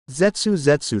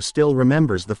Zetsu still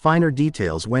remembers the finer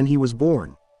details when he was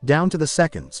born, down to the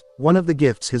seconds, one of the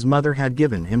gifts his mother had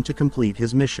given him to complete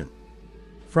his mission.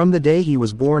 From the day he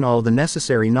was born, all the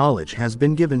necessary knowledge has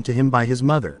been given to him by his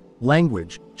mother: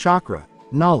 language, chakra,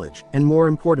 knowledge, and more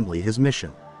importantly his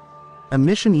mission. A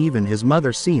mission even his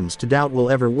mother seems to doubt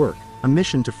will ever work, a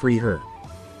mission to free her.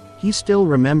 He still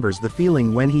remembers the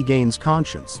feeling when he gains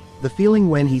conscience, the feeling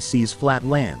when he sees flat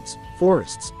lands,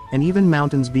 forests, and even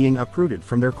mountains being uprooted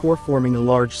from their core, forming a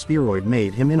large spheroid,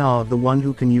 made him in awe of the one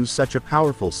who can use such a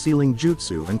powerful sealing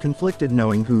jutsu, and conflicted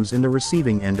knowing who's in the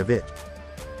receiving end of it.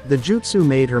 The jutsu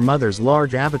made her mother's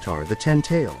large avatar, the 10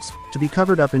 Tails, to be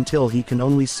covered up until he can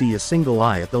only see a single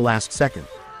eye at the last second.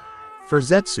 For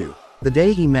Zetsu, the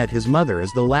day he met his mother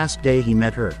is the last day he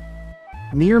met her.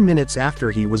 Mere minutes after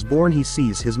he was born, he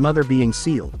sees his mother being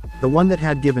sealed, the one that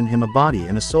had given him a body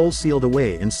and a soul, sealed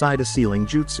away inside a sealing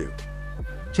jutsu.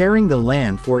 Tearing the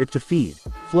land for it to feed,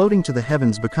 floating to the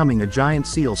heavens, becoming a giant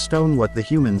seal stone, what the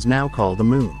humans now call the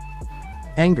moon.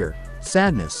 Anger,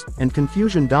 sadness, and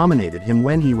confusion dominated him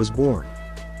when he was born.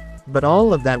 But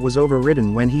all of that was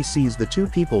overridden when he sees the two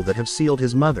people that have sealed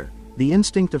his mother. The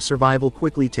instinct of survival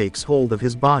quickly takes hold of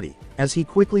his body, as he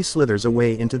quickly slithers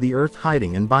away into the earth,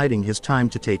 hiding and biding his time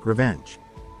to take revenge.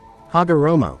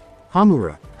 Hagoromo,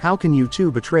 Hamura, how can you two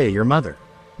betray your mother?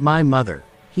 My mother,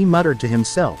 he muttered to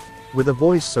himself, with a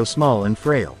voice so small and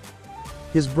frail.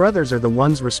 His brothers are the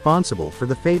ones responsible for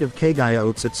the fate of Kaguya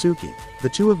Otsutsuki. The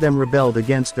two of them rebelled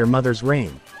against their mother's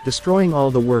reign, destroying all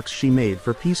the works she made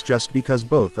for peace just because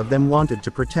both of them wanted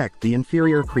to protect the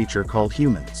inferior creature called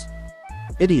humans.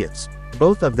 Idiots.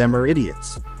 Both of them are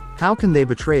idiots. How can they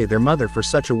betray their mother for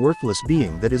such a worthless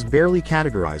being that is barely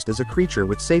categorized as a creature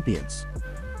with sapience?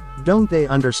 Don't they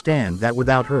understand that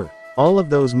without her, all of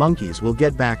those monkeys will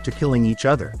get back to killing each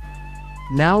other?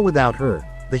 Now without her,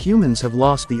 the humans have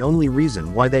lost the only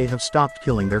reason why they have stopped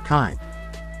killing their kind.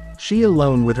 She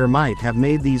alone with her might have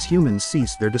made these humans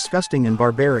cease their disgusting and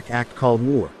barbaric act called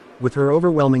war, with her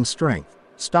overwhelming strength,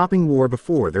 stopping war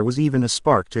before there was even a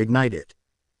spark to ignite it.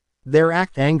 Their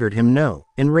act angered him, no,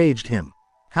 enraged him.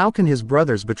 How can his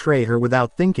brothers betray her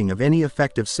without thinking of any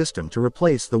effective system to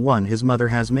replace the one his mother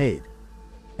has made?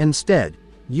 Instead,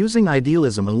 using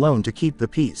idealism alone to keep the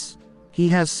peace, he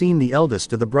has seen the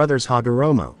eldest of the brothers,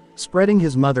 Hagoromo, spreading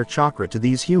his mother chakra to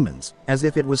these humans, as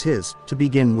if it was his, to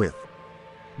begin with.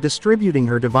 Distributing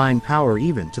her divine power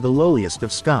even to the lowliest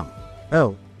of scum.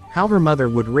 Oh, how her mother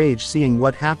would rage seeing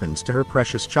what happens to her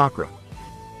precious chakra.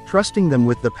 Trusting them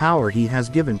with the power he has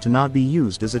given to not be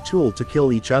used as a tool to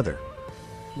kill each other.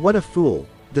 What a fool,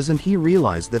 doesn't he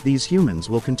realize that these humans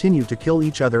will continue to kill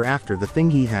each other after the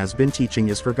thing he has been teaching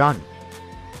is forgotten?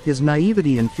 His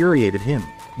naivety infuriated him,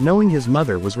 knowing his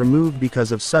mother was removed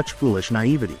because of such foolish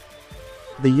naivety.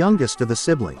 The youngest of the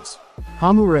siblings,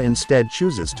 Hamura, instead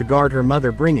chooses to guard her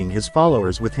mother, bringing his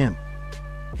followers with him.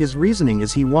 His reasoning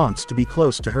is he wants to be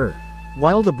close to her.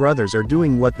 While the brothers are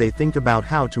doing what they think about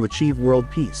how to achieve world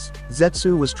peace,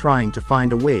 Zetsu was trying to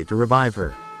find a way to revive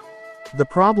her. The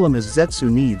problem is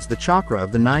Zetsu needs the chakra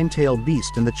of the nine-tailed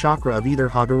beast and the chakra of either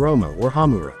Hagoromo or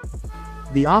Hamura.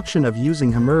 The option of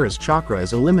using Hamura's chakra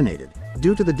is eliminated,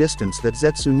 due to the distance that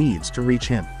Zetsu needs to reach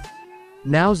him.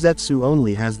 Now Zetsu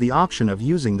only has the option of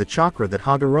using the chakra that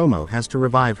Hagoromo has to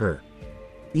revive her.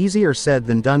 Easier said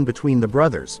than done between the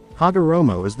brothers.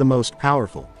 Hagoromo is the most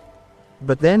powerful.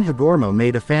 But then Hagoromo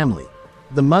made a family.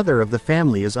 The mother of the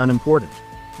family is unimportant.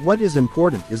 What is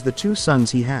important is the two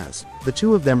sons he has. The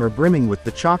two of them are brimming with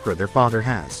the chakra their father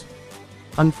has.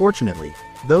 Unfortunately,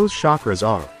 those chakras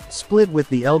are split, with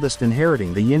the eldest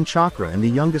inheriting the yin chakra and the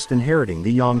youngest inheriting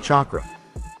the yang chakra.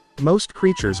 Most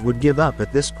creatures would give up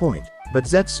at this point, but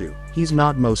Zetsu, he's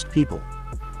not most people.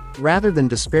 Rather than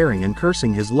despairing and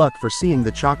cursing his luck for seeing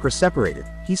the chakra separated,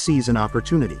 he sees an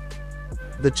opportunity.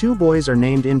 The two boys are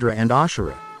named Indra and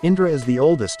Ashura. Indra is the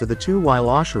oldest of the two while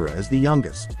Ashura is the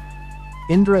youngest.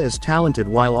 Indra is talented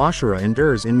while Ashura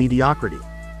endures in mediocrity.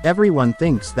 Everyone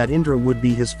thinks that Indra would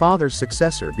be his father's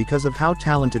successor because of how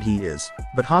talented he is,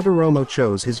 but Hagoromo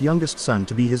chose his youngest son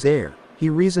to be his heir. He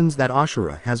reasons that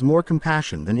Ashura has more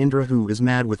compassion than Indra, who is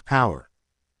mad with power.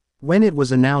 When it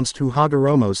was announced who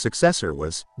Hagoromo's successor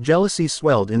was, jealousy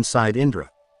swelled inside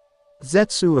Indra.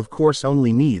 Zetsu of course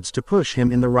only needs to push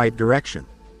him in the right direction.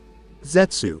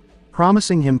 Zetsu,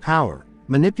 promising him power,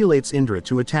 manipulates Indra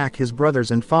to attack his brothers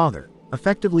and father,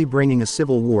 effectively bringing a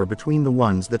civil war between the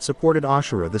ones that supported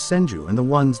Ashura the Senju and the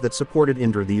ones that supported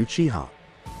Indra the Uchiha.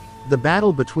 The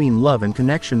battle between love and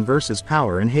connection versus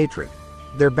power and hatred.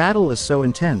 Their battle is so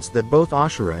intense that both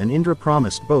Ashura and Indra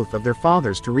promised both of their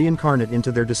fathers to reincarnate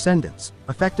into their descendants,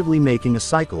 effectively making a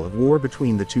cycle of war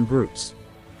between the two groups.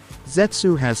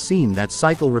 Zetsu has seen that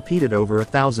cycle repeated over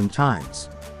 1,000 times.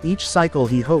 Each cycle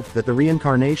he hoped that the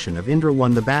reincarnation of Indra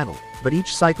won the battle, but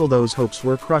each cycle those hopes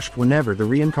were crushed whenever the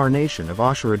reincarnation of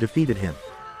Ashura defeated him.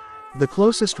 The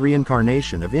closest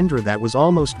reincarnation of Indra that was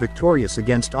almost victorious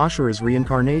against Ashura's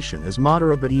reincarnation is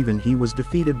Madara, but even he was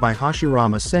defeated by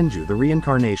Hashirama Senju, the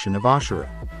reincarnation of Ashura.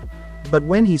 But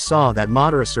when he saw that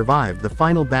Madara survived the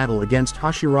final battle against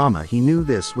Hashirama, he knew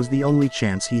this was the only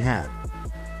chance he had.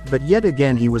 But yet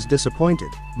again he was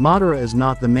disappointed. Madara is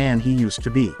not the man he used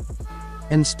to be.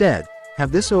 Instead,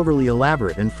 have this overly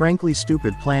elaborate and frankly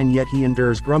stupid plan, yet he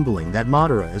endures grumbling that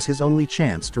Madara is his only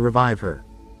chance to revive her.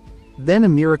 Then a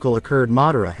miracle occurred.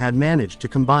 Madara had managed to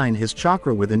combine his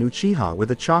chakra with an Uchiha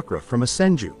with a chakra from a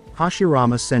Senju,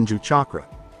 Hashirama Senju chakra.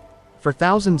 For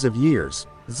thousands of years,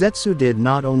 Zetsu did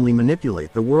not only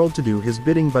manipulate the world to do his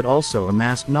bidding but also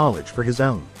amassed knowledge for his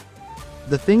own.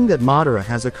 The thing that Madara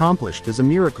has accomplished is a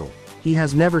miracle. He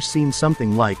has never seen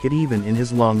something like it even in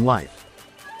his long life.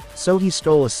 So he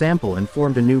stole a sample and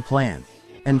formed a new plan.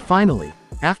 And finally,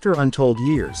 after untold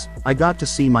years, I got to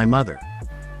see my mother.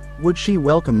 Would she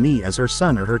welcome me as her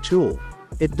son or her tool?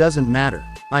 It doesn't matter.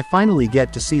 I finally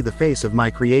get to see the face of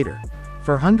my creator.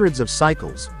 For hundreds of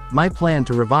cycles, my plan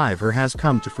to revive her has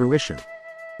come to fruition.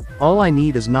 All I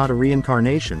need is not a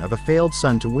reincarnation of a failed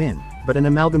son to win, but an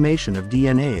amalgamation of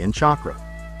DNA and chakra.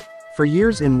 For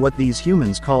years, in what these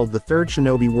humans called the Third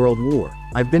Shinobi World War,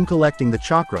 I've been collecting the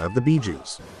chakra of the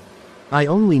Bijus. I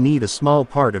only need a small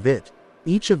part of it.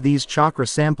 Each of these chakra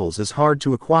samples is hard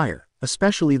to acquire,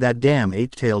 especially that damn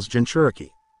 8 tails Jinchuriki.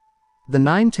 The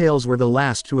 9 tails were the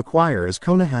last to acquire, as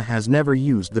Konoha has never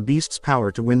used the beast's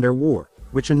power to win their war,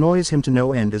 which annoys him to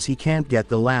no end as he can't get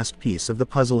the last piece of the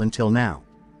puzzle until now.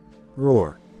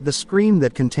 Roar. The scream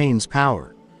that contains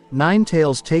power. 9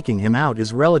 tails taking him out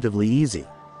is relatively easy.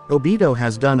 Obito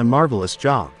has done a marvelous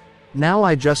job. Now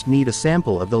I just need a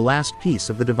sample of the last piece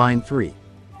of the Divine Three.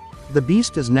 The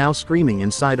beast is now screaming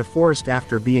inside a forest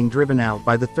after being driven out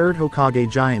by the third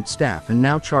Hokage giant staff and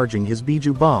now charging his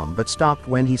Biju bomb, but stopped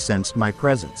when he sensed my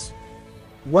presence.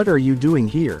 What are you doing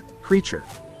here, creature?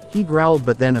 He growled,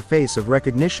 but then a face of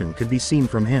recognition could be seen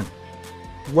from him.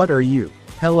 What are you?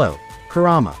 Hello,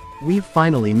 Kurama. We've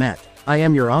finally met. I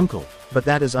am your uncle, but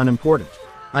that is unimportant.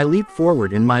 I leaped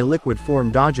forward in my liquid form,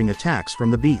 dodging attacks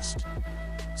from the beast.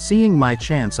 Seeing my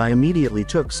chance, I immediately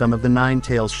took some of the 9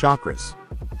 tails chakras.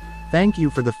 Thank you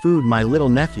for the food, my little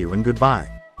nephew, and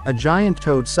goodbye. A giant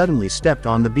toad suddenly stepped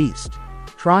on the beast.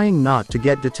 Trying not to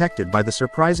get detected by the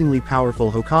surprisingly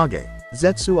powerful Hokage,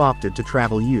 Zetsu opted to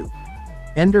travel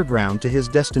underground to his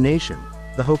destination,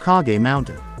 the Hokage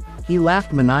Mountain. He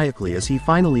laughed maniacally as he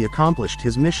finally accomplished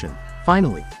his mission.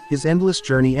 Finally, his endless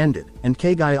journey ended, and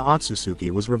Kaguya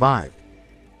Otsutsuki was revived.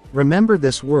 Remember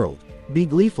this world. Be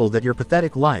gleeful that your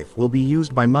pathetic life will be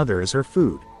used by Mother as her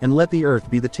food, and let the earth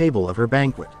be the table of her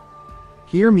banquet.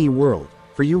 Hear me, world,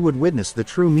 for you would witness the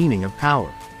true meaning of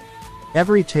power.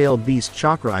 Every tailed beast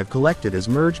chakra I've collected is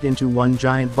merged into one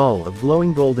giant ball of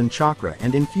glowing golden chakra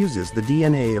and infuses the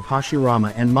DNA of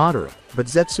Hashirama and Madara, but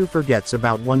Zetsu forgets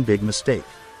about one big mistake.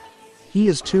 He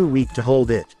is too weak to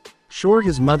hold it. Sure,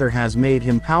 his mother has made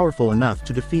him powerful enough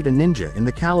to defeat a ninja in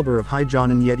the caliber of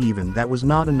Haijonin, yet even that was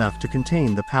not enough to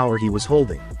contain the power he was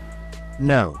holding.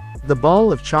 No. The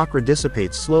ball of chakra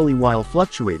dissipates slowly while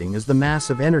fluctuating as the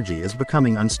mass of energy is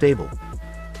becoming unstable.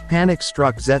 Panic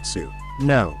struck Zetsu.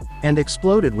 No. And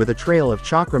exploded with a trail of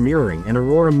chakra mirroring, and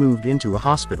Aurora moved into a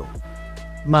hospital.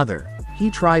 Mother. He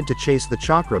tried to chase the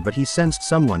chakra, but he sensed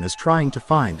someone is trying to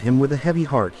find him. With a heavy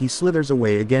heart, he slithers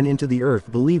away again into the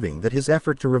earth, believing that his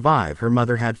effort to revive her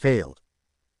mother had failed.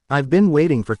 I've been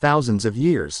waiting for thousands of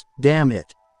years, damn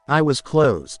it. I was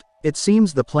closed. It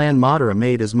seems the plan Madara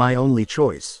made is my only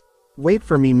choice. Wait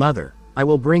for me, mother. I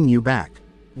will bring you back.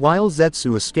 While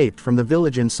Zetsu escaped from the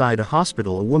village inside a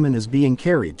hospital, a woman is being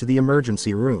carried to the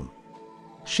emergency room.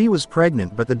 She was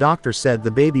pregnant, but the doctor said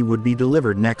the baby would be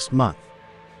delivered next month.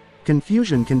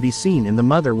 Confusion can be seen in the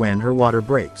mother when her water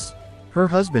breaks. Her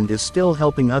husband is still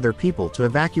helping other people to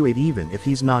evacuate even if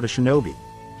he's not a shinobi.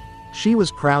 She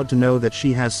was proud to know that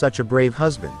she has such a brave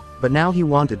husband, but now he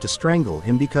wanted to strangle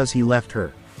him because he left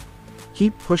her.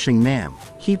 Keep pushing, ma'am,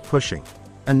 keep pushing.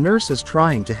 A nurse is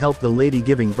trying to help the lady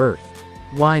giving birth.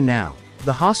 Why now?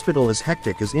 The hospital is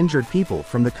hectic as injured people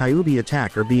from the Kyuubi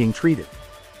attack are being treated.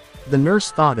 The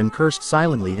nurse thought and cursed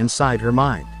silently inside her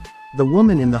mind. The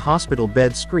woman in the hospital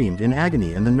bed screamed in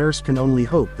agony, and the nurse can only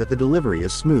hope that the delivery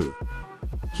is smooth.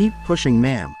 Keep pushing,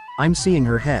 ma'am, I'm seeing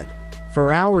her head.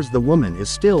 For hours the woman is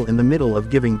still in the middle of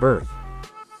giving birth.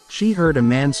 She heard a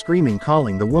man screaming,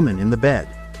 calling the woman in the bed.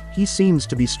 He seems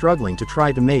to be struggling to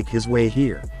try to make his way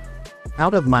here.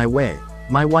 Out of my way.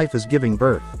 my wife is giving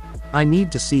birth. I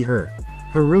need to see her.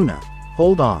 Haruna.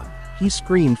 Hold on. He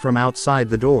screamed from outside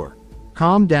the door.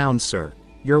 Calm down, sir.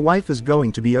 Your wife is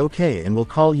going to be okay and will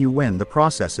call you when the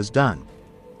process is done.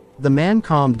 The man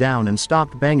calmed down and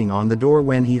stopped banging on the door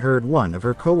when he heard one of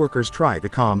her coworkers try to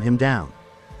calm him down.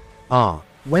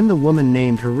 When the woman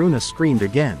named Haruna screamed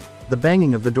again, the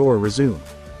banging of the door resumed.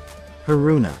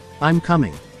 Haruna. I'm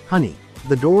coming, honey.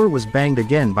 The door was banged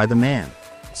again by the man.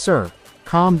 Sir.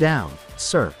 Calm down,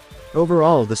 sir.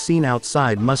 Overall, the scene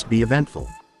outside must be eventful.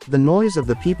 The noise of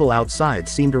the people outside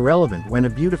seemed irrelevant when a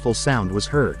beautiful sound was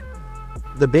heard.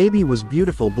 The baby was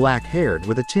beautiful, black-haired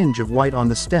with a tinge of white on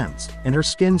the stems, and her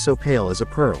skin so pale as a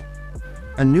pearl.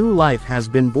 A new life has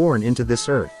been born into this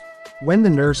earth. When the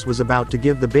nurse was about to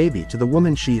give the baby to the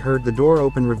woman, she heard the door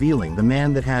open, revealing the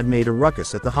man that had made a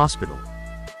ruckus at the hospital.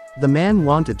 The man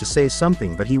wanted to say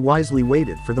something, but he wisely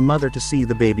waited for the mother to see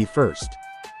the baby first.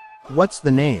 What's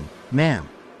the name, ma'am?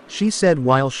 She said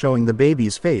while showing the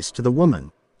baby's face to the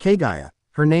woman. Kaguya.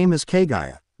 Her name is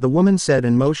Kaguya, the woman said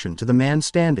and motioned to the man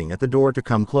standing at the door to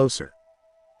come closer.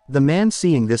 The man,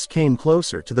 seeing this, came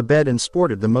closer to the bed and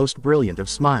sported the most brilliant of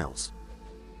smiles.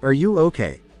 Are you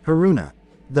okay, Haruna?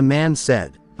 The man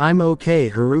said. I'm okay,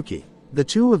 Haruki. The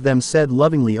two of them said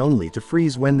lovingly, only to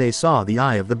freeze when they saw the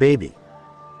eye of the baby.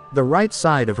 The right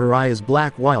side of her eye is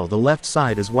black while the left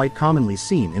side is white, commonly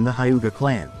seen in the Hyuga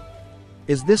clan.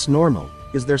 Is this normal?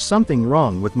 Is there something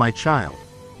wrong with my child?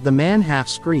 The man half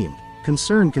screamed.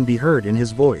 Concern can be heard in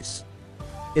his voice.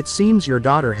 It seems your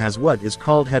daughter has what is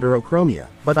called heterochromia,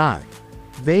 but I've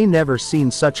never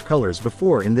seen such colors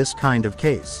before in this kind of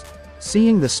case.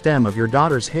 Seeing the stem of your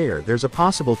daughter's hair, there's a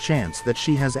possible chance that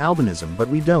she has albinism, but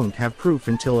we don't have proof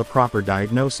until a proper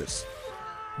diagnosis.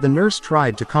 The nurse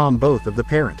tried to calm both of the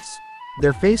parents.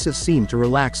 Their faces seemed to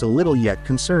relax a little, yet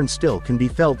concern still can be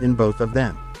felt in both of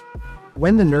them.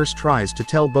 When the nurse tries to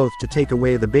tell both to take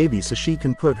away the baby so she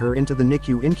can put her into the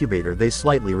NICU incubator, they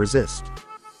slightly resist.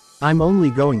 I'm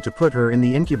only going to put her in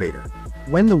the incubator.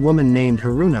 When the woman named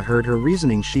Haruna heard her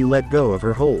reasoning, she let go of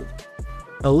her hold.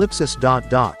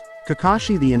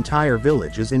 Kakashi. The entire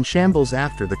village is in shambles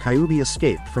after the Kyuubi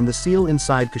escaped from the seal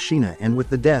inside Kushina, and with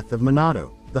the death of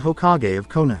Minato, the Hokage of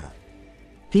Konoha.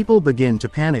 People begin to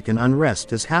panic and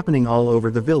unrest is happening all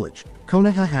over the village.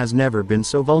 Konoha has never been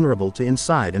so vulnerable to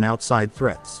inside and outside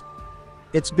threats.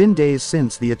 It's been days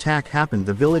since the attack happened.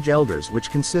 The village elders,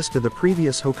 which consist of the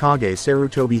previous Hokage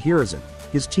Sarutobi Hiruzen,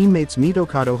 his teammates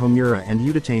Mitokado Homura and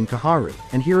Udatane Kaharu,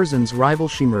 and Hiruzen's rival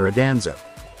Shimura Danzo,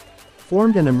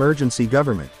 formed an emergency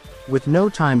government, with no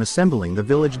time assembling the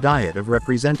village diet of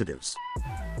representatives.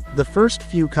 The first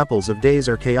few couples of days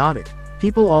are chaotic,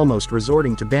 people almost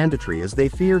resorting to banditry as they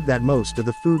feared that most of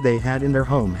the food they had in their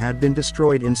home had been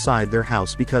destroyed inside their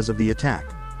house because of the attack.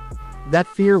 That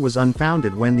fear was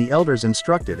unfounded when the elders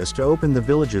instructed us to open the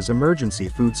village's emergency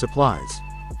food supplies.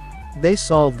 They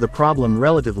solved the problem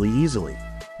relatively easily.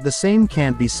 The same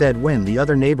can't be said when the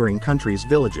other neighboring countries'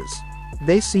 villages.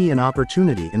 They see an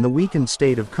opportunity in the weakened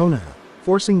state of Konoha,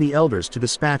 forcing the elders to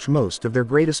dispatch most of their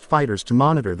greatest fighters to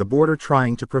monitor the border,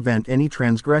 trying to prevent any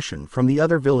transgression from the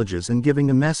other villages and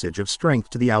giving a message of strength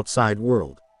to the outside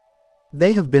world.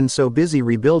 They have been so busy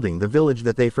rebuilding the village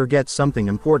that they forget something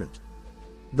important.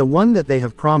 The one that they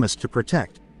have promised to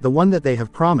protect, the one that they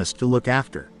have promised to look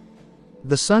after.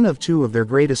 The son of two of their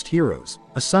greatest heroes,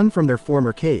 a son from their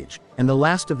former cage, and the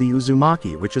last of the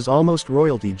Uzumaki, which is almost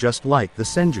royalty just like the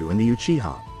Senju and the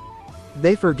Uchiha.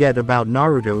 They forget about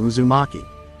Naruto Uzumaki.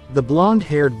 The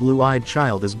blonde-haired, blue-eyed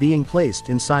child is being placed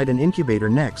inside an incubator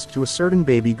next to a certain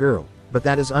baby girl, but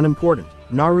that is unimportant.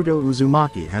 Naruto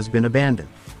Uzumaki has been abandoned,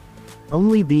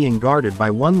 only being guarded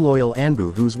by one loyal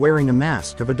Anbu who's wearing a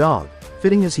mask of a dog,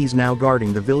 fitting as he's now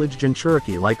guarding the village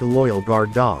Jinchuriki like a loyal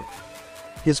guard dog.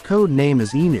 His code name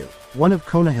is Inu, one of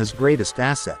Konoha's greatest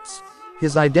assets.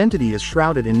 His identity is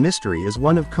shrouded in mystery as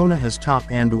one of Konoha's top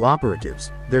Anbu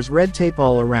operatives. There's red tape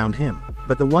all around him,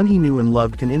 but the one he knew and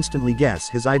loved can instantly guess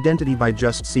his identity by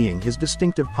just seeing his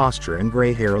distinctive posture and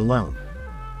gray hair alone.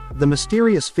 The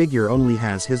mysterious figure only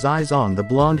has his eyes on the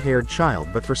blonde-haired child,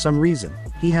 but for some reason,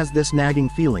 he has this nagging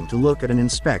feeling to look at and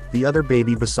inspect the other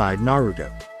baby beside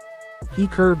Naruto. He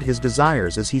curbed his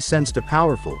desires as he sensed a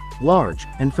powerful, large,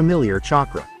 and familiar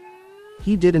chakra.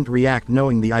 He didn't react,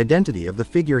 knowing the identity of the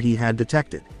figure he had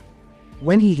detected.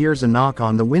 When he hears a knock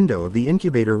on the window of the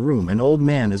incubator room, an old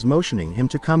man is motioning him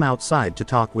to come outside to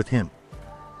talk with him.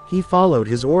 He followed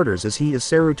his orders as he is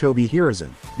Sarutobi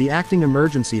Hiruzen, the acting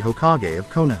emergency Hokage of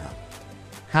Konoha.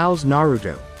 How's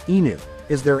Naruto? Inu.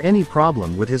 Is there any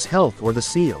problem with his health or the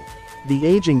seal? The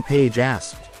aging page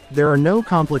asked. There are no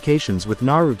complications with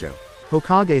Naruto,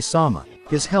 Hokage-sama.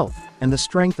 His health, and the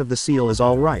strength of the seal is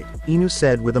all right, Inu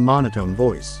said with a monotone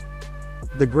voice.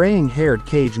 The graying-haired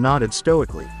Cage nodded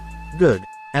stoically. Good,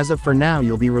 as of for now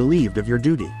you'll be relieved of your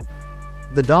duty.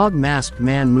 The dog-masked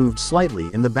man moved slightly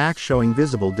in the back showing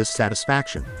visible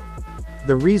dissatisfaction.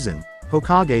 The reason,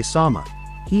 Hokage-sama?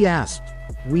 He asked.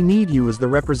 We need you as the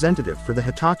representative for the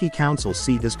Hitaki Council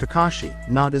seat as Kakashi,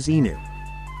 not as Inu.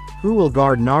 Who will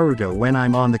guard Naruto when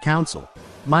I'm on the council?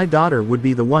 My daughter would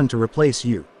be the one to replace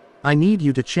you. I need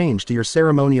you to change to your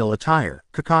ceremonial attire,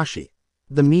 Kakashi.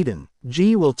 The meeting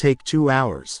will take 2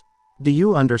 hours. Do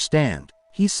you understand?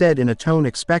 He said in a tone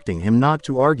expecting him not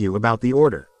to argue about the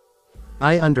order.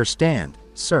 I understand,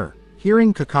 sir.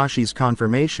 Hearing Kakashi's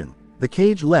confirmation, the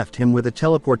Cage left him with a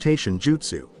teleportation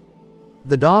jutsu.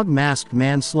 The dog-masked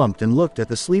man slumped and looked at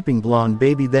the sleeping blonde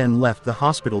baby, then left the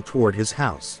hospital toward his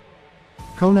house.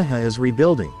 Konoha is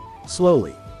rebuilding,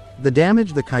 slowly. The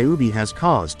damage the Kyuubi has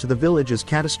caused to the village is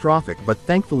catastrophic, but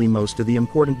thankfully most of the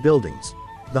important buildings,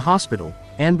 the hospital,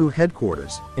 Anbu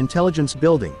headquarters, intelligence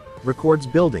building, records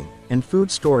building, and food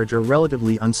storage are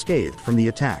relatively unscathed from the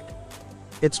attack.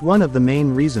 It's one of the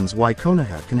main reasons why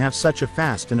Konoha can have such a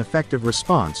fast and effective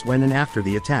response when and after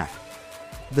the attack.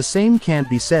 The same can't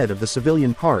be said of the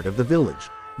civilian part of the village.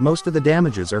 Most of the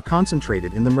damages are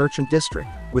concentrated in the merchant district,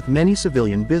 with many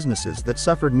civilian businesses that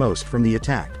suffered most from the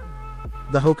attack.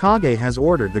 The Hokage has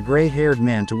ordered the gray-haired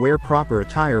man to wear proper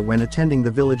attire when attending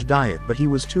the village diet, but he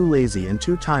was too lazy and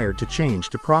too tired to change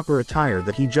to proper attire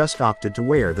that he just opted to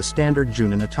wear the standard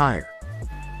Junin attire.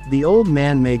 The old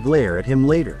man may glare at him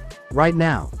later. Right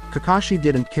now, Kakashi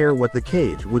didn't care what the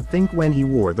Cage would think when he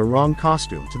wore the wrong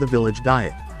costume to the village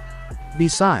diet.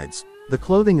 Besides, the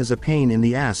clothing is a pain in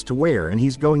the ass to wear and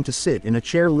he's going to sit in a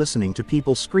chair listening to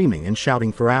people screaming and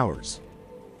shouting for hours.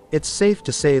 It's safe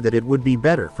to say that it would be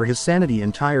better for his sanity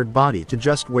and tired body to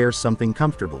just wear something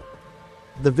comfortable.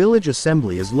 The village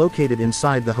assembly is located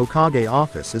inside the Hokage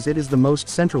office as it is the most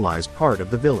centralized part of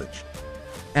the village.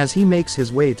 As he makes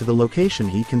his way to the location,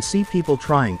 he can see people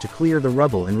trying to clear the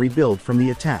rubble and rebuild from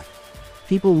the attack.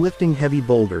 People lifting heavy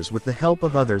boulders with the help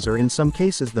of others or in some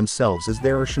cases themselves, as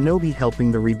there are shinobi helping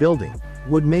the rebuilding.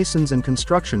 Wood masons and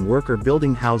construction worker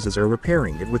building houses are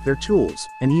repairing it with their tools,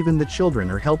 and even the children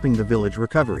are helping the village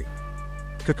recovery.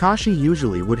 Kakashi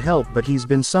usually would help, but he's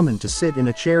been summoned to sit in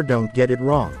a chair. Don't get it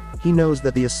wrong, he knows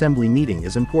that the assembly meeting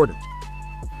is important.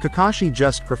 Kakashi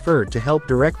just preferred to help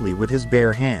directly with his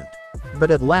bare hand.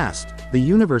 But at last, the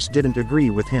universe didn't agree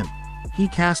with him. He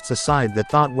casts aside that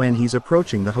thought when he's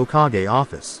approaching the Hokage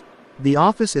office. The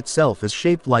office itself is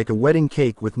shaped like a wedding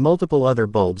cake with multiple other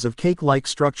bulbs of cake-like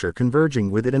structure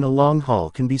converging with it, and a long hall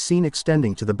can be seen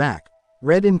extending to the back,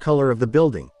 red in color of the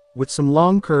building, with some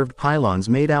long curved pylons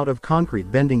made out of concrete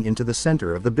bending into the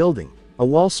center of the building, a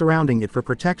wall surrounding it for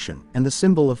protection, and the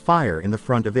symbol of fire in the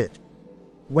front of it.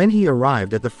 When he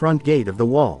arrived at the front gate of the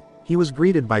wall, he was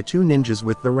greeted by 2 ninjas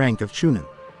with the rank of Chunin.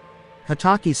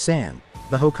 Hitaki-san,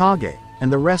 the Hokage,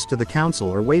 and the rest of the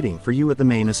council are waiting for you at the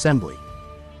main assembly.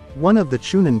 One of the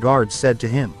Chunin guards said to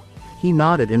him. He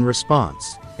nodded in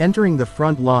response. Entering the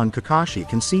front lawn, Kakashi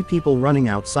can see people running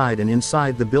outside and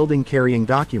inside the building carrying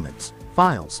documents,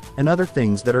 files, and other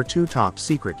things that are too top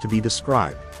secret to be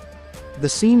described. The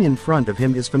scene in front of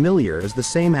him is familiar, as the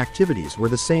same activities were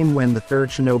the same when the Third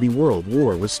Shinobi World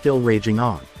War was still raging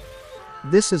on.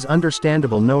 This is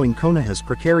understandable knowing Konoha's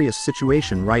precarious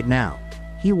situation right now.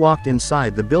 He walked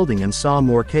inside the building and saw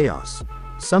more chaos.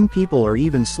 Some people are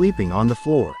even sleeping on the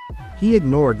floor. He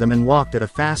ignored them and walked at a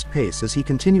fast pace as he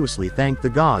continuously thanked the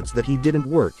gods that he didn't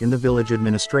work in the village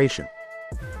administration.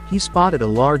 He spotted a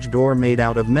large door made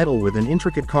out of metal with an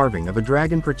intricate carving of a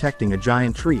dragon protecting a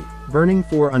giant tree, burning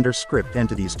 4 underscript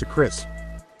entities to crisp.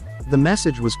 The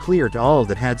message was clear to all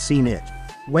that had seen it.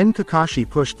 When Kakashi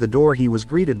pushed the door, he was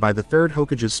greeted by the third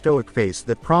Hokage's stoic face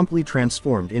that promptly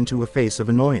transformed into a face of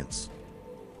annoyance.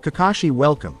 Kakashi,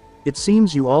 welcome. It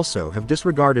seems you also have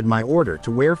disregarded my order to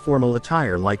wear formal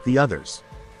attire like the others.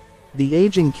 The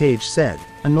aging Cage said,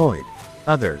 annoyed.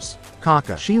 Others.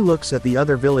 Kakashi looks at the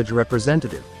other village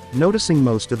representative, noticing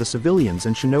most of the civilians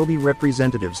and shinobi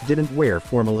representatives didn't wear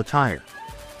formal attire.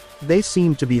 They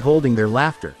seemed to be holding their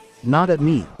laughter, not at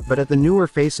me, but at the newer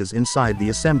faces inside the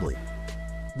assembly.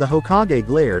 The Hokage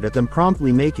glared at them,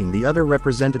 promptly making the other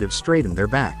representatives straighten their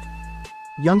back.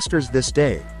 Youngsters this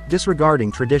day,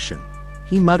 disregarding tradition.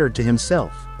 He muttered to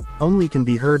himself, only can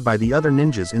be heard by the other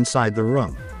ninjas inside the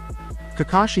room.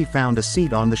 Kakashi found a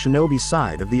seat on the shinobi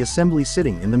side of the assembly,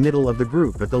 sitting in the middle of the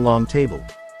group at the long table.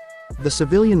 The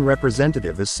civilian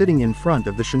representative is sitting in front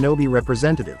of the shinobi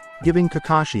representative, giving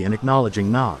Kakashi an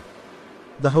acknowledging nod.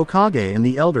 The Hokage and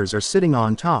the elders are sitting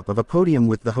on top of a podium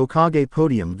with the Hokage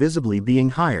podium visibly being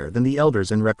higher than the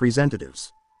elders and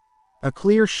representatives. A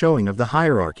clear showing of the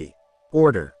hierarchy.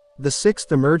 Order. The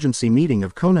 6th emergency meeting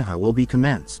of Konoha will be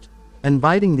commenced.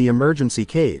 Inviting the emergency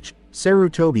Kage,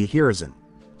 Sarutobi Hiruzen,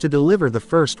 to deliver the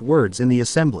first words in the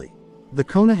assembly. The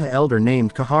Konoha elder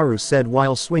named Kaharu said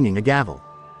while swinging a gavel.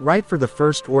 Right for the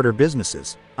first order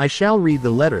businesses, I shall read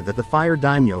the letter that the fire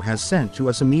daimyo has sent to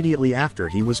us immediately after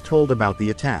he was told about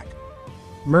the attack.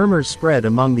 Murmurs spread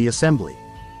among the assembly.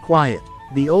 Quiet,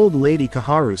 the old lady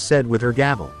Kaharu said with her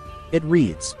gavel. It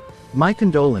reads, my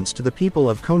condolence to the people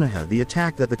of Konoha. The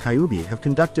attack that the Kyuubi have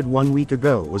conducted 1 week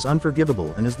ago was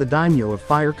unforgivable, and as the daimyo of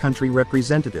Fire Country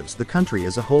representatives, the country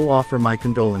as a whole offer my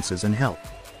condolences and help.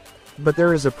 But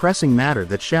there is a pressing matter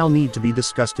that shall need to be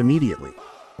discussed immediately.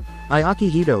 I,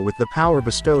 Akihito, with the power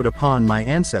bestowed upon my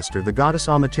ancestor the goddess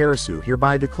Amaterasu,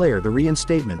 hereby declare the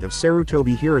reinstatement of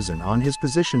Sarutobi Hiruzen on his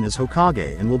position as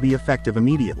Hokage and will be effective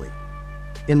immediately.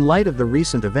 In light of the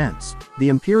recent events, the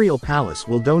Imperial Palace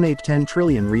will donate 10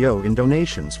 trillion ryo in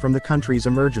donations from the country's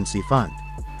emergency fund.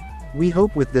 We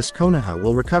hope with this Konoha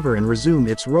will recover and resume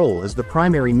its role as the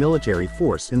primary military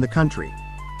force in the country.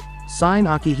 Sign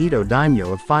Akihito,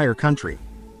 Daimyo of Fire Country.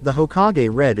 The Hokage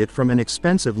read it from an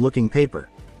expensive-looking paper.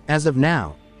 As of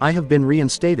now, I have been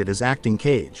reinstated as acting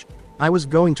Kage. I was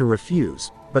going to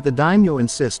refuse, but the daimyo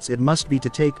insists it must be to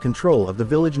take control of the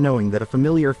village, knowing that a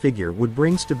familiar figure would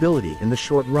bring stability in the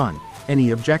short run.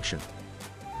 Any objection?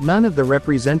 None of the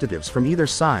representatives from either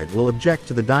side will object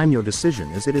to the daimyo decision,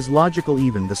 as it is logical.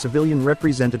 Even the civilian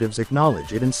representatives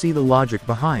acknowledge it and see the logic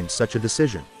behind such a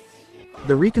decision.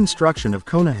 The reconstruction of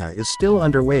Konoha is still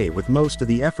underway, with most of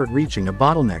the effort reaching a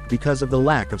bottleneck because of the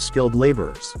lack of skilled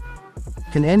laborers.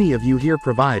 Can any of you here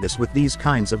provide us with these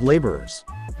kinds of laborers?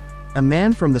 A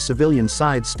man from the civilian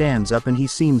side stands up, and he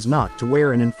seems not to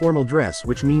wear an informal dress,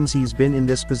 which means he's been in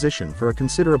this position for a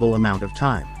considerable amount of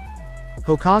time.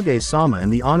 Hokage-sama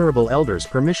and the honorable elders,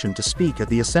 permission to speak at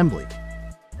the assembly.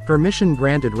 Permission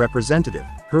granted, Representative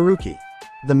Haruki.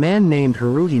 The man named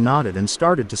Haruhi nodded and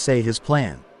started to say his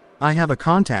plan. I have a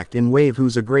contact in Wave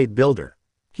who's a great builder.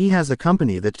 He has a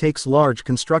company that takes large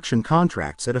construction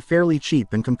contracts at a fairly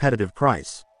cheap and competitive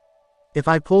price. If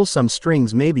I pull some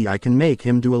strings, maybe I can make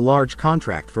him do a large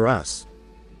contract for us.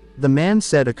 The man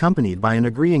said, accompanied by an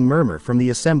agreeing murmur from the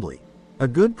assembly. A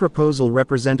good proposal,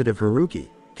 Representative Haruki.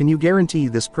 Can you guarantee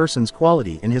this person's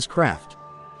quality in his craft?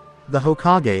 The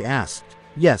Hokage asked.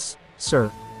 Yes, sir,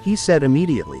 he said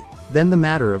immediately. Then the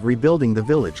matter of rebuilding the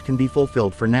village can be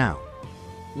fulfilled for now.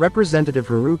 Representative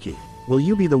Haruki, will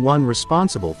you be the one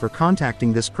responsible for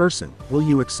contacting this person? Will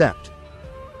you accept?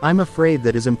 I'm afraid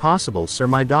that is impossible, sir.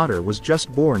 My daughter was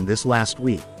just born this last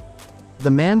week.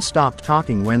 The man stopped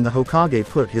talking when the Hokage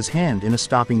put his hand in a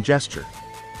stopping gesture.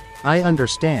 I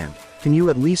understand. Can you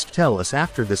at least tell us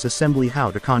after this assembly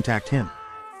how to contact him?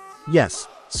 Yes,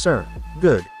 sir.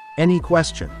 Good. Any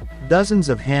question? Dozens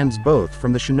of hands, both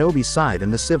from the shinobi side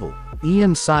and the civil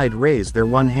Ian side, raised their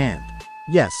one hand.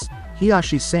 Yes,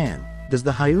 Hiyashi-san, does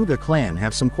the Hyuga clan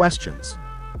have some questions?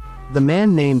 The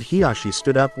man named Hiyashi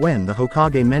stood up when the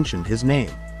Hokage mentioned his name.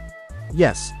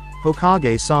 Yes,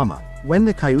 Hokage-sama. When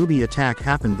the Kyuubi attack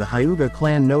happened, the Hyuga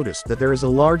clan noticed that there is a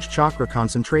large chakra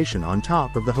concentration on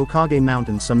top of the Hokage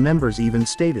mountain. Some members even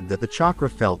stated that the chakra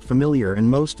felt familiar, and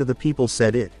most of the people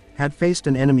said it had faced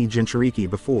an enemy Jinchuriki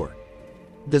before.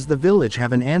 Does the village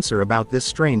have an answer about this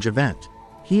strange event?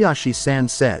 Hiyashi-san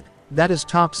said. That is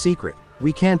top secret.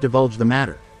 We can't divulge the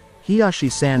matter.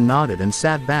 Hiyashi-san nodded and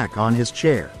sat back on his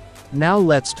chair. Now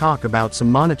let's talk about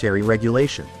some monetary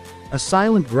regulation. A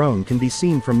silent groan can be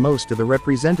seen from most of the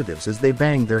representatives as they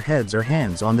bang their heads or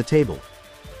hands on the table.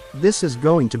 This is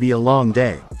going to be a long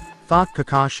day, thought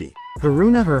Kakashi.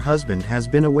 Haruna, her husband, has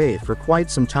been away for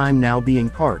quite some time now. Being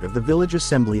part of the village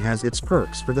assembly has its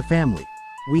perks for the family.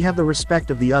 We have the respect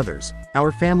of the others,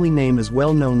 our family name is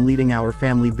well known, leading our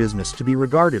family business to be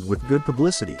regarded with good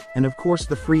publicity, and of course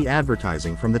the free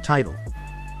advertising from the title.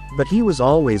 But he was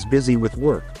always busy with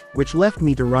work, which left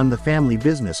me to run the family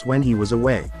business when he was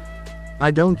away. I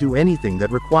don't do anything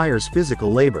that requires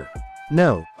physical labor.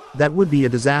 No, that would be a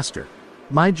disaster.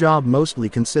 My job mostly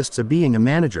consists of being a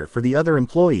manager for the other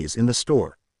employees in the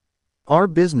store. Our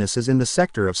business is in the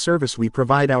sector of service. We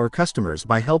provide our customers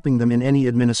by helping them in any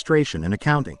administration and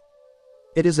accounting.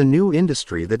 It is a new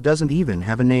industry that doesn't even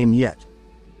have a name yet.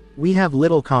 We have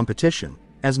little competition,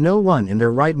 as no one in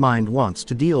their right mind wants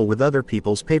to deal with other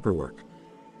people's paperwork.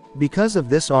 Because of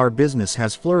this, our business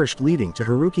has flourished, leading to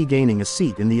Haruki gaining a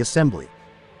seat in the assembly.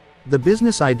 The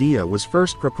business idea was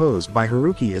first proposed by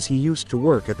Haruki, as he used to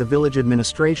work at the village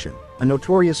administration, a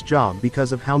notorious job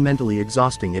because of how mentally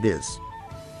exhausting it is.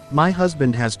 My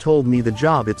husband has told me the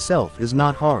job itself is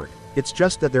not hard, it's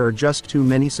just that there are just too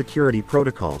many security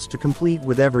protocols to complete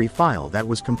with every file that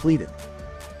was completed.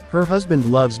 Her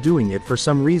husband loves doing it for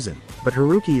some reason, but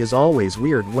Haruki is always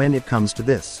weird when it comes to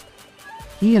this.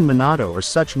 He and Minato are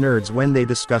such nerds when they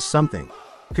discuss something.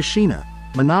 Kushina,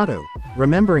 Minato,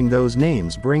 remembering those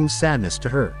names brings sadness to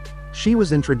her. She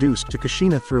was introduced to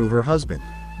Kushina through her husband.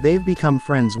 They've become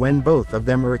friends when both of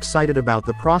them are excited about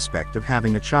the prospect of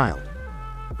having a child.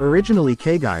 Originally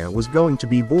Kaguya was going to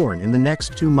be born in the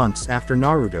next 2 months after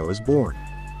Naruto is born.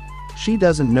 She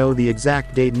doesn't know the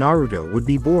exact date Naruto would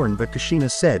be born, but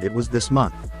Kushina said it was this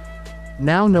month.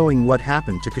 Now knowing what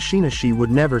happened to Kushina, she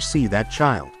would never see that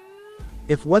child.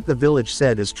 If what the village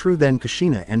said is true, then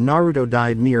Kushina and Naruto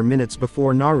died mere minutes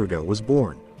before Naruto was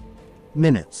born.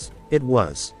 Minutes. It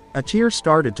was. A tear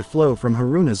started to flow from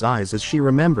Haruna's eyes as she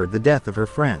remembered the death of her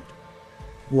friend.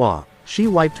 Wah. She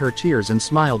wiped her tears and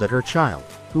smiled at her child,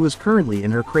 who is currently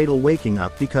in her cradle waking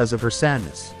up because of her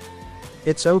sadness.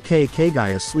 It's okay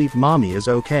Kaguya, sleep, mommy is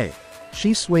okay.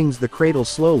 She swings the cradle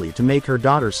slowly to make her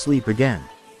daughter sleep again.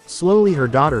 Slowly her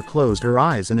daughter closed her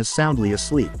eyes and is soundly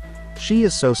asleep. She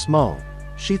is so small.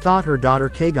 She thought her daughter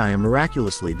Kaguya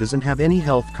miraculously doesn't have any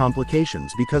health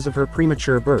complications because of her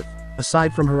premature birth.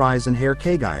 Aside from her eyes and hair,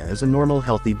 Kaguya is a normal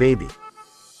healthy baby.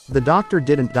 The doctor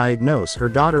didn't diagnose her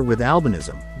daughter with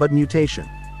albinism, but mutation.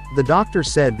 The doctor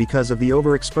said because of the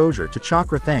overexposure to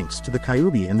chakra thanks to the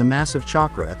kyubi and the massive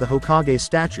chakra at the Hokage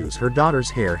statues, her daughter's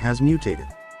hair has mutated.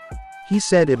 He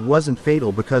said it wasn't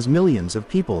fatal because millions of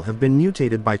people have been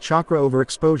mutated by chakra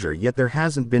overexposure, yet there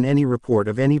hasn't been any report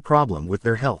of any problem with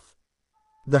their health.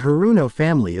 The Haruno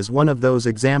family is one of those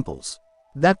examples.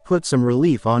 That put some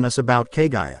relief on us about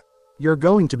Kaguya. You're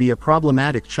going to be a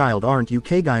problematic child, aren't you?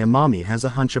 Kaguya, mommy has a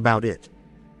hunch about it.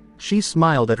 She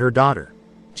smiled at her daughter.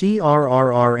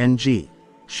 Trrrng.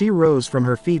 She rose from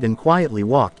her feet and quietly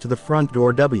walked to the front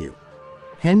door.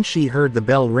 She heard the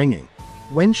bell ringing.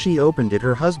 When she opened it,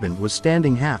 her husband was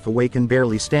standing half awake and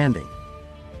barely standing.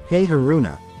 Hey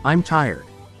Haruna, I'm tired.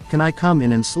 Can I come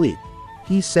in and sleep?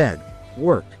 He said.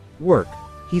 Work,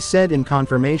 he said in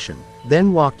confirmation,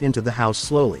 then walked into the house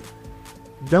slowly.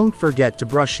 Don't forget to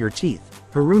brush your teeth,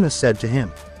 Haruna said to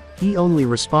him. He only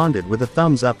responded with a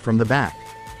thumbs up from the back.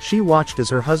 She watched as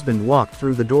her husband walked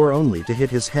through the door only to hit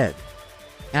his head.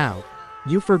 Ow.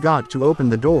 You forgot to open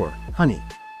the door, honey.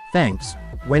 Thanks.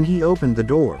 When he opened the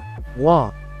door,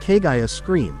 wah, Kaguya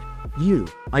screamed.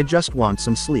 I just want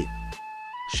some sleep.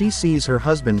 She sees her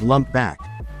husband lump back.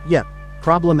 Yep,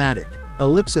 problematic.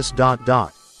 Ellipsis.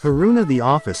 Haruna, the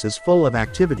office is full of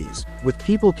activities, with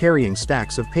people carrying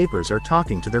stacks of papers or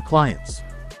talking to their clients.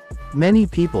 Many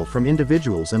people from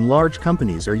individuals and large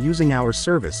companies are using our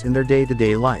service in their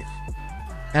day-to-day life.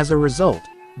 As a result,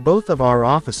 both of our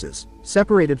offices,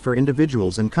 separated for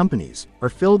individuals and companies, are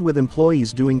filled with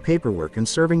employees doing paperwork and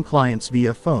serving clients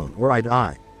via phone or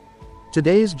eye-to-eye.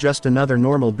 Today's just another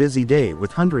normal busy day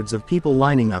with hundreds of people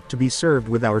lining up to be served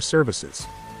with our services.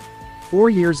 4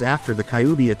 years after the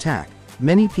Kyubi attack,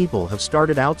 many people have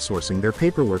started outsourcing their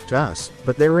paperwork to us,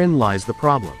 but therein lies the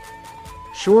problem.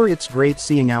 Sure, it's great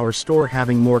seeing our store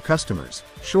having more customers.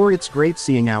 Sure, it's great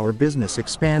seeing our business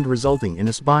expand, resulting in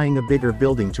us buying a bigger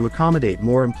building to accommodate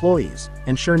more employees.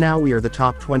 And sure, now we are the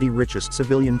top 20 richest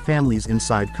civilian families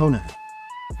inside Konoha.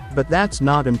 But that's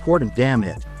not important, damn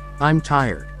it. I'm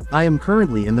tired. I am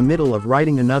currently in the middle of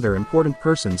writing another important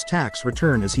person's tax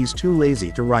return as he's too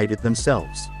lazy to write it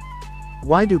themselves.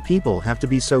 Why do people have to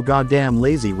be so goddamn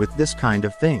lazy with this kind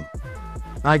of thing?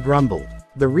 I grumbled.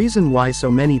 The reason why so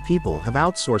many people have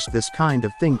outsourced this kind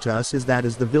of thing to us is that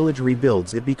as the village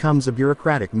rebuilds, it becomes a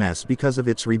bureaucratic mess because of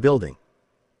its rebuilding.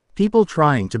 People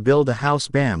trying to build a house,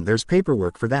 bam, there's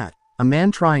paperwork for that. A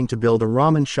man trying to build a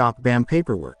ramen shop, bam,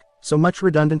 paperwork. So much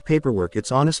redundant paperwork,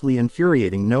 it's honestly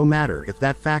infuriating, no matter if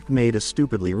that fact made us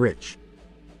stupidly rich.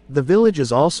 The village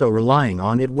is also relying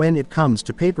on it when it comes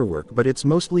to paperwork, but it's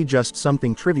mostly just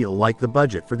something trivial like the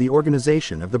budget for the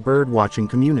organization of the bird watching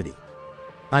community.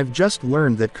 I've just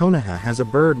learned that Konoha has a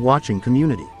bird watching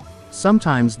community.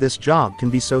 Sometimes this job can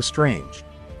be so strange.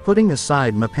 Putting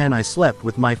aside my pen, I slept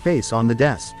with my face on the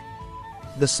desk.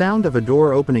 The sound of a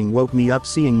door opening woke me up,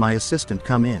 seeing my assistant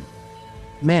come in.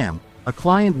 Ma'am, a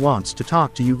client wants to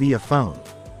talk to you via phone.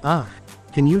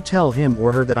 Can you tell him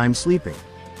or her that I'm sleeping?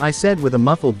 I said with a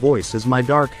muffled voice as my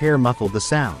dark hair muffled the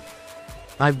sound.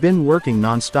 I've been working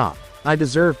non-stop. I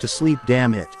deserve to sleep,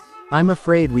 damn it. I'm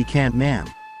afraid we can't, ma'am.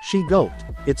 She gulped.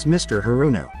 It's Mr.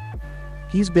 Haruno.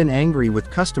 He's been angry with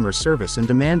customer service and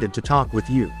demanded to talk with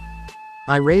you.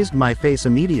 I raised my face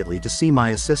immediately to see my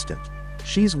assistant.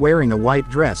 She's wearing a white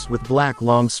dress with black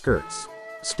long skirts.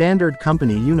 Standard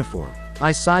company uniform.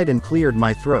 I sighed and cleared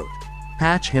my throat.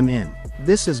 Patch him in.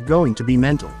 This is going to be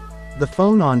mental. The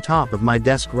phone on top of my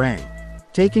desk rang.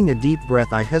 Taking a deep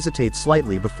breath, I hesitate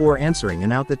slightly before answering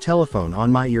and out the telephone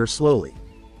on my ear slowly.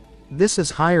 This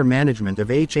is higher management of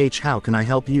HH. How can I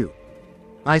help you?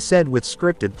 I said with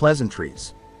scripted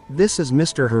pleasantries. This is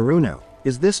Mr. Haruno.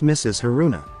 Is this Mrs.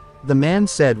 Haruna? The man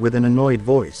said with an annoyed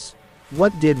voice.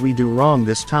 What did we do wrong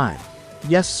this time?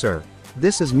 Yes sir.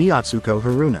 This is Miyatsuko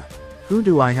Haruna. Who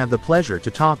do I have the pleasure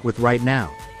to talk with right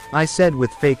now? I said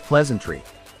with fake pleasantry.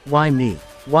 Why me?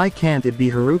 Why can't it be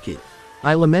Haruki?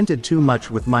 I lamented too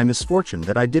much with my misfortune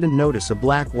that I didn't notice a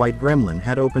black-white gremlin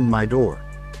had opened my door.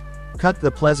 Cut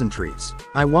the pleasantries.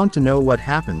 I want to know what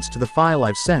happens to the file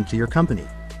I've sent to your company.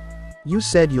 You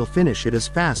said you'll finish it as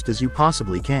fast as you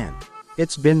possibly can.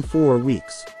 It's been 4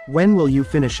 weeks. When will you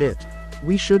finish it?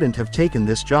 We shouldn't have taken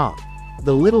this job.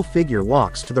 The little figure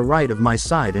walks to the right of my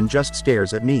side and just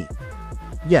stares at me.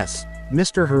 Yes,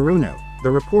 Mr. Haruno,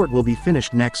 the report will be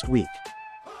finished next week.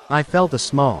 I felt a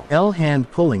small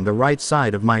hand pulling the right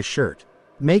side of my shirt.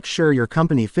 Make sure your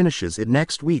company finishes it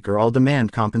next week or I'll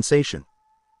demand compensation.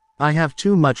 I have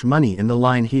too much money in the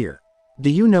line here. Do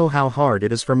you know how hard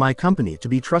it is for my company to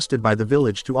be trusted by the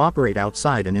village to operate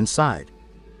outside and inside?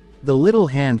 The little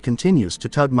hand continues to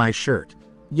tug my shirt.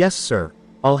 Yes sir,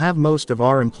 I'll have most of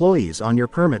our employees on your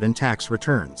permit and tax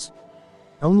returns.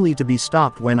 Only to be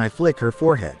stopped when I flick her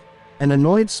forehead. An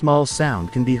annoyed small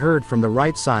sound can be heard from the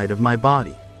right side of my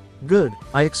body. Good,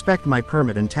 I expect my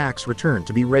permit and tax return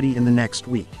to be ready in the next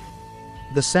week.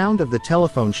 The sound of the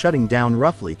telephone shutting down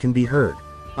roughly can be heard.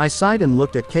 I sighed and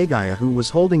looked at Kaguya, who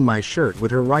was holding my shirt with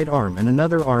her right arm and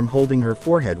another arm holding her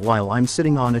forehead while I'm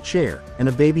sitting on a chair, and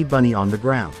a baby bunny on the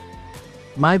ground.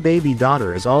 My baby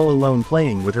daughter is all alone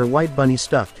playing with her white bunny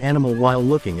stuffed animal while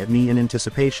looking at me in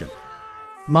anticipation.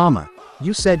 Mama,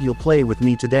 you said you'll play with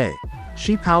me today.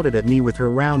 She pouted at me with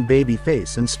her round baby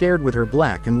face and stared with her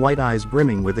black and white eyes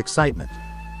brimming with excitement.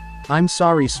 I'm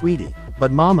sorry sweetie,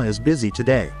 but Mama is busy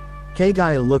today.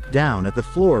 Kaguya looked down at the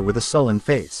floor with a sullen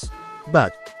face.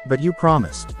 But you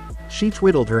promised. She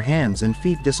twiddled her hands and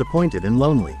feet, disappointed and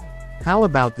lonely. How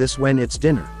about this when it's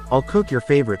dinner? I'll cook your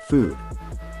favorite food.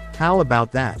 How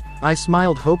about that? I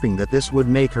smiled, hoping that this would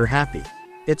make her happy.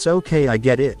 It's okay, I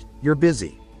get it, you're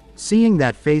busy. Seeing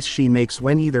that face she makes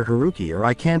when either Haruki or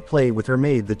I can't play with her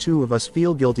made the two of us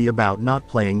feel guilty about not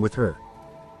playing with her.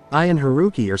 I and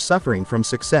Haruki are suffering from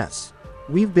success.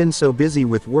 We've been so busy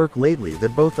with work lately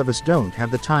that both of us don't have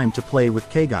the time to play with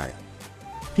Kaguya.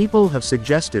 People have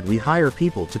suggested we hire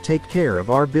people to take care of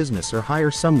our business or hire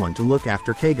someone to look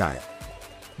after Kaguya.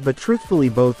 But truthfully,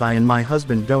 both I and my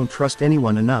husband don't trust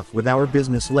anyone enough with our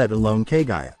business, let alone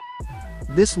Kaguya.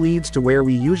 This leads to where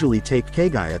we usually take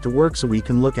Kaguya to work so we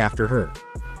can look after her.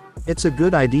 It's a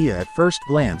good idea at first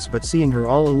glance, but seeing her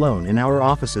all alone in our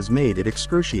offices made it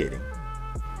excruciating.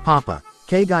 Papa,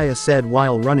 Kaguya said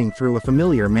while running through a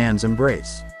familiar man's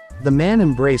embrace. The man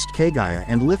embraced Kaguya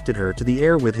and lifted her to the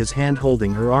air with his hand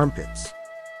holding her armpits.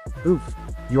 Oof,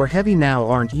 you're heavy now,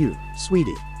 aren't you,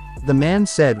 sweetie? The man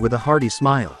said with a hearty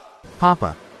smile.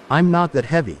 Papa, I'm not that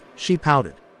heavy, she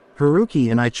pouted.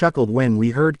 Haruki and I chuckled when we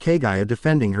heard Kaguya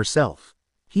defending herself.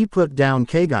 He put down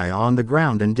Kaguya on the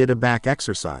ground and did a back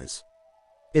exercise.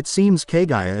 It seems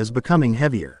Kaguya is becoming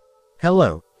heavier.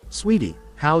 Hello, sweetie,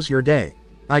 how's your day?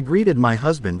 I greeted my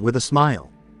husband with a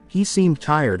smile. He seemed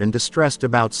tired and distressed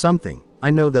about something. I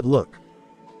know that look.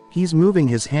 He's moving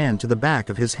his hand to the back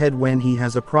of his head when he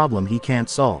has a problem he can't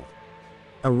solve.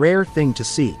 A rare thing to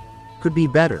see. Could be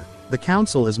better. The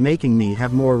council is making me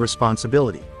have more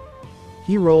responsibility.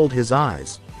 He rolled his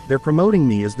eyes. They're promoting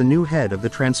me as the new head of the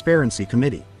Transparency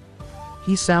Committee.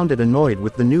 He sounded annoyed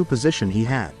with the new position he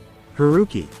had.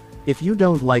 Haruki, if you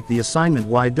don't like the assignment,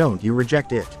 why don't you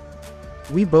reject it?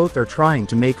 We both are trying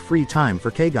to make free time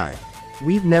for Kaguya.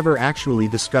 We've never actually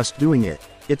discussed doing it.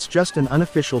 It's just an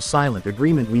unofficial silent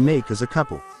agreement we make as a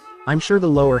couple. I'm sure the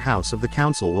lower house of the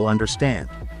council will understand.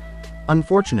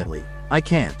 Unfortunately, I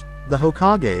can't. The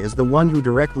Hokage is the one who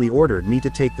directly ordered me to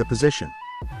take the position.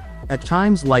 At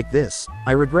times like this,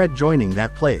 I regret joining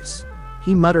that place.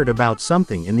 He muttered about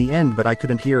something in the end, but I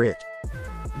couldn't hear it.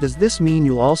 Does this mean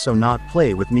you'll also not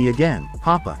play with me again,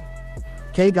 Papa?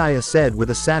 Kaguya said with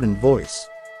a saddened voice.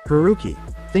 Haruki,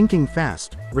 thinking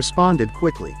fast, responded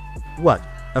quickly. What?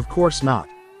 Of course not.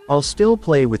 I'll still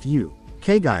play with you,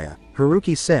 Kaguya,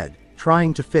 Haruki said,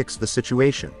 trying to fix the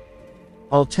situation.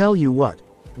 I'll tell you what.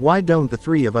 Why don't the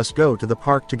three of us go to the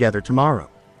park together tomorrow?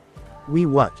 We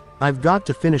what? I've got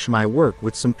to finish my work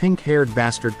with some pink-haired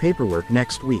bastard paperwork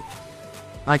next week.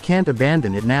 I can't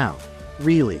abandon it now.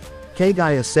 Really?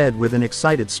 Kaguya said with an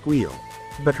excited squeal.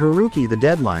 But Haruki, the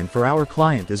deadline for our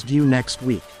client is due next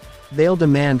week. They'll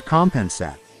demand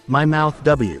compensat. My mouth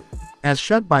W. As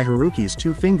shut by Haruki's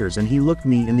 2 fingers, and he looked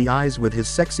me in the eyes with his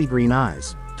sexy green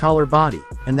eyes, taller body,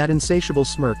 and that insatiable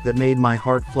smirk that made my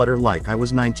heart flutter like I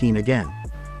was 19 again.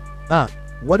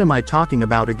 What am I talking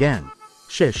about again?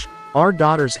 Shish, our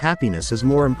daughter's happiness is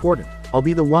more important. I'll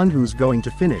be the one who's going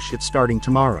to finish it starting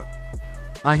tomorrow.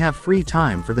 I have free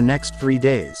time for the next 3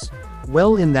 days.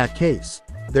 Well, in that case,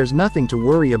 there's nothing to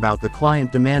worry about the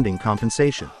client demanding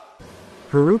compensation.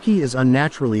 Haruki is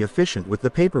unnaturally efficient with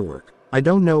the paperwork. I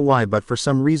don't know why, but for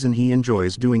some reason he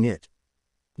enjoys doing it.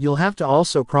 You'll have to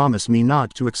also promise me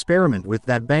not to experiment with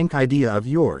that bank idea of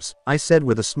yours, I said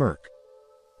with a smirk.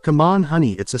 Come on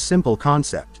honey, it's a simple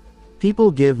concept.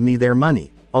 People give me their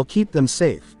money, I'll keep them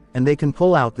safe, and they can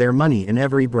pull out their money in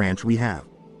every branch we have.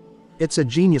 It's a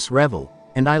genius revel,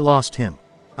 and I lost him.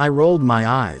 I rolled my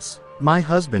eyes. My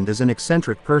husband is an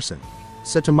eccentric person.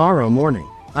 So tomorrow morning,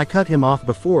 I cut him off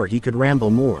before he could ramble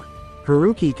more.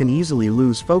 Haruki can easily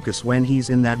lose focus when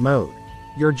he's in that mode.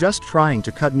 You're just trying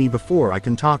to cut me before I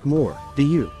can talk more, do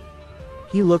you?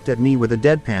 He looked at me with a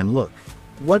deadpan look.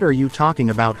 What are you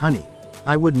talking about honey?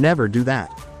 I would never do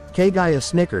that. Kaguya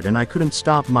snickered and I couldn't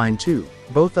stop mine too.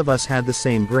 Both of us had the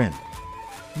same grin.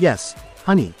 Yes,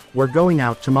 honey, we're going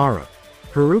out tomorrow.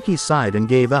 Haruki sighed and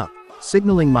gave up,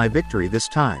 signaling my victory this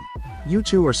time. You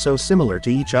two are so similar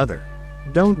to each other.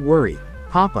 Don't worry,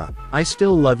 Papa, I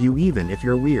still love you even if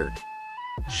you're weird.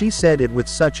 She said it with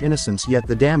such innocence, yet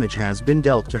the damage has been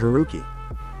dealt to Haruki.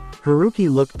 Haruki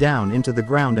looked down into the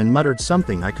ground and muttered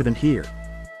something I couldn't hear.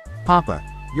 Papa,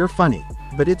 you're funny,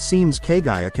 but it seems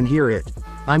Kaguya can hear it.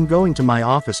 I'm going to my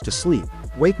office to sleep,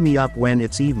 wake me up when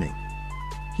it's evening.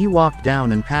 He walked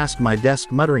down and past my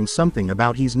desk muttering something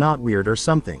about he's not weird or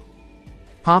something.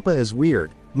 Papa is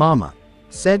weird, Mama,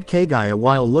 said Kaguya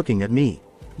while looking at me.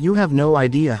 You have no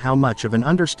idea how much of an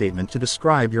understatement to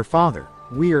describe your father.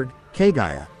 Weird,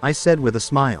 Kaguya, I said with a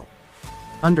smile.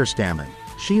 Understatement.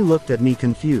 She looked at me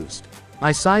confused.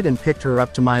 I sighed and picked her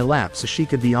up to my lap so she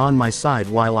could be on my side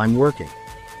while I'm working.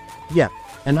 Yep,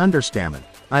 an understatement.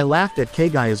 I laughed at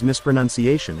Kaguya's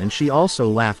mispronunciation and she also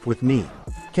laughed with me.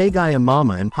 Kaguya,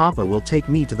 Mama and Papa will take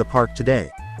me to the park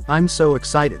today. I'm so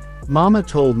excited. Mama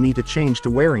told me to change to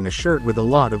wearing a shirt with a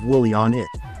lot of woolly on it.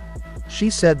 She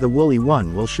said the woolly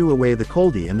one will shoo away the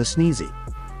coldy and the sneezy.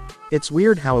 It's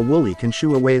weird how a woolly can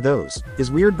shoo away those,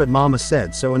 is weird, but Mama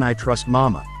said so and I trust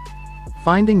Mama.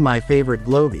 Finding my favorite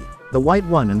glovey, the white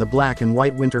one and the black and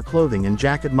white winter clothing and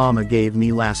jacket Mama gave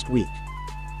me last week.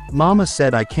 Mama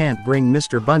said I can't bring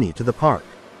Mr. Bunny to the park.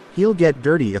 He'll get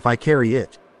dirty if I carry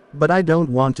it. But I don't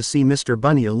want to see Mr.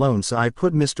 Bunny alone, so I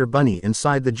put Mr. Bunny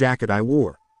inside the jacket I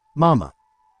wore. Mama.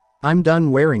 I'm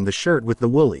done wearing the shirt with the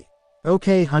woolly.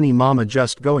 Okay honey, Mama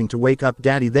just going to wake up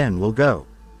Daddy, then we'll go.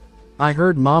 I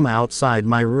heard Mama outside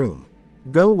my room.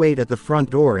 Go wait at the front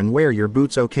door and wear your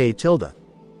boots, okay Tilda?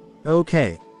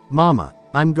 Okay, Mama,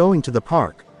 I'm going to the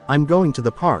park. I'm going to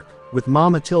the park, with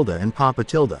Mama Tilda and Papa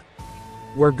Tilda.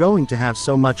 We're going to have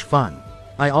so much fun.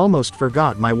 I almost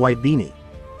forgot my white beanie.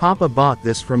 Papa bought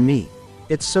this from me.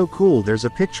 It's so cool, there's a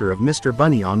picture of Mr.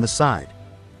 Bunny on the side.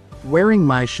 Wearing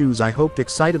my shoes, I hoped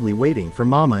excitedly, waiting for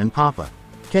Mama and Papa.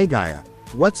 Kaguya,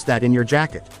 what's that in your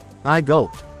jacket? I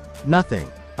gulped. Nothing.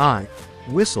 I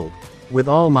whistled with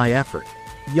all my effort.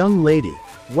 Young lady,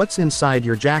 what's inside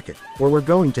your jacket, or we're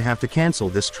going to have to cancel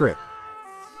this trip.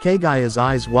 Kaguya's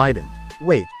eyes widened.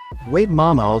 Wait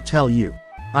Mama, I'll tell you.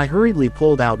 I hurriedly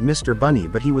pulled out Mr. Bunny,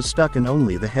 but he was stuck and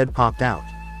only the head popped out.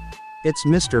 It's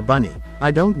Mr. Bunny. I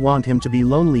don't want him to be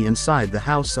lonely inside the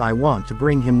house, so I want to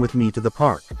bring him with me to the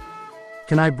park.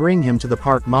 Can I bring him to the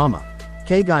park, Mama?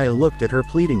 Kaguya looked at her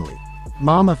pleadingly.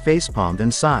 Mama facepalmed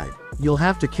and sighed. You'll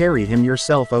have to carry him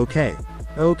yourself, okay?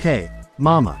 Okay,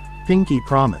 Mama. Pinky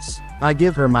promise. I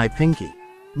give her my pinky.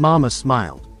 Mama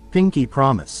smiled. Pinky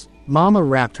promise. Mama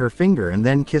wrapped her finger and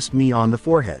then kissed me on the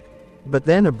forehead. But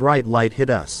then a bright light hit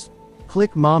us.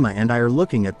 Click. Mama and I are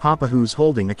looking at Papa, who's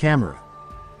holding a camera.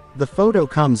 The photo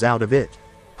comes out of it.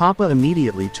 Papa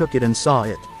immediately took it and saw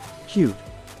it. Cute.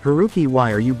 Haruki,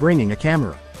 why are you bringing a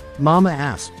camera? Mama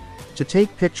asked. To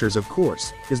take pictures, of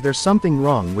course. Is there something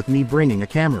wrong with me bringing a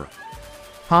camera?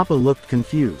 Papa looked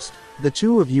confused. The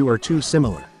two of you are too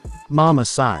similar. Mama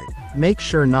sighed. Make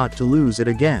sure not to lose it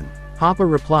again. Papa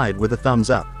replied with a thumbs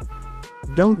up.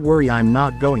 Don't worry, I'm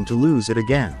not going to lose it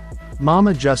again.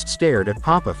 Mama just stared at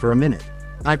Papa for a minute.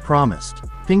 I promised.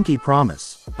 Pinky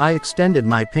promise. I extended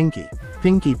my pinky.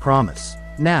 Pinky promise.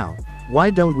 Now,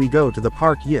 why don't we go to the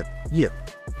park? Yip, yip.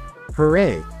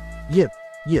 Hooray. Yip,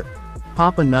 yip.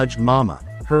 Papa nudged Mama.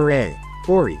 Hooray.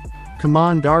 Ori. Come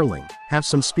on darling, have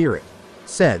some spirit.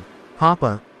 Said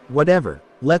Papa, whatever,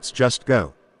 let's just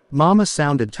go. Mama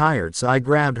sounded tired, so I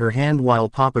grabbed her hand while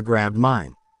Papa grabbed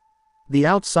mine. The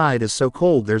outside is so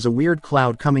cold, there's a weird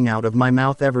cloud coming out of my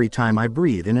mouth every time I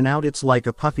breathe in and out. It's like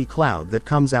a puffy cloud that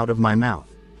comes out of my mouth.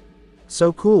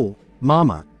 So cool.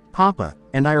 Mama, Papa,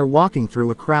 and I are walking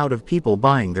through a crowd of people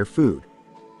buying their food.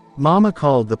 Mama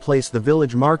called the place the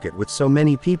village market with so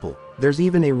many people. There's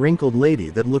even a wrinkled lady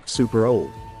that looked super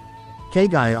old.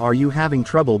 Kaguya, are you having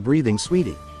trouble breathing,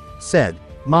 sweetie? Said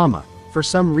Mama, for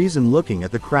some reason looking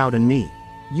at the crowd and me.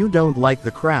 You don't like the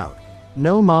crowd?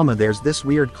 No Mama, there's this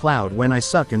weird cloud when I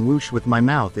suck and whoosh with my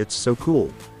mouth. It's so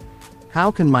cool. How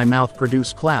can my mouth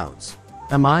produce clouds?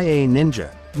 Am I a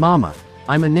ninja? Mama,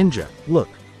 I'm a ninja, look.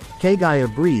 Kaguya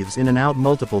breathes in and out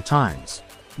multiple times.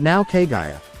 Now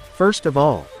Kaguya, first of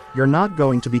all, you're not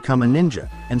going to become a ninja,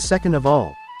 and second of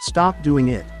all, stop doing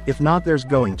it, if not there's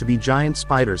going to be giant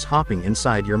spiders hopping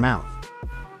inside your mouth.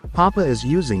 Papa is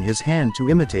using his hand to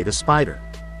imitate a spider.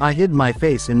 I hid my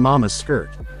face in Mama's skirt.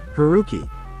 Haruki,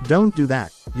 don't do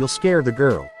that, you'll scare the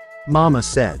girl. Mama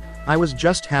said. I was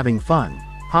just having fun,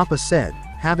 Papa said,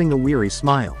 having a weary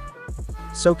smile.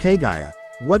 So Kaguya,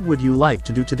 what would you like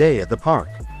to do today at the park?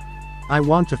 I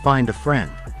want to find a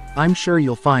friend. I'm sure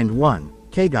you'll find one,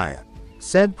 Kaguya,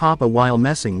 said Papa while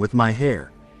messing with my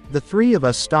hair. The three of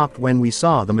us stopped when we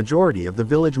saw the majority of the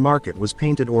village market was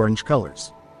painted orange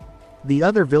colors. The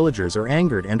other villagers are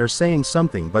angered and are saying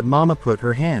something, but Mama put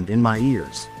her hand in my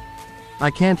ears. I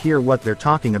can't hear what they're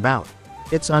talking about.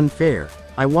 It's unfair,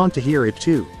 I want to hear it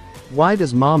too. Why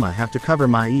does Mama have to cover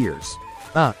my ears?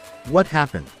 What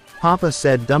happened? Papa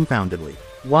said dumbfoundedly.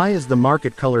 Why is the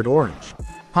market colored orange?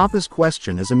 Papa's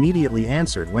question is immediately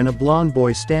answered when a blond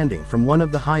boy standing from one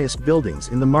of the highest buildings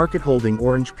in the market holding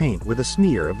orange paint with a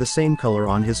smear of the same color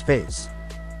on his face.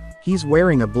 He's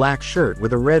wearing a black shirt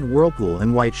with a red whirlpool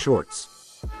and white shorts.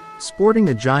 Sporting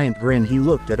a giant grin, he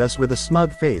looked at us with a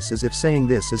smug face as if saying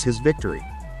this is his victory.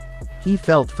 He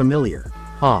felt familiar.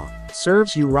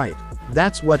 Serves you right.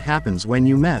 That's what happens when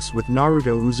you mess with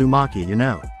Naruto Uzumaki, you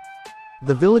know.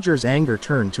 The villagers' anger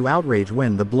turned to outrage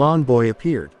when the blond boy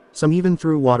appeared. Some even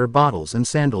threw water bottles and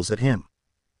sandals at him.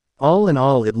 All in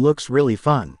all, it looks really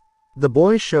fun. The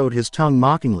boy showed his tongue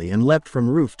mockingly and leapt from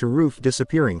roof to roof,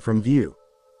 disappearing from view.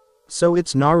 So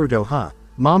it's Naruto, huh?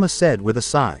 Mama said with a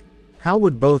sigh. How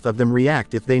would both of them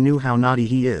react if they knew how naughty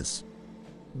he is?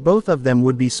 Both of them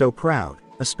would be so proud,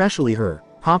 especially her,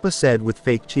 Papa said with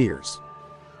fake tears.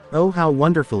 Oh, how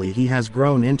wonderfully he has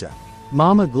grown into.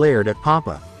 Mama glared at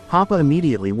Papa. Papa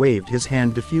immediately waved his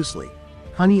hand diffusely.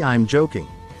 Honey, I'm joking.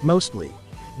 Mostly.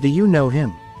 Do you know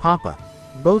him, Papa?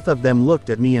 Both of them looked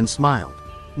at me and smiled.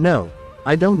 No,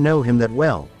 I don't know him that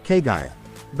well, Kaguya.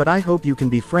 But I hope you can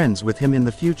be friends with him in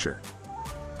the future.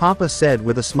 Papa said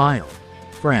with a smile.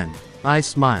 Friend. I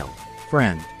smiled.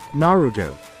 Friend.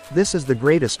 Naruto. This is the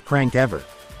greatest prank ever.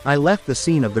 I left the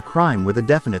scene of the crime with a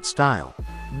definite style.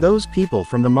 Those people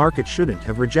from the market shouldn't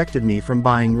have rejected me from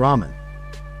buying ramen.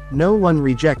 No one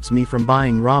rejects me from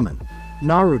buying ramen.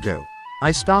 Naruto.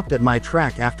 I stopped at my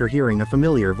track after hearing a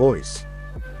familiar voice.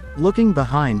 Looking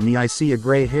behind me, I see a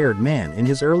gray-haired man in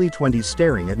his early 20s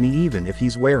staring at me even if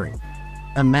he's wearing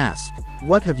a mask.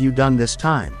 What have you done this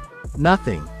time?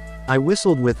 Nothing. I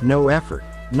whistled with no effort.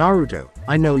 Naruto,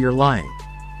 I know you're lying,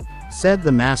 said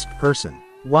the masked person.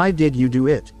 Why did you do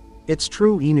it? It's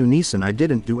true, Inu Nisan, I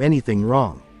didn't do anything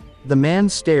wrong. The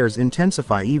man's stares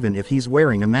intensify even if he's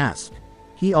wearing a mask.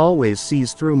 He always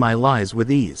sees through my lies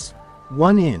with ease.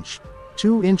 1 inch.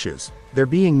 2 inches, they're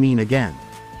being mean again.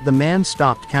 The man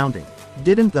stopped counting.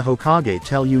 Didn't the Hokage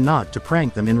tell you not to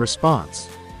prank them in response?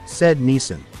 Said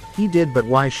Nisan. He did, but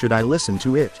why should I listen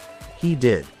to it? He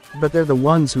did. But they're the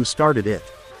ones who started it.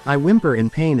 I whimper in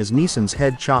pain as Nisan's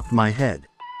head chopped my head.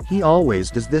 He always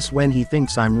does this when he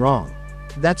thinks I'm wrong.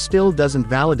 That still doesn't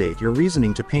validate your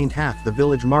reasoning to paint half the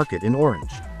village market in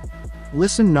orange.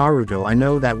 Listen Naruto, I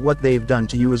know that what they've done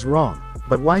to you is wrong,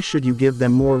 but why should you give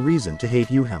them more reason to hate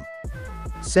you him?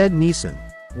 Said Nisan.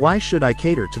 Why should I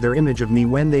cater to their image of me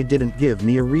when they didn't give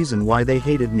me a reason why they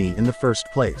hated me in the first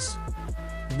place?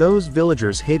 Those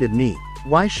villagers hated me.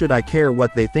 Why should I care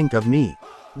what they think of me?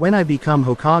 When I become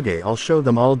Hokage, I'll show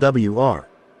them all WR.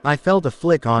 I felt a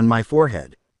flick on my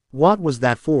forehead. What was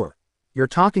that for? You're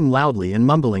talking loudly and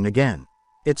mumbling again.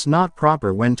 It's not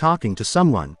proper when talking to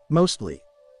someone, mostly.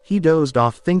 He dozed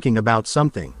off thinking about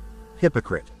something.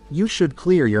 Hypocrite. You should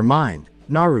clear your mind,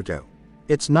 Naruto.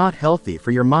 It's not healthy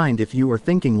for your mind if you are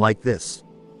thinking like this.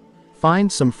 Find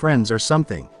some friends or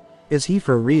something. Is he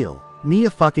for real? Me,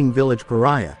 a fucking village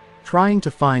pariah, trying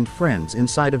to find friends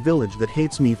inside a village that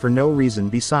hates me for no reason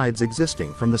besides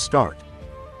existing from the start.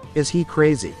 Is he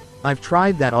crazy? I've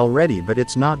tried that already, but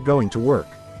it's not going to work.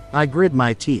 I grit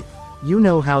my teeth. You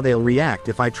know how they'll react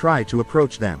if I try to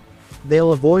approach them.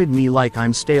 They'll avoid me like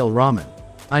I'm stale ramen.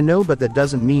 I know, but that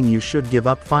doesn't mean you should give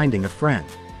up finding a friend,"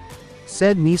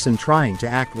 said Nissan, trying to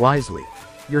act wisely.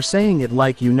 "You're saying it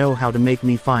like you know how to make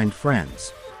me find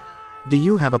friends. Do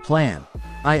you have a plan?"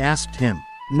 I asked him.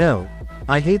 "No.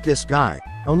 I hate this guy.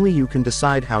 Only you can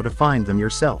decide how to find them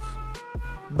yourself.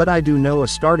 But I do know a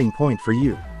starting point for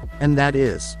you. And that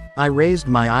is," I raised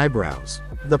my eyebrows,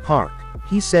 "the park."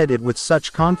 He said it with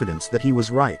such confidence that he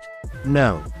was right.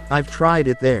 "No. I've tried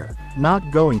it there.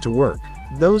 Not going to work.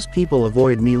 Those people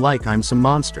avoid me like I'm some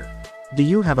monster. Do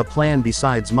you have a plan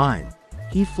besides mine?"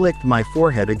 He flicked my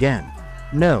forehead again.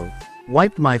 "No."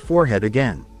 Wiped my forehead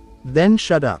again. "Then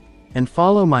shut up. And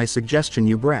follow my suggestion,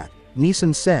 you brat,"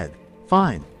 Nissan said.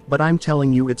 "Fine, but I'm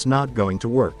telling you it's not going to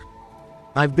work.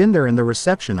 I've been there and the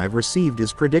reception I've received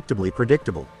is predictably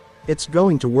predictable. It's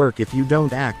going to work if you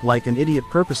don't act like an idiot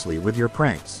purposely with your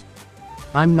pranks.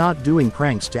 I'm not doing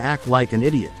pranks to act like an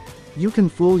idiot. You can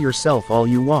fool yourself all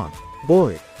you want,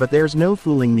 boy, but there's no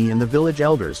fooling me and the village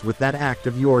elders with that act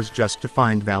of yours just to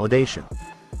find validation.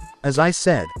 As I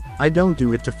said, I don't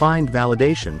do it to find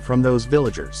validation from those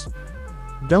villagers.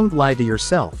 Don't lie to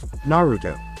yourself,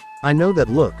 Naruto. I know that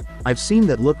look. I've seen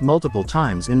that look multiple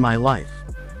times in my life.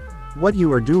 What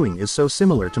you are doing is so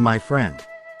similar to my friend.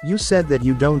 You said that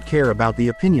you don't care about the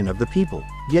opinion of the people,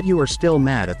 yet you are still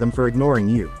mad at them for ignoring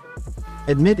you.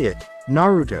 Admit it,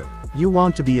 Naruto. You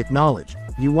want to be acknowledged,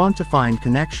 you want to find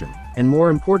connection, and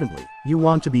more importantly, you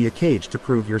want to be a cage to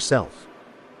prove yourself.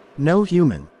 No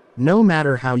human, no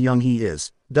matter how young he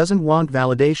is, doesn't want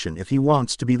validation if he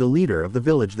wants to be the leader of the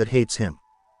village that hates him."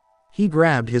 He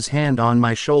grabbed his hand on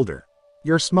my shoulder.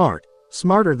 "You're smart,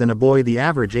 smarter than a boy the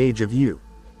average age of you.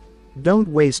 Don't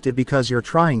waste it because you're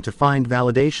trying to find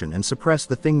validation and suppress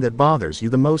the thing that bothers you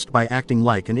the most by acting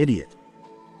like an idiot."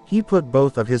 He put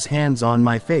both of his hands on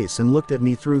my face and looked at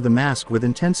me through the mask with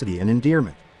intensity and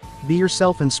endearment. "Be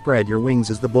yourself and spread your wings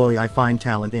as the boy I find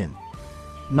talent in.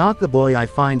 Not the boy I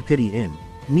find pity in."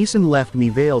 Nissan left me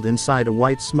veiled inside a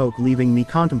white smoke, leaving me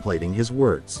contemplating his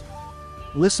words.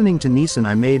 Listening to Nissan,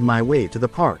 I made my way to the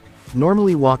park,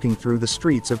 normally walking through the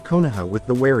streets of Konoha with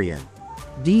the wary and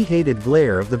hated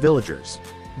glare of the villagers.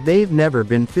 They've never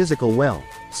been physical well,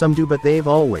 some do, but they've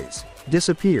always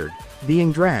disappeared,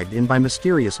 being dragged in by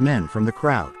mysterious men from the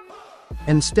crowd.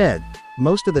 Instead,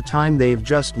 most of the time they've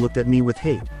just looked at me with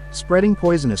hate, spreading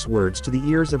poisonous words to the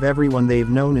ears of everyone they've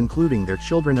known, including their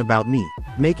children, about me,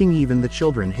 making even the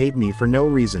children hate me for no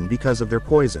reason because of their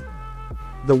poison.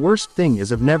 The worst thing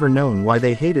is I've never known why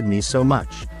they hated me so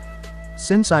much.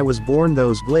 Since I was born,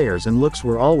 those glares and looks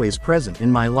were always present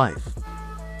in my life.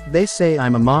 They say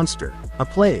I'm a monster, a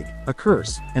plague, a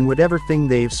curse, and whatever thing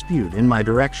they've spewed in my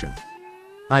direction.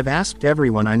 I've asked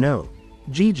everyone I know.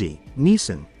 Gigi,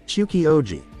 Nissan,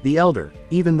 Chukioji, the elder,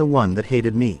 even the one that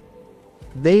hated me.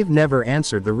 They've never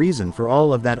answered the reason for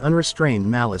all of that unrestrained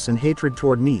malice and hatred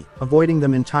toward me, avoiding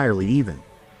them entirely even.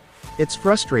 It's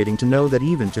frustrating to know that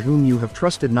even to whom you have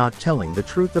trusted not telling the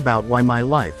truth about why my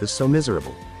life is so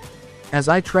miserable. As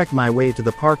I trek my way to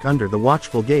the park under the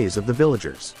watchful gaze of the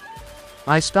villagers,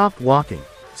 I stopped walking,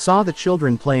 saw the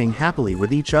children playing happily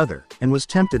with each other, and was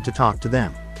tempted to talk to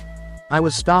them. I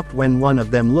was stopped when one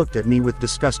of them looked at me with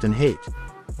disgust and hate.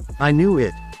 I knew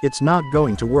it's not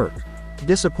going to work.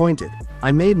 Disappointed,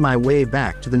 I made my way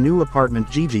back to the new apartment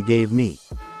Gigi gave me,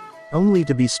 only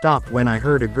to be stopped when I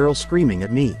heard a girl screaming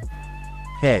at me.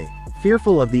 Hey!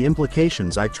 Fearful of the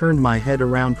implications, I turned my head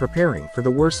around, preparing for the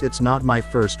worst. It's not my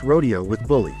first rodeo with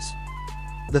bullies.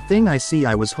 The thing I see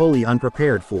I was wholly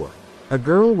unprepared for. A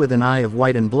girl with an eye of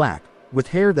white and black, with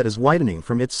hair that is whitening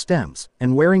from its stems,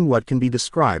 and wearing what can be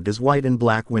described as white and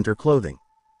black winter clothing,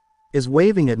 is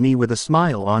waving at me with a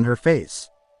smile on her face.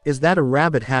 Is that a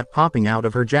rabbit hat popping out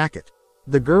of her jacket?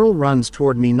 The girl runs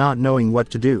toward me, not knowing what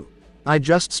to do. I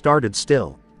just started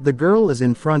still. The girl is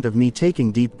in front of me,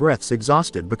 taking deep breaths,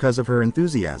 exhausted because of her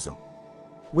enthusiasm.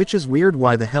 Which is weird.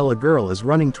 Why the hell a girl is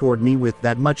running toward me with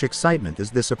that much excitement?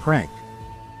 Is this a prank?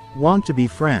 Want to be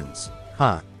friends?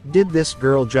 Huh? Did this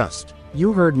girl just...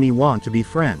 You heard me, want to be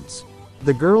friends.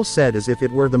 The girl said as if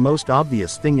it were the most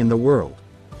obvious thing in the world.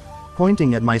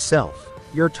 Pointing at myself.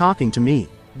 You're talking to me?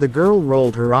 The girl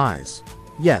rolled her eyes.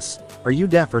 Yes. Are you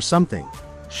deaf or something?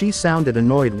 She sounded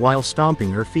annoyed while stomping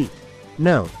her feet.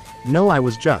 No, I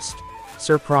was just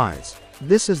surprised.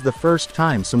 This is the first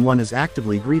time someone is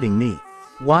actively greeting me.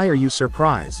 Why are you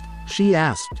surprised? She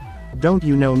asked. Don't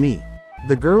you know me?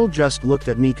 The girl just looked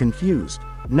at me confused.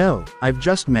 No, I've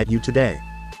just met you today.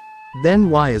 Then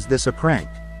why is this a prank?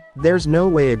 There's no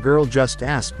way a girl just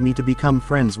asked me to become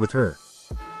friends with her.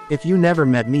 If you never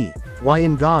met me, why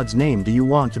in God's name do you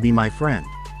want to be my friend?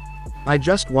 I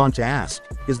just want to ask,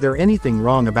 is there anything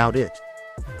wrong about it?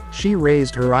 She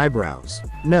raised her eyebrows.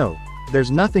 No, there's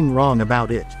nothing wrong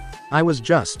about it. I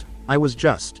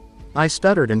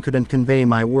stuttered and couldn't convey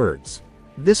my words.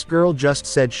 This girl just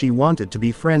said she wanted to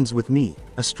be friends with me,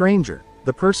 a stranger,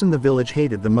 the person the village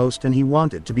hated the most, and he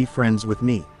wanted to be friends with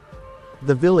me.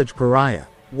 The village pariah.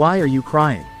 Why are you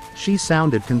crying? She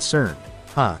sounded concerned.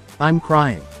 I'm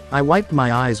crying. I wiped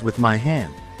my eyes with my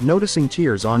hand, noticing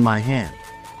tears on my hand.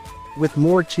 With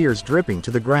more tears dripping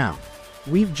to the ground.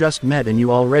 We've just met and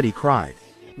you already cried.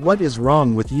 What is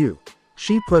wrong with you?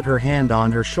 She put her hand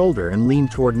on her shoulder and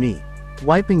leaned toward me.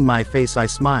 Wiping my face, I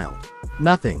smiled.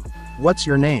 Nothing. What's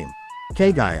your name?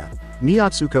 Kaguya.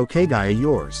 Miyatsuko Kaguya.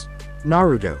 Yours?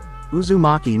 Naruto.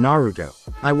 Uzumaki Naruto.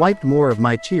 I wiped more of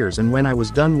my tears, and when I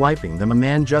was done wiping them, a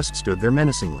man just stood there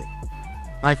menacingly.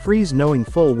 I froze, knowing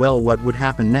full well what would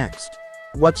happen next.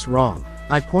 What's wrong?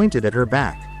 I pointed at her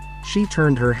back. She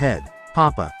turned her head.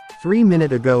 Papa. 3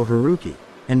 minutes ago Haruki.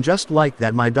 And just like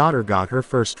that my daughter got her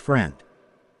first friend.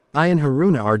 I and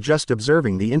Haruna are just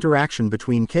observing the interaction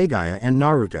between Kaguya and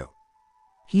Naruto.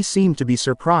 He seemed to be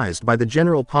surprised by the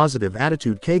general positive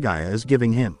attitude Kaguya is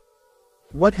giving him.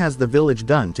 What has the village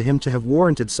done to him to have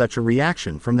warranted such a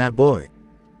reaction from that boy?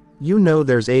 You know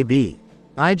there's a big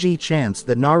chance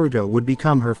that Naruto would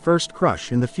become her first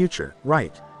crush in the future,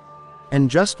 right? And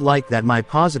just like that my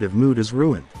positive mood is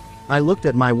ruined. I looked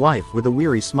at my wife with a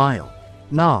weary smile.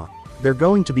 Nah, they're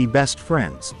going to be best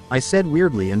friends, I said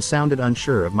weirdly and sounded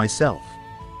unsure of myself.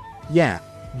 Yeah,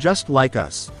 just like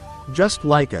us. Just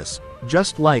like us,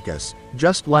 just like us,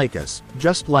 just like us,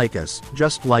 just like us,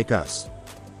 just like us.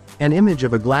 An image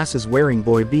of a glasses-wearing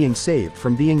boy being saved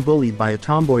from being bullied by a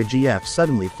tomboy GF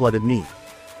suddenly flooded me.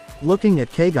 Looking at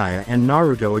Kaguya and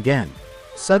Naruto again.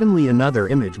 Suddenly another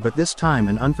image, but this time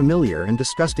an unfamiliar and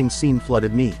disgusting scene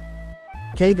flooded me.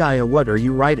 Kaguya, what are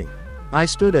you writing? I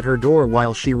stood at her door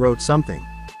while she wrote something.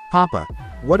 Papa,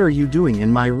 what are you doing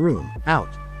in my room? Out.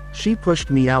 She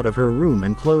pushed me out of her room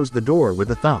and closed the door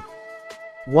with a thump.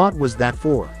 What was that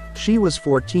for? She was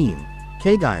 14.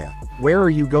 Kaguya, where are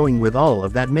you going with all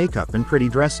of that makeup and pretty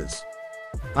dresses?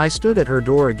 I stood at her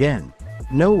door again.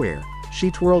 Nowhere. She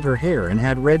twirled her hair and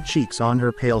had red cheeks on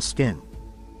her pale skin.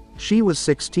 She was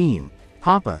 16.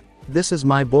 Papa, this is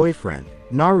my boyfriend,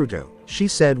 Naruto, she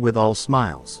said with all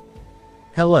smiles.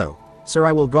 Hello, sir,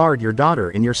 I will guard your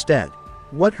daughter in your stead.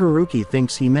 What Haruki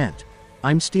thinks he meant.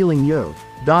 I'm stealing your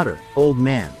daughter, old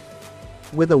man.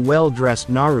 With a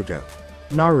well-dressed Naruto.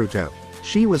 Naruto.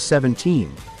 She was 17.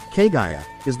 Kaguya,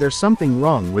 is there something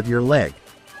wrong with your leg?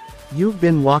 You've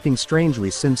been walking strangely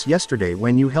since yesterday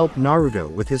when you helped Naruto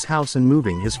with his house and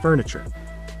moving his furniture.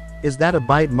 Is that a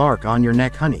bite mark on your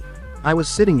neck, honey? I was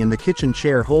sitting in the kitchen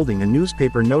chair holding a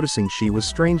newspaper, noticing she was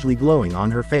strangely glowing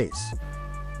on her face.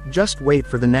 Just wait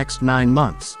for the next 9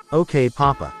 months, okay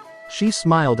Papa? She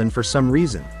smiled, and for some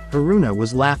reason, Haruna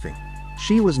was laughing.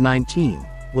 She was 19.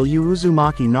 Will you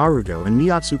Uzumaki Naruto and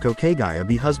Miyatsuko Kaguya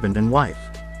be husband and wife?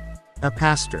 A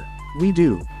pastor. We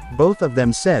do, both of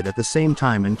them said at the same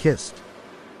time and kissed.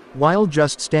 While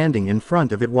just standing in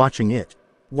front of it watching it.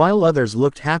 While others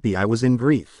looked happy, I was in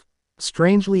grief.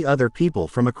 Strangely, other people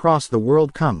from across the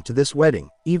world come to this wedding,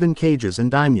 even Kages and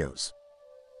daimyos.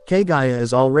 Kaguya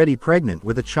is already pregnant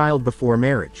with a child before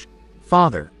marriage.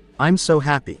 Father, I'm so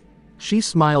happy. She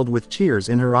smiled with tears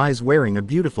in her eyes, wearing a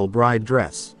beautiful bride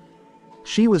dress.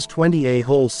 She was 20. A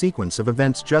whole sequence of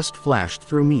events just flashed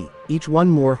through me, each one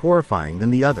more horrifying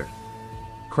than the other.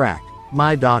 Crack.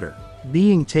 My daughter.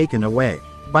 Being taken away.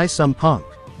 By some punk.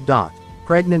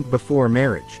 Pregnant before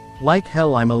marriage. Like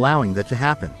hell, I'm allowing that to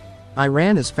happen. I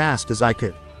ran as fast as I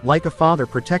could, like a father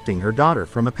protecting her daughter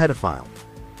from a pedophile.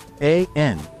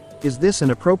 Is this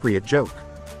an appropriate joke?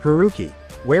 Haruki,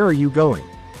 where are you going?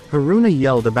 Haruna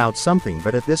yelled about something,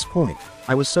 but at this point,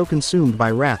 I was so consumed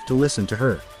by wrath to listen to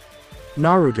her.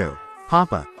 Naruto.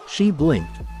 Papa. She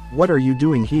blinked. What are you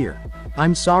doing here?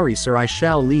 I'm sorry sir, I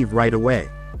shall leave right away.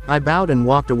 I bowed and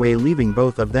walked away, leaving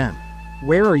both of them.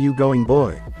 Where are you going,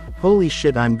 boy? Holy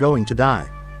shit, I'm going to die.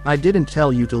 I didn't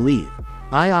tell you to leave.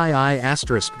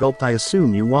 Gulped. I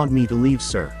assume you want me to leave,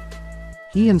 sir.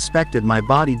 He inspected my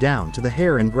body down to the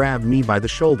hair and grabbed me by the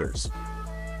shoulders.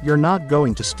 You're not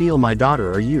going to steal my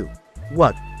daughter, are you?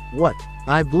 What?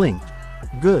 I blinked.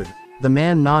 Good. The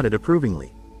man nodded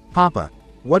approvingly. Papa,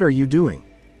 what are you doing?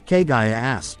 Kaguya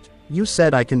asked. You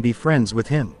said I can be friends with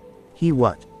him. He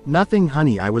what? Nothing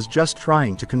honey, I was just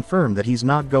trying to confirm that he's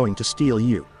not going to steal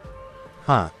you.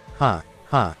 Come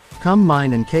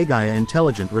mine, and Kaguya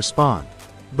intelligent respond.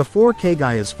 Before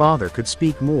Kaguya's father could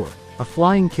speak more, A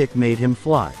flying kick made him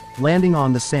fly, landing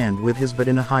on the sand with his butt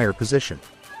in a higher position.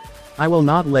 I will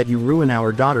not let you ruin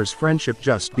our daughter's friendship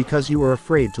just because you are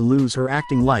afraid to lose her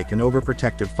acting like an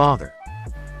overprotective father.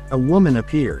 A woman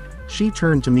appeared. She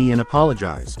turned to me and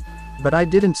apologized. But I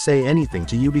didn't say anything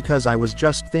to you because I was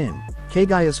just thin.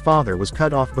 Kaguya's father was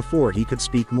cut off before he could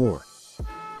speak more.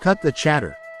 Cut the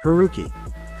chatter, Haruki.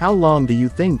 How long do you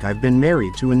think I've been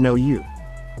married to and know you?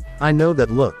 I know that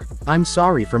look. I'm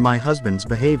sorry for my husband's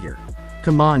behavior.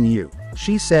 Come on you,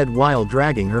 she said while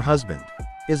dragging her husband.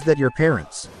 Is that your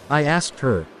parents? I asked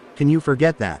her. Can you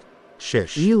forget that?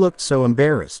 Shish. He looked so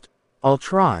embarrassed. I'll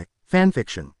try.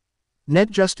 Fanfiction.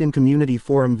 Net just in community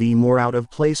forum v more out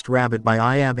of placed rabbit by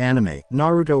IAB anime,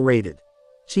 Naruto rated.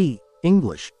 T.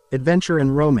 English, adventure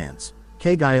and romance.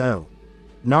 Kaguya.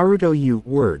 Naruto U.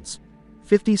 Words.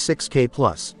 56k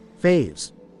plus.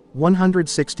 Faves.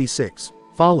 166.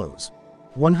 Follows.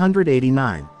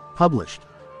 189. Published.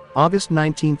 August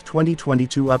 19,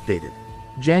 2022 updated.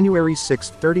 January 6,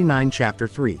 39 Chapter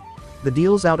 3. The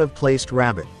deals out of placed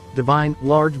rabbit. Divine,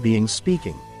 large beings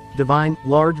speaking. Divine,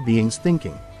 large beings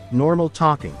thinking. Normal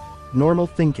talking. Normal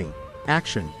thinking.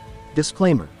 Action.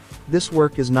 Disclaimer. This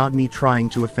work is not me trying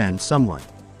to offend someone.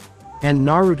 And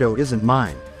Naruto isn't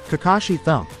mine. Kakashi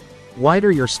thump.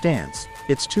 Wider your stance.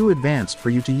 It's too advanced for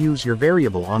you to use your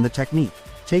variable on the technique.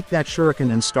 Take that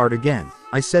shuriken and start again,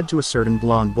 I said to a certain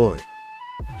blonde boy.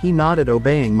 He nodded,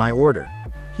 obeying my order.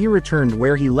 He returned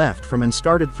where he left from and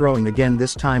started throwing again,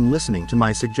 this time listening to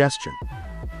my suggestion.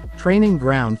 Training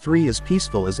ground 3 is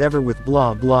peaceful as ever with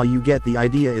blah blah, you get the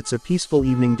idea. It's a peaceful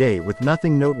evening day with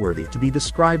nothing noteworthy to be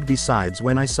described besides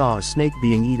when I saw a snake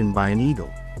being eaten by an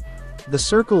eagle. The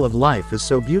circle of life is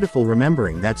so beautiful.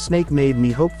 Remembering that snake made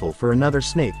me hopeful for another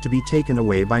snake to be taken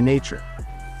away by nature.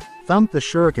 Thump. The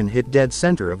shuriken hit dead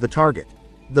center of the target.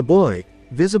 The boy,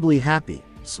 visibly happy,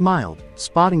 smiled,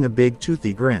 spotting a big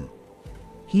toothy grin.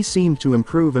 He seemed to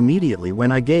improve immediately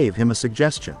when I gave him a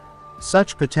suggestion.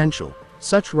 Such potential.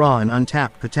 Such raw and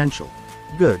untapped potential.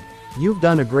 Good. You've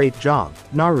done a great job,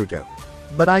 Naruto.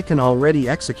 But I can already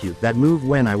execute that move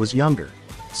when I was younger.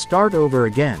 Start over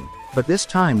again, but this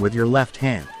time with your left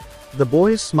hand. The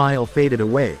boy's smile faded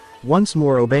away, once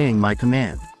more obeying my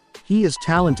command. He is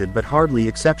talented but hardly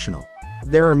exceptional.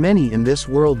 There are many in this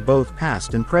world, both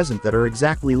past and present, that are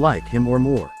exactly like him or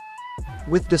more.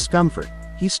 With discomfort,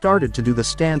 he started to do the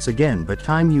stance again, but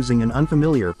time using an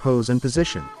unfamiliar pose and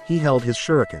position. He held his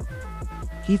shuriken.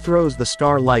 He throws the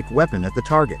star-like weapon at the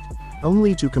target,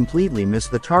 only to completely miss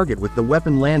the target with the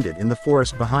weapon landed in the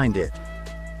forest behind it.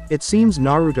 It seems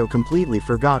Naruto completely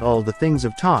forgot all the things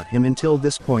I've taught him until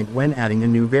this point when adding a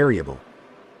new variable.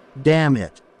 Damn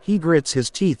it. He grits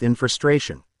his teeth in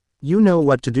frustration. You know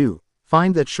what to do.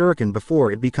 Find that shuriken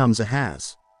before it becomes a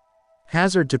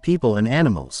hazard to people and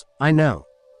animals. I know.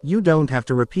 You don't have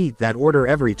to repeat that order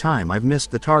every time I've missed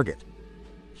the target.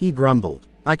 He grumbled.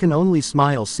 I can only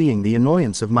smile seeing the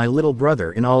annoyance of my little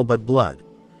brother in all but blood.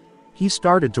 He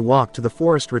started to walk to the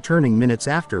forest, returning minutes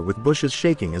after with bushes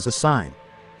shaking as a sign.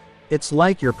 It's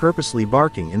like you're purposely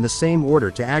barking in the same order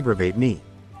to aggravate me.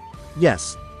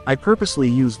 Yes, I purposely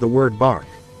used the word bark.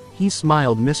 He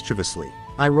smiled mischievously.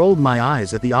 I rolled my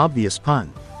eyes at the obvious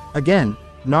pun. Again,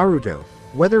 Naruto,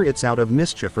 whether it's out of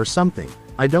mischief or something,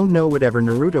 I don't know, whatever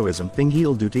Narutoism thing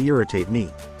he'll do to irritate me.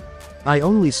 I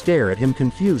only stare at him,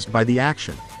 confused by the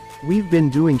action. We've been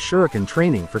doing shuriken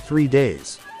training for 3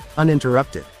 days.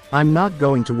 Uninterrupted. I'm not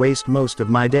going to waste most of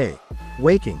my day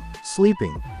waking,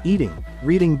 sleeping, eating,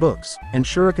 reading books, and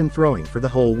shuriken throwing for the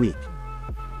whole week.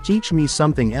 Teach me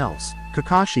something else,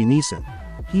 Kakashi-Nisan.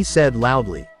 He said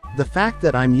loudly. The fact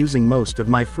that I'm using most of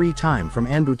my free time from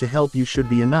Anbu to help you should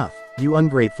be enough, you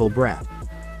ungrateful brat.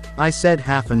 I said,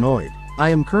 half annoyed. I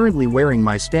am currently wearing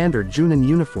my standard Junin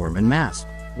uniform and mask,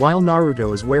 while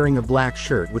Naruto is wearing a black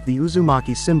shirt with the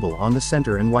Uzumaki symbol on the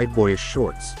center and white boyish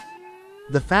shorts.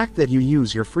 The fact that you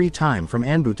use your free time from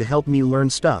Anbu to help me learn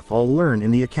stuff I'll learn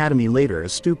in the academy later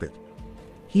is stupid.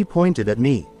 He pointed at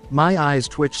me. My eyes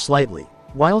twitched slightly.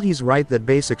 While he's right that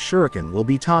basic shuriken will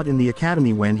be taught in the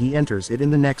academy when he enters it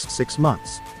in the next 6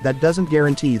 months, that doesn't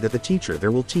guarantee that the teacher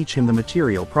there will teach him the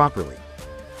material properly.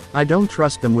 I don't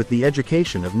trust them with the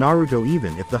education of Naruto,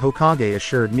 even if the Hokage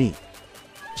assured me.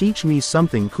 Teach me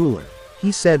something cooler,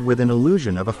 he said with an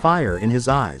illusion of a fire in his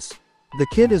eyes. The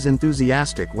kid is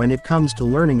enthusiastic when it comes to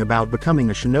learning about becoming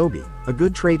a shinobi, a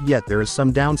good trait, yet there is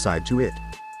some downside to it.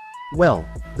 Well,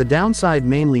 the downside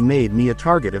mainly made me a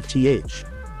target of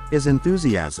is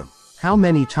enthusiasm. How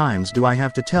many times do I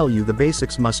have to tell you the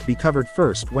basics must be covered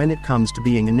first when it comes to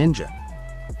being a ninja?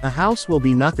 A house will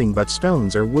be nothing but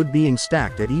stones or wood being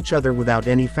stacked at each other without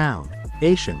any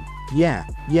foundation. Yeah,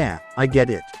 I get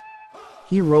it.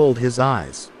 He rolled his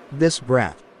eyes. This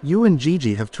brat. You and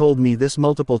Gigi have told me this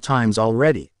multiple times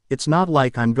already, it's not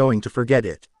like I'm going to forget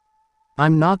it.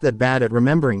 I'm not that bad at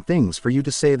remembering things for you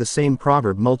to say the same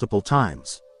proverb multiple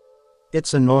times.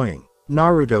 It's annoying,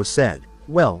 Naruto said.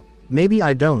 Well, maybe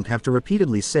I don't have to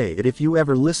repeatedly say it if you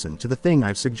ever listen to the thing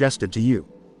I've suggested to you.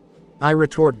 I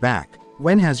retort back.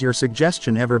 When has your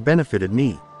suggestion ever benefited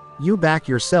me? You back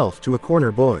yourself to a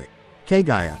corner, boy.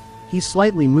 Kaguya. He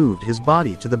slightly moved his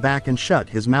body to the back and shut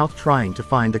his mouth, trying to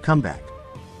find a comeback.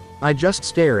 I just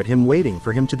stare at him, waiting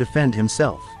for him to defend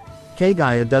himself.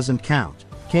 Kaguya doesn't count,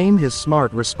 came his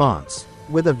smart response,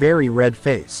 with a very red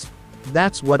face.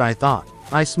 That's what I thought.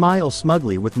 I smile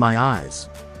smugly with my eyes.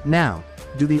 Now,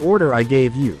 do the order I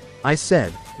gave you, I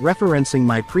said, referencing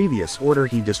my previous order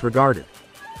he disregarded.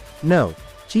 No,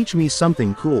 teach me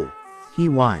something cool. He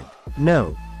whined.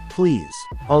 No, please,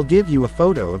 I'll give you a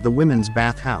photo of the women's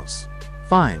bathhouse.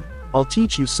 Fine, I'll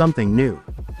teach you something new.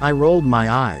 I rolled my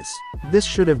eyes. This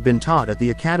should have been taught at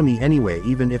the academy anyway,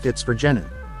 even if it's for Genin.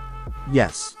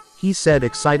 Yes, he said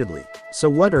excitedly. So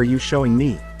what are you showing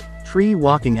me? Tree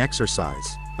walking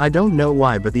exercise. I don't know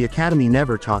why, but the academy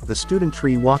never taught the student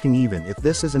tree walking, even if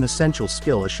this is an essential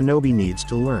skill a shinobi needs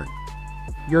to learn.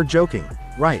 You're joking,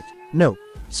 right? No.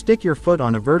 Stick your foot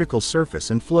on a vertical surface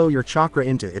and flow your chakra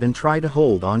into it and try to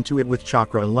hold on to it with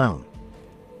chakra alone.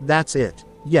 That's it.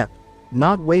 Yep.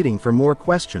 Not waiting for more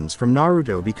questions from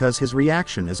Naruto because his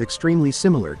reaction is extremely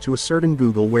similar to a certain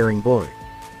Google-wearing boy.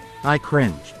 I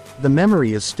cringe. The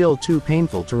memory is still too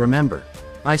painful to remember.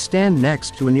 I stand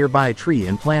next to a nearby tree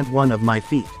and plant one of my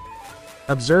feet.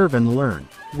 Observe and learn.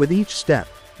 With each step,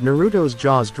 Naruto's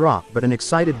jaws drop, but an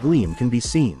excited gleam can be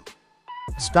seen.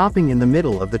 Stopping in the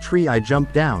middle of the tree, I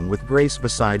jump down with grace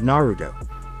beside Naruto.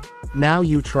 Now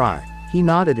you try. He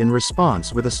nodded in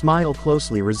response with a smile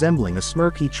closely resembling a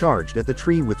smirk. He charged at the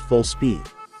tree with full speed.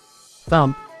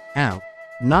 Thump. Ow.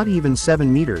 Not even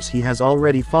 7 meters he has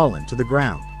already fallen to the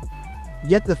ground.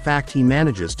 Yet the fact he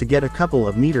manages to get a couple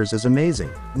of meters is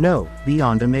amazing. No,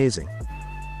 beyond amazing.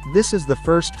 This is the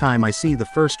first time I see the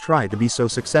first try to be so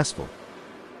successful.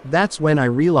 That's when I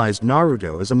realized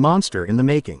Naruto is a monster in the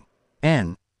making.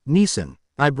 And, Nissan.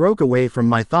 I broke away from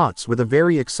my thoughts with a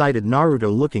very excited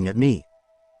Naruto looking at me.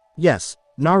 Yes,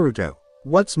 Naruto.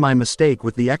 What's my mistake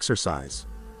with the exercise?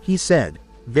 He said,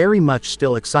 very much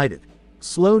still excited.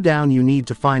 Slow down, you need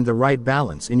to find the right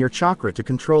balance in your chakra to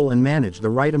control and manage the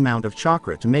right amount of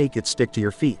chakra to make it stick to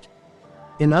your feet.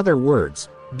 In other words,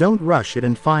 don't rush it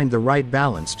and find the right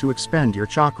balance to expend your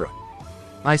chakra.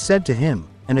 I said to him,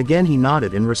 and again he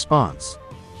nodded in response.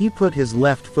 He put his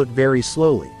left foot very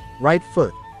slowly. Right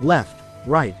foot, left,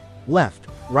 right,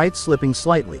 slipping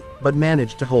slightly, but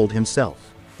managed to hold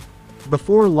himself.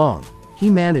 Before long,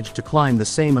 he managed to climb the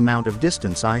same amount of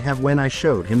distance I have when I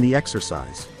showed him the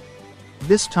exercise.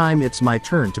 This time it's my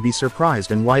turn to be surprised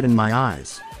and widen my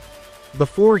eyes.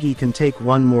 Before he can take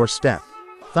one more step.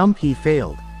 Thump, he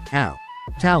failed. Ow.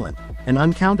 Talent. An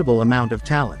uncountable amount of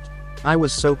talent. I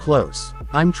was so close.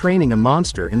 I'm training a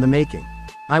monster in the making.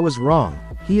 I was wrong.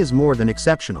 He is more than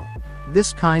exceptional.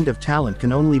 This kind of talent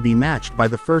can only be matched by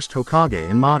the first Hokage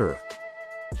in Madara.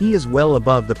 He is well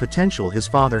above the potential his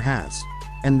father has.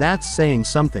 And that's saying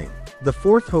something. The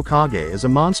fourth Hokage is a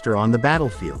monster on the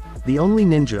battlefield, the only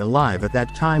ninja alive at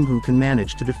that time who can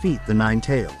manage to defeat the Nine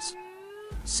Tails.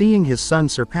 Seeing his son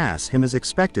surpass him is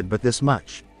expected, but this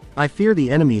much. I fear the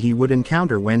enemy he would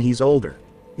encounter when he's older.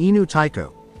 Inu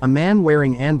Taiko, a man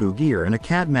wearing Anbu gear and a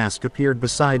cat mask, appeared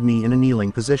beside me in a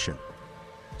kneeling position.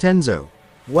 Tenzo.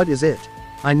 What is it?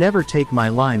 I never take my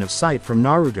line of sight from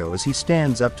Naruto as he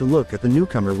stands up to look at the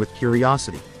newcomer with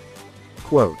curiosity.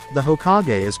 Quote, the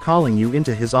Hokage is calling you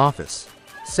into his office,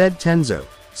 said Tenzo,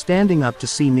 standing up to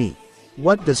see me.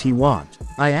 What does he want?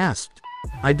 I asked.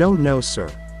 I don't know, sir.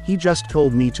 He just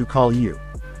told me to call you.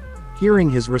 Hearing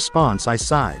his response, I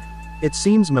sighed. It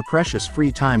seems my precious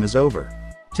free time is over.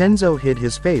 Tenzo hid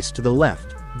his face to the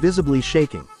left, visibly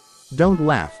shaking. Don't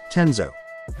laugh, Tenzo.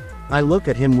 I look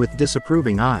at him with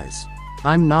disapproving eyes.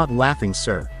 I'm not laughing,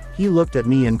 sir. He looked at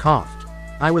me and coughed.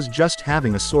 I was just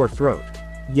having a sore throat.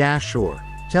 Yeah, sure.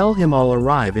 Tell him I'll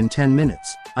arrive in 10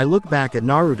 minutes. I look back at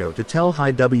Naruto to tell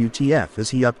hi, WTF is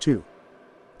he up to?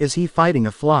 Is he fighting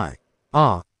a fly?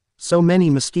 Ah, so many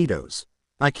mosquitoes.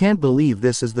 I can't believe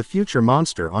this is the future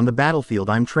monster on the battlefield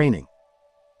I'm training.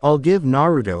 I'll give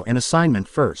Naruto an assignment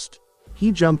first.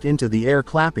 He jumped into the air,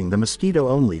 clapping the mosquito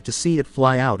only to see it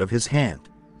fly out of his hand.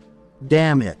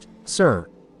 Damn it, sir.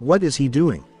 What is he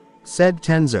doing? Said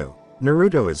Tenzo.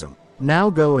 Narutoism. Now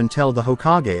go and tell the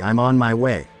Hokage I'm on my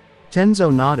way.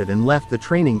 Tenzo nodded and left the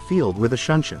training field with a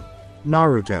shunshin.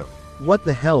 Naruto. What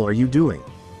the hell are you doing?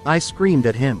 I screamed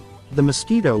at him. The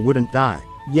mosquito wouldn't die.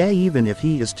 Yeah, even if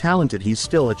he is talented, he's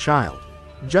still a child.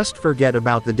 Just forget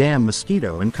about the damn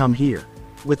mosquito and come here.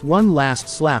 With one last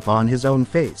slap on his own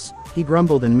face, he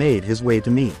grumbled and made his way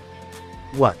to me.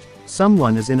 What?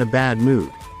 Someone is in a bad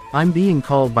mood. I'm being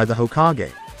called by the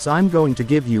Hokage, so I'm going to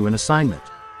give you an assignment.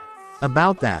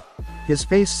 About that, his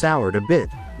face soured a bit.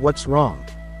 What's wrong?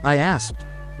 I asked.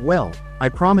 Well, I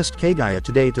promised Kaguya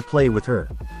today to play with her.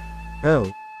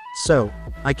 Oh. So,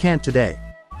 I can't today.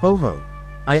 Ho ho.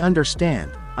 I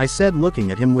understand, I said,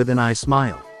 looking at him with an eye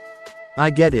smile. I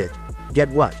get it. Get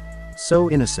what? So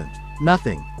innocent.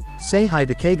 Nothing. Say hi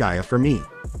to Kaguya for me.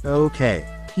 Okay,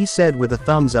 he said with a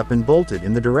thumbs up and bolted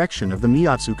in the direction of the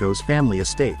Miyatsuko's family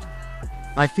estate.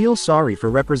 I feel sorry for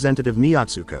Representative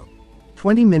Miyatsuko.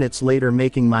 20 minutes later,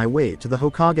 making my way to the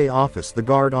Hokage office, the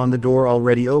guard on the door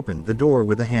already opened the door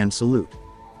with a hand salute.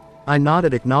 I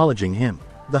nodded, acknowledging him.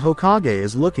 The Hokage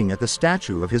is looking at the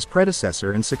statue of his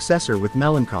predecessor and successor with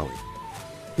melancholy.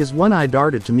 His one eye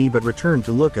darted to me but returned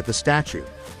to look at the statue.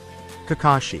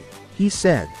 Kakashi, he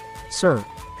said. Sir,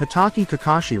 Hitaki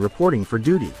Kakashi reporting for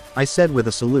duty, I said with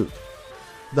a salute.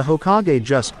 The Hokage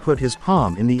just put his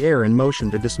palm in the air and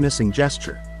motioned a dismissing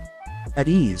gesture. At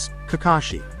ease,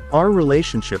 Kakashi. Our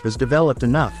relationship is developed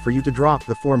enough for you to drop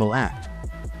the formal act.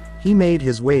 He made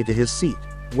his way to his seat,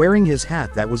 wearing his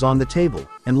hat that was on the table,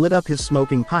 and lit up his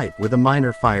smoking pipe with a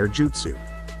minor fire jutsu.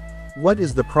 What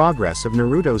is the progress of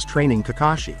Naruto's training,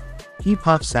 Kakashi? He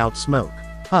puffs out smoke.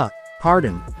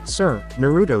 Pardon, sir,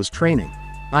 Naruto's training.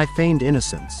 I feigned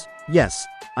innocence. Yes,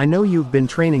 I know you've been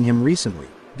training him recently,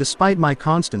 despite my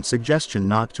constant suggestion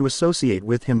not to associate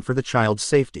with him for the child's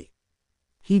safety.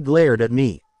 He glared at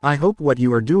me. I hope what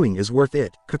you are doing is worth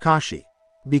it, Kakashi.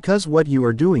 Because what you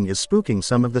are doing is spooking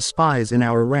some of the spies in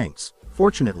our ranks.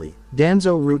 Fortunately,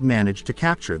 Danzo Root managed to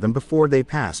capture them before they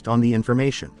passed on the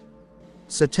information.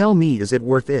 So tell me, is it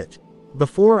worth it?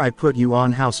 Before I put you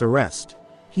on house arrest?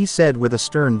 He said with a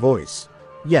stern voice.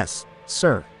 Yes,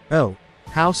 sir. Oh,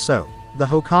 how so? The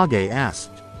Hokage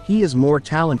asked. He is more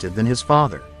talented than his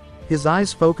father. His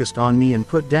eyes focused on me and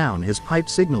put down his pipe,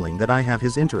 signaling that I have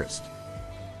his interest.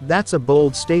 That's a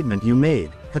bold statement you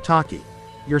made, Hitaki.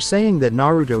 You're saying that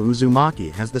Naruto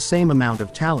Uzumaki has the same amount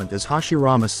of talent as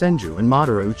Hashirama Senju and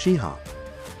Madara Uchiha?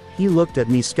 He looked at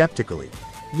me skeptically.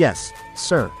 Yes,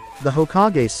 sir. The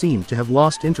Hokage seemed to have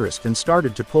lost interest and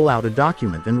started to pull out a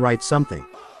document and write something.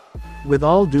 With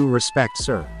all due respect,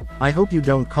 sir, I hope you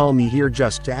don't call me here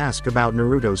just to ask about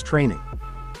Naruto's training.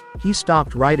 He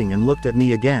stopped writing and looked at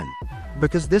me again.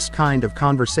 Because this kind of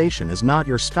conversation is not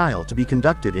your style to be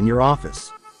conducted in your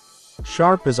office.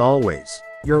 Sharp as always.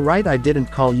 You're right, I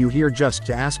didn't call you here just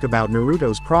to ask about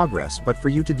Naruto's progress but for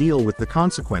you to deal with the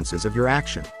consequences of your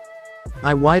action.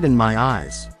 I widened my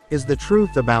eyes. Is the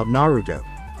truth about Naruto?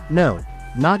 No,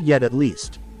 not yet at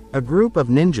least. A group of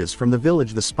ninjas from the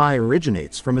village the spy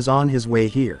originates from is on his way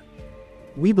here.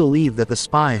 We believe that the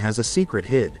spy has a secret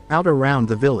hid out around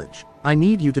the village. I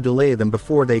need you to delay them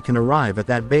before they can arrive at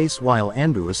that base while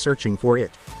Anbu is searching for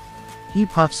it. He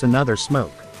puffs another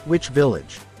smoke. Which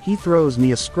village? He throws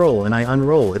me a scroll and I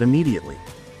unroll it immediately.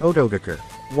 Otogakur.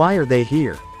 Why are they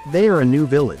here? They are a new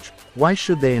village. Why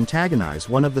should they antagonize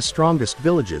one of the strongest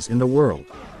villages in the world?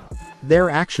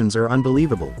 Their actions are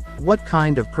unbelievable. What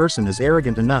kind of person is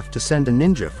arrogant enough to send a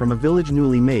ninja from a village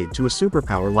newly made to a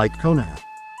superpower like Konoha?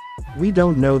 We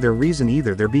don't know their reason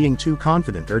either. They're being too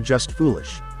confident or just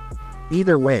foolish.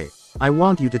 Either way, I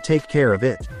want you to take care of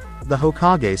it. The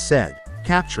Hokage said.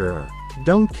 Capture her.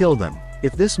 Don't kill them.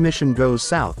 If this mission goes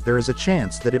south, there is a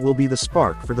chance that it will be the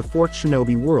spark for the Fourth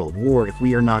Shinobi World War if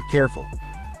we are not careful.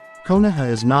 Konoha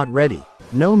is not ready,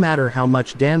 no matter how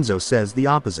much Danzo says the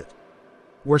opposite.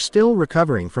 We're still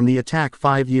recovering from the attack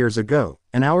 5 years ago,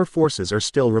 and our forces are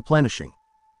still replenishing.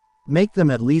 Make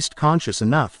them at least conscious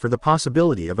enough for the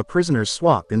possibility of a prisoner's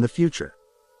swap in the future.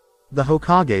 The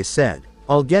Hokage said.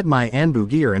 I'll get my Anbu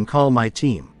gear and call my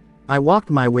team. I walked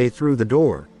my way through the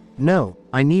door. No,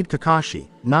 I need Kakashi,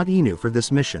 not Inu for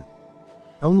this mission.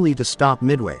 Only to stop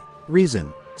midway.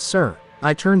 Reason, sir.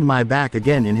 I turned my back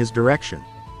again in his direction.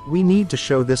 We need to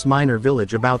show this minor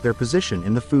village about their position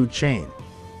in the food chain.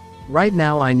 Right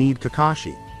now I need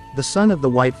Kakashi, the son of the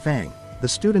White Fang, the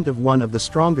student of one of the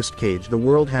strongest kage the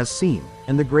world has seen,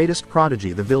 and the greatest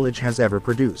prodigy the village has ever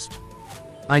produced.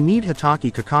 I need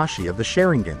Hitaki Kakashi of the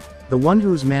Sharingan, the one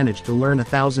who's managed to learn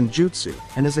 1,000 jutsu,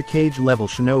 and is a kage-level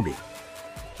shinobi.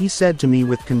 He said to me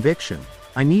with conviction,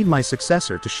 I need my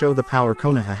successor to show the power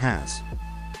Konoha has.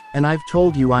 And I've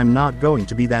told you I'm not going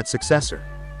to be that successor.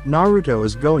 Naruto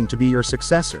is going to be your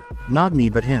successor, not me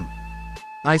but him.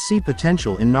 I see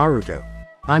potential in Naruto.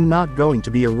 I'm not going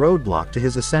to be a roadblock to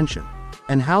his ascension.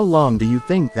 And how long do you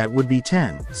think that would be?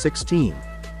 10, 16.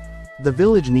 The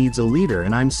village needs a leader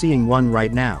and I'm seeing one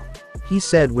right now. He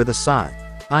said with a sigh.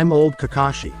 I'm old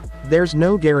Kakashi. There's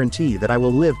no guarantee that I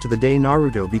will live to the day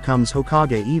Naruto becomes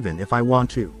Hokage even if I want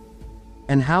to.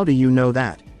 And how do you know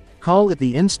that? Call it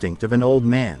the instinct of an old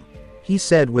man. He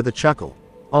said with a chuckle.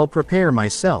 I'll prepare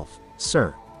myself,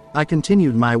 sir. I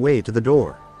continued my way to the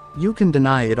door. You can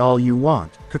deny it all you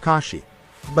want, Kakashi.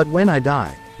 But when I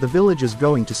die, the village is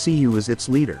going to see you as its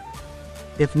leader.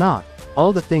 If not,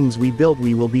 all the things we built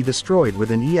we will be destroyed with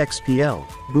an EXPL.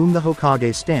 Boom. The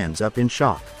Hokage stands up in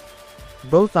shock.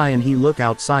 Both I and he look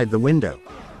outside the window,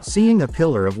 seeing a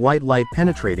pillar of white light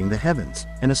penetrating the heavens,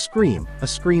 and a scream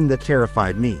that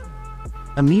terrified me.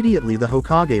 Immediately the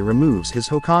Hokage removes his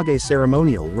Hokage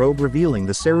ceremonial robe revealing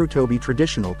the Sarutobi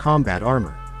traditional combat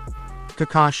armor.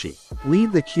 Kakashi,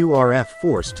 lead the QRF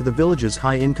force to the village's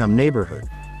high-income neighborhood.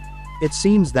 It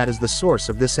seems that is the source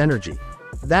of this energy.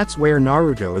 That's where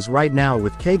Naruto is right now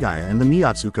with Kaguya and the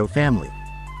Miyatsuko family.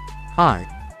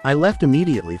 I left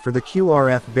immediately for the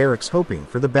QRF barracks hoping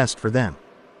for the best for them.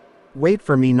 Wait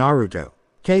for me Naruto.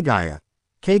 Kaguya,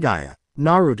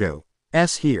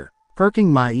 Naruto's here.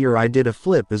 Perking my ear I did a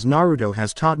flip as Naruto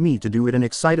has taught me to do it and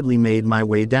excitedly made my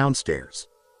way downstairs.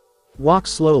 Walk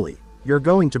slowly, you're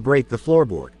going to break the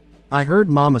floorboard. I heard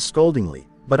Mama scoldingly,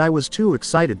 but I was too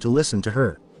excited to listen to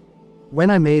her. When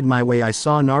I made my way I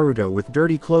saw Naruto with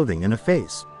dirty clothing and a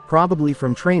face, probably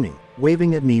from training,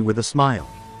 waving at me with a smile.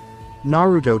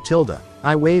 Naruto tilde.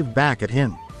 I waved back at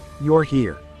him. You're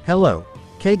here. Hello.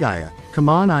 Kaguya, come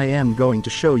on I am going to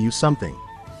show you something.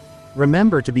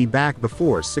 Remember to be back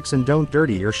before 6 and don't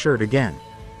dirty your shirt again.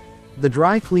 The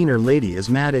dry cleaner lady is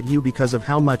mad at you because of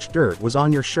how much dirt was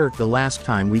on your shirt the last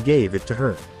time we gave it to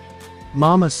her.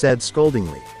 Mama said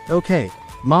scoldingly. Okay,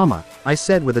 Mama, I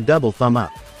said with a double thumb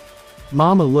up.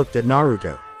 Mama looked at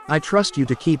Naruto. I trust you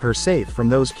to keep her safe from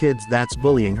those kids that's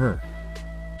bullying her.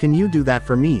 Can you do that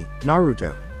for me,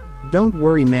 Naruto? Don't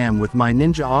worry ma'am, with my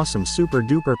ninja awesome super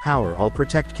duper power I'll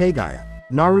protect Kaguya,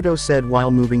 Naruto said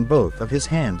while moving both of his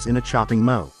hands in a chopping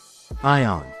mo.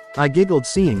 I giggled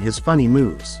seeing his funny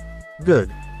moves.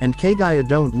 Good, and Kaguya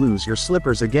don't lose your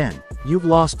slippers again, you've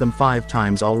lost them 5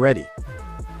 times already.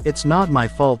 It's not my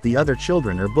fault the other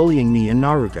children are bullying me and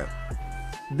Naruto.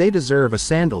 They deserve a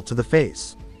sandal to the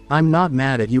face. I'm not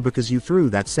mad at you because you threw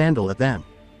that sandal at them.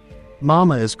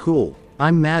 Mama is cool.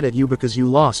 I'm mad at you because you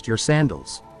lost your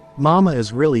sandals. Mama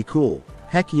is really cool.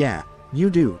 Heck yeah, you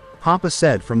do, Papa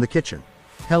said from the kitchen.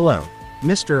 Hello,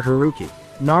 Mr. Haruki.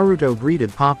 Naruto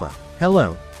greeted Papa.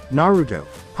 Hello, Naruto,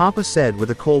 Papa said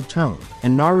with a cold tone,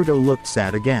 and Naruto looked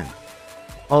sad again.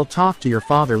 I'll talk to your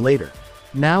father later.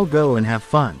 Now go and have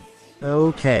fun.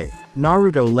 Okay,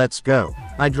 Naruto, let's go.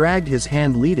 I dragged his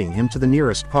hand leading him to the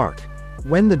nearest park.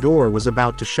 When the door was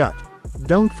about to shut,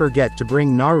 don't forget to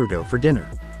bring Naruto for dinner.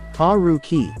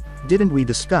 Haruki, didn't we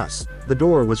discuss, the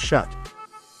door was shut.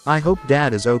 I hope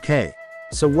Dad is okay.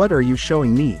 So what are you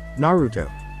showing me,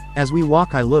 Naruto? As we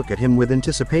walk I look at him with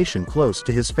anticipation close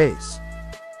to his face.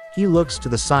 He looks to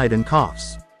the side and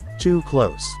coughs. Too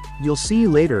close. You'll see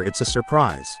later it's a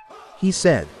surprise. He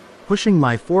said, pushing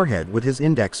my forehead with his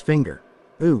index finger.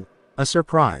 Ooh, a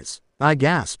surprise. I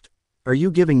gasped. Are you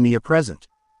giving me a present?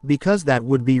 Because that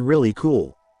would be really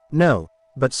cool. No,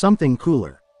 but something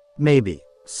cooler. Maybe,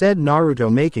 said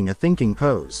Naruto making a thinking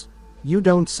pose. You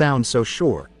don't sound so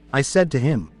sure, I said to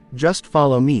him. Just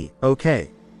follow me,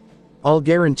 okay? I'll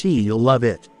guarantee you'll love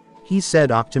it. He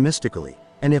said optimistically.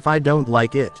 And if I don't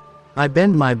like it? I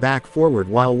bend my back forward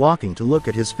while walking to look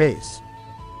at his face.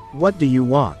 What do you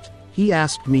want? He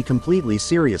asked me completely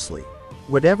seriously.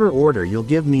 Whatever order you'll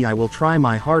give me I will try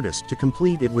my hardest to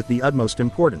complete it with the utmost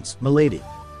importance, milady.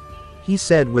 He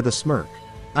said with a smirk.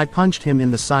 I punched him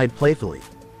in the side playfully.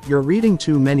 You're reading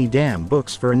too many damn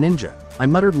books for a ninja, I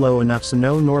muttered low enough so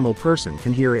no normal person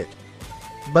can hear it.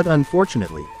 But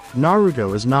unfortunately,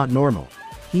 Naruto is not normal.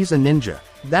 He's a ninja.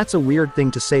 That's a weird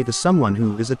thing to say to someone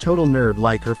who is a total nerd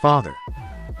like her father.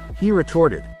 He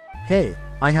retorted. Hey,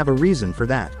 I have a reason for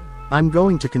that. I'm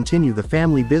going to continue the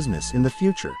family business in the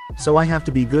future, so I have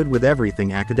to be good with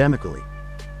everything academically.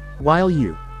 While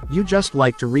you just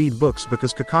like to read books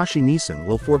because Kakashi Nissen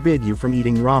will forbid you from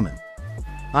eating ramen.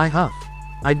 I huff.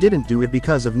 I didn't do it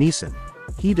because of Nissen.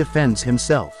 He defends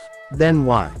himself. Then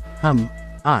why?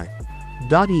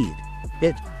 Eat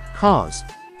it, cause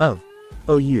of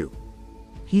OU.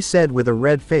 He said with a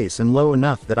red face and low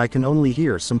enough that I can only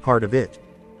hear some part of it.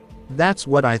 That's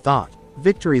what I thought.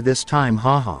 Victory this time,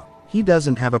 haha. He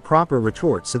doesn't have a proper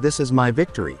retort, so this is my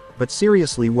victory, but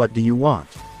seriously, what do you want?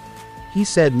 He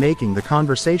said, making the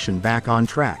conversation back on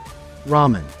track.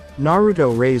 Ramen.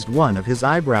 Naruto raised one of his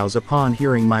eyebrows upon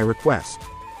hearing my request.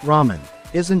 Ramen.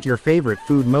 Isn't your favorite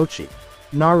food mochi?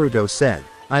 Naruto said.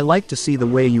 I like to see the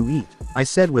way you eat, I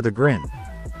said with a grin.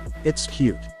 It's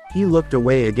cute. He looked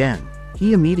away again.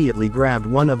 He immediately grabbed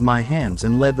one of my hands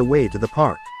and led the way to the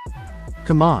park.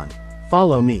 Come on.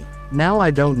 Follow me. Now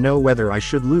I don't know whether I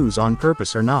should lose on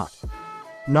purpose or not.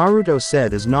 Naruto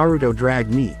said as Naruto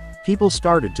dragged me. People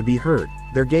started to be heard,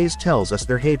 their gaze tells us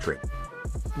their hatred.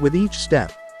 With each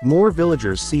step, more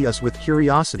villagers see us with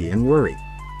curiosity and worry.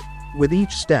 With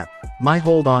each step, my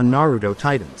hold on Naruto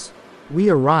tightens. We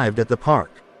arrived at the park.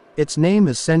 Its name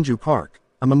is Senju Park,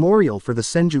 a memorial for the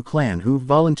Senju clan who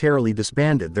voluntarily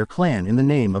disbanded their clan in the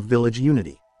name of village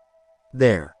unity.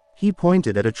 There, he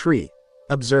pointed at a tree.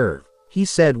 Observe, he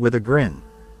said with a grin.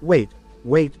 Wait,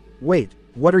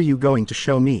 what are you going to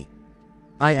show me?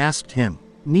 I asked him.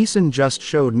 Nisan just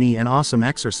showed me an awesome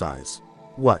exercise.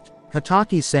 What?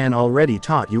 Hataki-san already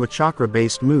taught you a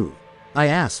chakra-based move? I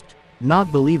asked,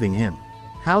 not believing him.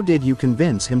 How did you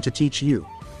convince him to teach you?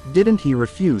 Didn't he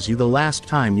refuse you the last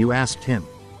time you asked him?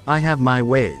 I have my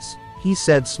ways, he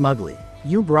said smugly.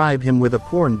 You bribe him with a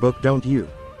porn book, don't you?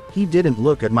 He didn't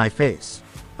look at my face.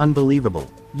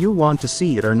 Unbelievable. You want to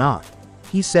see it or not?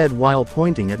 He said while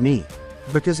pointing at me.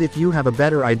 Because if you have a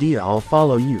better idea I'll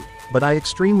follow you, but I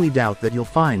extremely doubt that you'll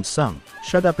find some.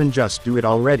 Shut up and just do it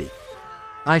already.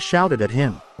 I shouted at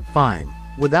him. Fine.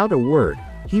 Without a word,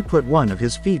 he put one of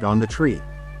his feet on the tree.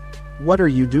 What are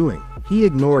you doing? He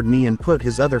ignored me and put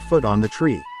his other foot on the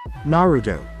tree.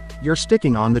 Naruto, you're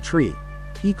sticking on the tree.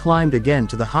 He climbed again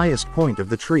to the highest point of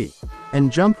the tree,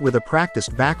 and jumped with a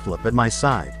practiced backflip at my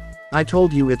side. I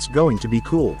told you it's going to be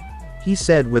cool, he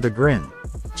said with a grin.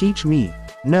 Teach me.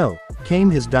 No, came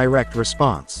his direct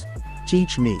response.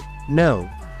 Teach me. No.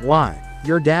 Why?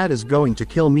 Your dad is going to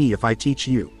kill me if I teach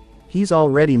you. He's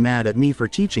already mad at me for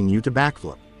teaching you to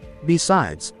backflip.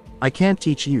 Besides, I can't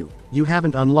teach you, you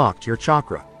haven't unlocked your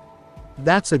chakra.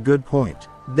 That's a good point.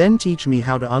 Then teach me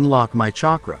how to unlock my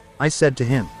chakra, I said to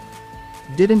him.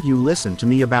 Didn't you listen to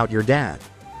me about your dad?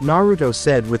 Naruto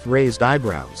said with raised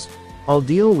eyebrows. I'll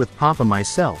deal with Papa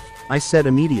myself, I said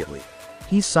immediately.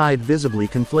 He sighed, visibly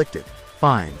conflicted.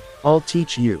 Fine, I'll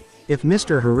teach you. If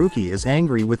Mr. Haruki is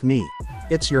angry with me,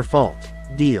 it's your fault.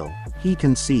 Deal. He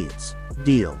concedes.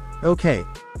 Deal. Okay,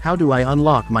 how do I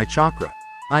unlock my chakra?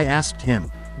 I asked him.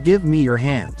 Give me your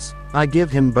hands. I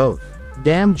give him both.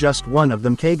 Damn, just one of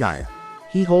them, Kaguya.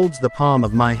 He holds the palm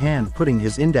of my hand, putting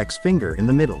his index finger in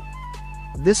the middle.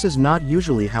 This is not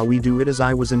usually how we do it, as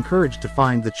I was encouraged to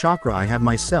find the chakra I have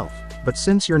myself, but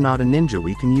since you're not a ninja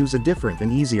we can use a different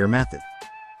and easier method.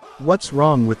 What's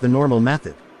wrong with the normal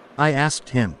method? I asked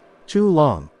him. Too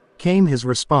long, came his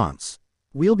response.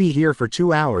 We'll be here for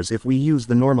 2 hours if we use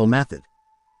the normal method.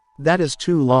 That is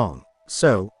too long.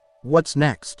 So, what's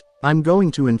next? I'm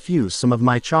going to infuse some of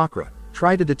my chakra,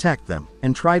 try to detect them,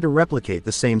 and try to replicate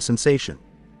the same sensation.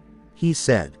 He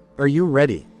said. Are you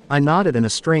ready? I nodded and a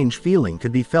strange feeling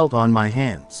could be felt on my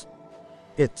hands.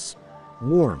 It's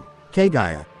warm.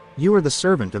 Kaguya, you are the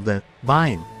servant of the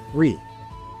Ri.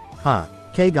 Huh,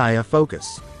 Kaguya,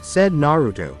 focus, said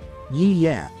Naruto.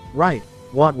 Yeah, right,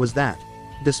 what was that?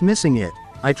 Dismissing it,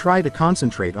 I try to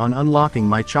concentrate on unlocking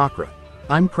my chakra.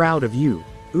 I'm proud of you,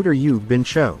 Uter, you've been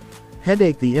show.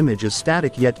 Headache, the image is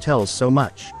static yet tells so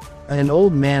much. An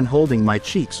old man holding my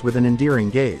cheeks with an endearing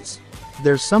gaze.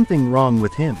 There's something wrong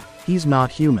with him, he's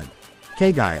not human.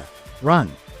 Kaguya,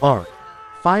 run, or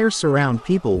fire surround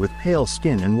people with pale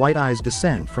skin and white eyes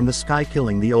descend from the sky,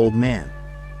 killing the old man.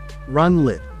 Run,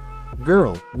 lit.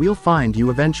 Girl, we'll find you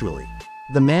eventually.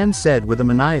 The man said with a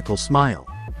maniacal smile.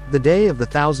 The day of the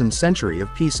 1000th century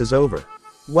of peace is over.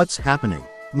 What's happening?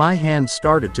 My hands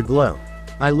started to glow.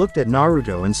 I looked at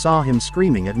Naruto and saw him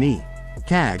screaming at me.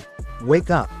 Kag, wake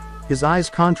up. His eyes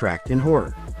contract in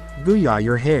horror. Guya,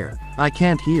 your hair. I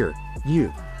can't hear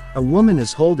you. A woman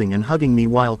is holding and hugging me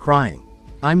while crying.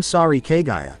 I'm sorry,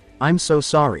 Kaguya. I'm so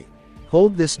sorry.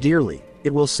 Hold this dearly,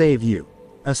 it will save you.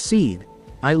 A seed.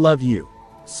 I love you,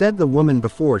 said the woman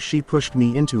before she pushed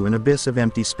me into an abyss of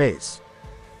empty space.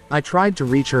 I tried to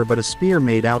reach her, but a spear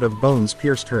made out of bones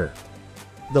pierced her.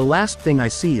 The last thing I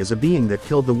see is a being that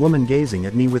killed the woman, gazing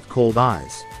at me with cold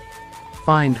eyes.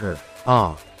 Find her.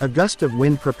 Ah, a gust of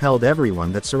wind propelled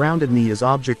everyone that surrounded me as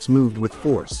objects moved with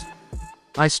force.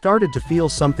 I started to feel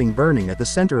something burning at the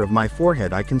center of my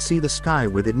forehead. I can see the sky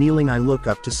with it kneeling. I look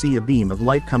up to see a beam of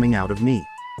light coming out of me.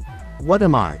 What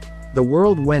am I? The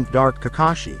world went dark.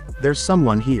 Kakashi, there's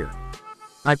someone here.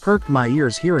 I perked my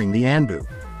ears hearing the Anbu.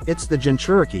 It's the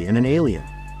Jinchuriki and an alien.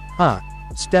 Huh,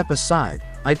 step aside,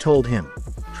 I told him.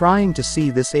 Trying to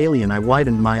see this alien, I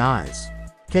widened my eyes.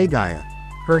 Kaguya,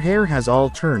 Her hair has all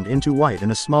turned into white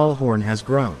and a small horn has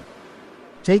grown.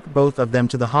 Take both of them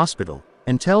to the hospital,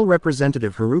 and tell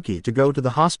Representative Haruki to go to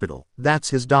the hospital, that's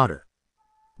his daughter.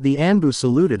 The Anbu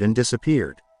saluted and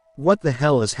disappeared. What the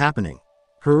hell is happening?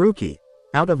 Haruki,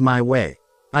 out of my way.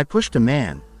 I pushed a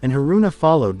man, and Haruna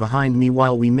followed behind me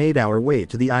while we made our way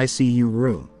to the ICU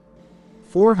room.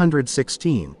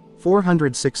 416,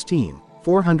 416,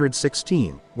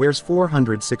 416, where's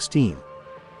 416?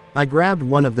 I grabbed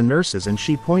one of the nurses and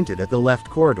she pointed at the left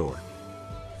corridor.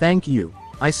 Thank you,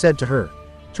 I said to her,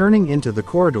 turning into the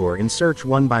corridor in search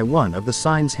one by one of the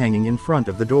signs hanging in front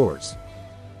of the doors.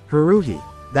 Haruhi,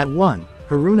 that one,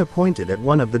 Haruna pointed at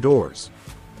one of the doors.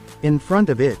 In front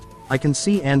of it, I can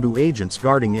see Anbu agents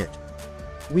guarding it.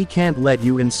 We can't let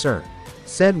you in, sir,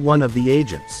 said one of the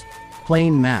agents.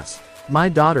 Plain mass. My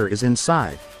daughter is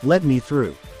inside, let me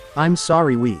through. I'm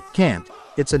sorry, we can't,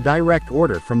 it's a direct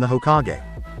order from the Hokage.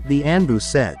 The Anbu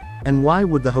said, and why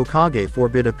would the Hokage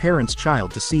forbid a parent's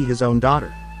child to see his own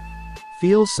daughter?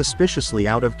 Feels suspiciously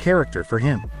out of character for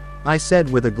him, I said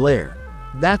with a glare.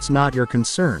 That's not your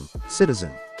concern,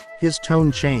 citizen. His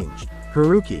tone changed.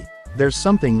 Haruki, there's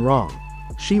something wrong.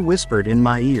 She whispered in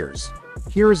my ears.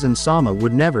 Hiruzen-sama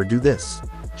would never do this.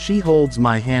 She holds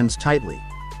my hands tightly.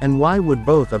 And why would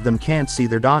both of them can't see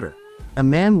their daughter? A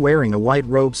man wearing a white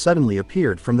robe suddenly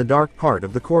appeared from the dark part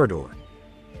of the corridor.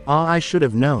 Ah, I should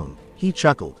have known, he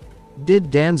chuckled.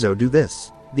 Did Danzo do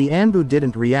this? The Anbu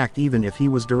didn't react even if he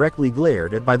was directly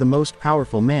glared at by the most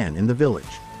powerful man in the village.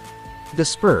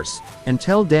 Disperse, and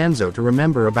tell Danzo to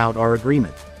remember about our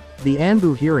agreement. The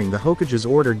Anbu hearing the Hokage's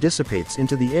order dissipates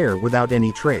into the air without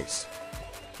any trace.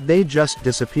 They just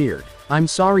disappeared. I'm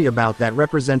sorry about that,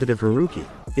 Representative Haruki.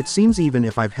 It seems even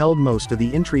if I've held most of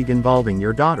the intrigue involving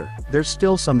your daughter, there's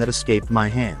still some that escaped my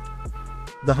hand.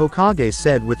 The Hokage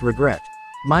said with regret.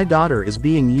 My daughter is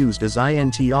being used as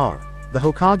INTR. The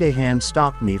Hokage hand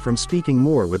stopped me from speaking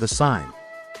more with a sign.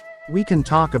 We can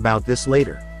talk about this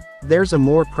later. There's a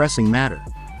more pressing matter.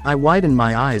 I widened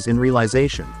my eyes in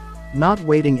realization. Not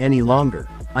waiting any longer,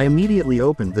 I immediately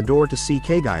opened the door to see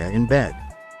Kaguya in bed.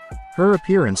 Her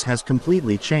appearance has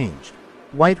completely changed.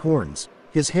 White horns.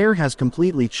 His hair has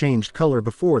completely changed color.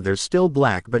 Before there's still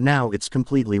black, but now it's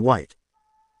completely white.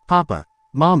 Papa,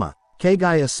 Mama,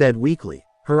 Kaguya said weakly,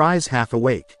 her eyes half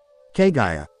awake.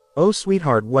 Kaguya, oh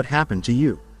sweetheart, what happened to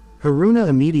you? Haruna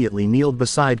immediately kneeled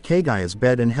beside Kaguya's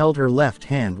bed and held her left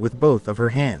hand with both of her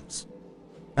hands.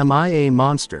 Am I a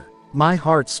monster? My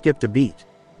heart skipped a beat.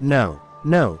 No,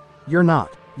 you're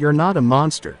not. You're not a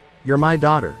monster. You're my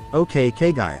daughter, okay,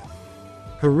 Kaguya?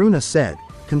 Haruna said,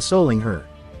 consoling her.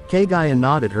 Kaguya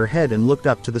nodded her head and looked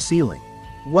up to the ceiling.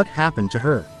 What happened to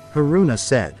her? Haruna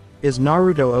said. Is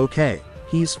Naruto okay?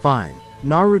 He's fine.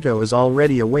 Naruto is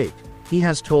already awake. He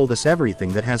has told us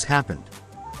everything that has happened.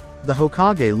 The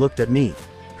Hokage looked at me.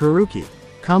 Haruki,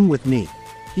 come with me.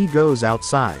 He goes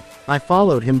outside. I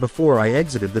followed him before I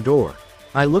exited the door.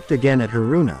 I looked again at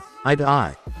Haruna, eye to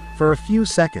eye. For a few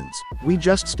seconds, we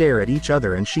just stare at each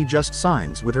other and she just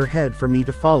signs with her head for me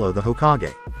to follow the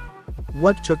Hokage.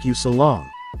 What took you so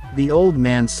long? The old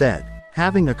man said,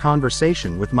 having a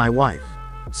conversation with my wife.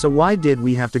 So why did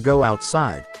we have to go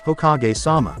outside,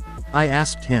 Hokage-sama? I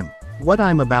asked him. What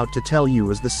I'm about to tell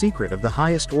you is the secret of the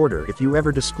highest order. If you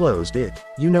ever disclosed it,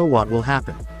 you know what will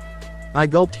happen. I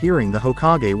gulped hearing the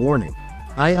Hokage warning.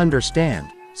 I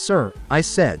understand, sir, I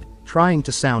said, trying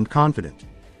to sound confident.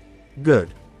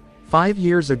 Good. 5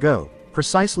 years ago,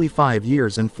 precisely 5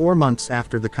 years and 4 months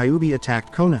after the Kyuubi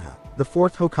attacked Konoha, the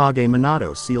 4th Hokage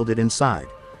Minato sealed it inside.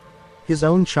 His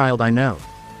own child, I know.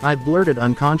 I blurted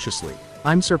unconsciously.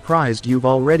 I'm surprised you've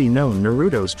already known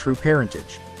Naruto's true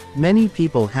parentage. Many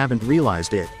people haven't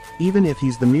realized it, even if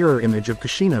he's the mirror image of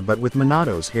Kushina but with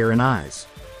Minato's hair and eyes.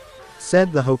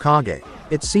 Said the Hokage.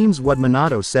 It seems what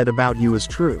Minato said about you is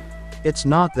true. It's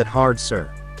not that hard,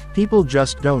 sir. People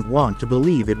just don't want to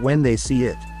believe it when they see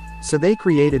it. So they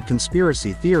created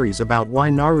conspiracy theories about why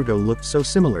Naruto looked so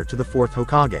similar to the 4th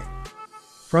Hokage.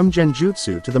 From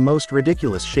genjutsu to the most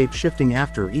ridiculous shape-shifting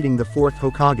after eating the 4th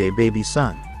Hokage baby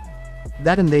son.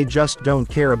 That and they just don't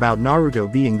care about Naruto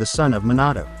being the son of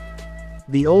Minato.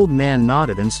 The old man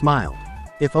nodded and smiled.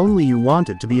 If only you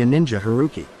wanted to be a ninja,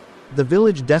 Haruki. The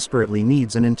village desperately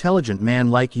needs an intelligent man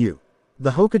like you.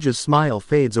 The Hokage's smile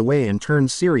fades away and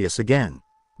turns serious again.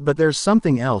 But there's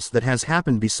something else that has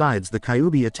happened besides the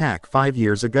Kyuubi attack 5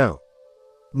 years ago.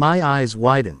 My eyes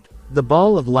widened. The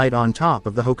ball of light on top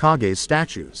of the Hokage's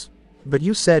statues. But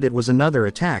you said it was another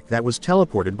attack that was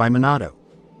teleported by Minato.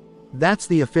 That's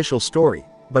the official story,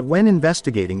 but when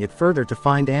investigating it further to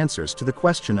find answers to the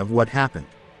question of what happened.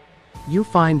 You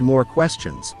find more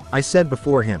questions, I said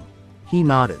before him. He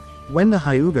nodded. When the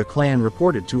Hyuga clan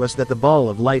reported to us that the ball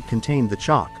of light contained the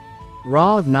chalk,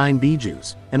 Ra of 9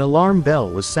 bijus, an alarm bell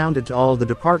was sounded to all the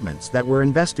departments that were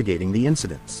investigating the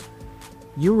incidents.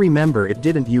 You remember it,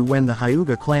 didn't you, when the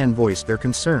Hyuga clan voiced their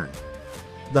concern?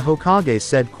 The Hokage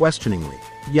said questioningly.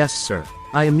 Yes, sir.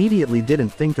 I immediately didn't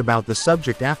think about the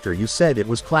subject after you said it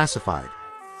was classified.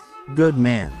 Good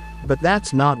man. But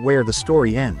that's not where the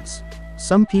story ends.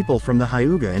 Some people from the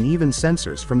Hyuga and even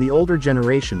censors from the older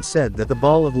generation said that the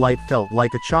ball of light felt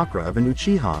like a chakra of an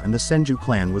Uchiha and the Senju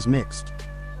clan was mixed.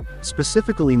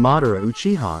 Specifically Madara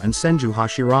Uchiha and Senju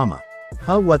Hashirama.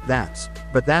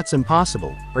 But that's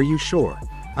impossible, are you sure?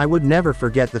 I would never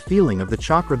forget the feeling of the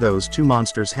chakra those two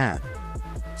monsters had.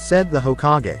 Said the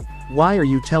Hokage. Why are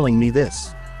you telling me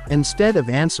this? Instead of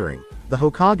answering, the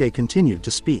Hokage continued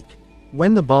to speak.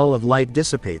 When the ball of light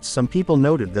dissipates, some people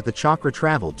noted that the chakra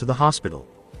traveled to the hospital.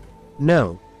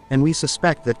 No, and we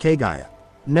suspect that Kaguya.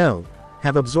 No,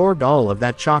 have absorbed all of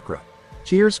that chakra.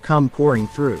 Tears come pouring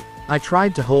through. I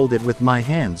tried to hold it with my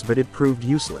hands, but it proved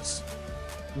useless.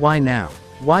 Why now?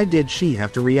 Why did she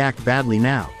have to react badly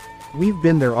now? We've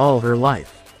been there all her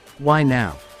life. Why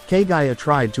now? Kaguya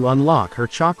tried to unlock her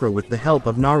chakra with the help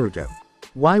of Naruto.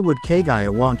 Why would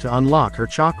Kaguya want to unlock her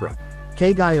chakra?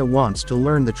 Kaguya wants to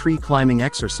learn the tree climbing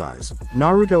exercise.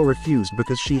 Naruto refused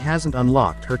because she hasn't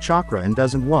unlocked her chakra and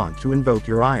doesn't want to invoke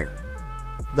your ire.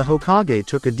 The Hokage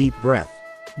took a deep breath.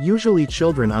 Usually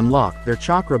children unlock their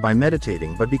chakra by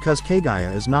meditating, but because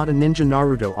Kaguya is not a ninja,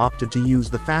 Naruto opted to use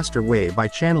the faster way by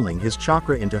channeling his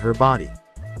chakra into her body.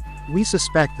 We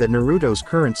suspect that Naruto's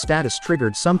current status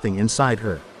triggered something inside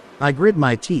her. I grit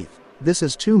my teeth. This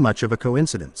is too much of a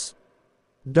coincidence.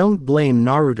 Don't blame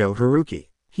Naruto, Haruki.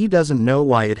 He doesn't know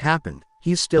why it happened.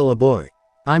 He's still a boy.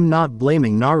 I'm not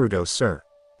blaming Naruto, sir.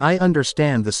 I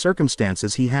understand the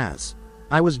circumstances he has.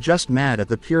 I was just mad at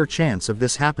the pure chance of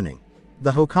this happening.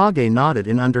 The Hokage nodded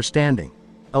in understanding.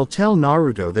 I'll tell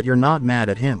Naruto that you're not mad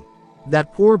at him.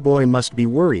 That poor boy must be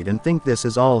worried and think this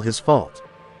is all his fault.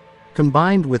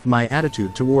 Combined with my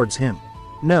attitude towards him.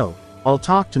 No, I'll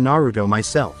talk to Naruto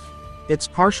myself. It's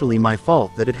partially my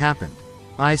fault that it happened.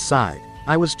 I sighed.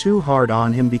 I was too hard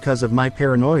on him because of my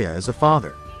paranoia as a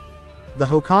father. The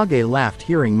Hokage laughed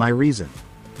hearing my reason.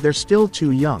 They're still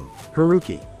too young,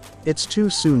 Haruki. It's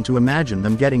too soon to imagine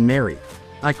them getting married.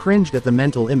 I cringed at the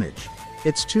mental image.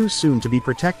 It's too soon to be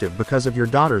protective because of your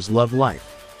daughter's love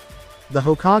life. The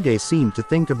Hokage seemed to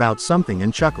think about something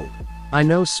and chuckled. I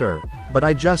know, sir, but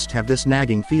I just have this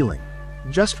nagging feeling.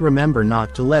 Just remember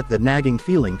not to let that nagging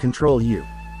feeling control you.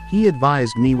 He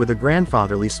advised me with a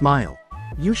grandfatherly smile.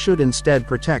 You should instead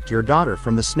protect your daughter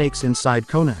from the snakes inside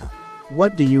Konoha.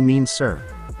 What do you mean, sir?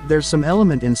 There's some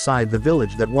element inside the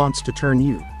village that wants to turn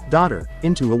you, daughter,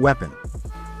 into a weapon.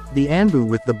 The Anbu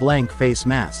with the blank face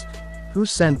mask. Who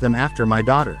sent them after my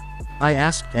daughter? I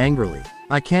asked angrily.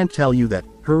 I can't tell you that,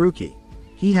 Haruki.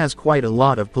 He has quite a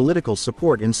lot of political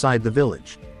support inside the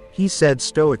village. He said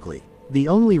stoically. The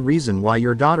only reason why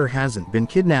your daughter hasn't been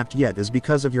kidnapped yet is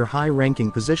because of your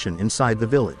high-ranking position inside the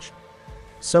village.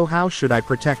 So how should I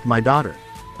protect my daughter?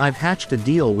 I've hatched a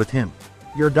deal with him.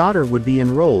 Your daughter would be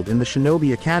enrolled in the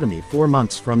Shinobi Academy 4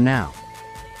 months from now.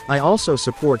 I also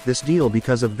support this deal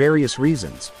because of various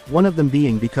reasons, one of them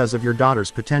being because of your daughter's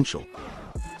potential.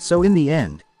 So in the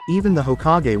end, even the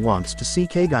Hokage wants to see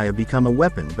Kaguya become a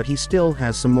weapon, but he still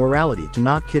has some morality to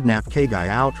not kidnap Kaguya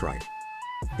outright.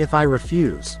 If I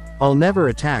refuse, I'll never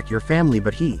attack your family,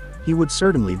 but he would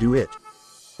certainly do it.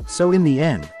 So in the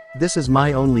end, this is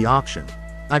my only option.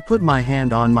 I put my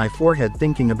hand on my forehead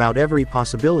thinking about every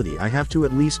possibility I have to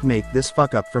at least make this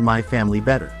fuck up for my family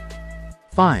better.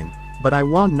 Fine, but I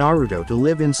want Naruto to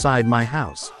live inside my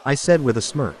house, I said with a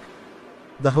smirk.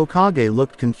 The Hokage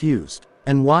looked confused.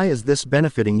 And why is this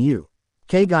benefiting you?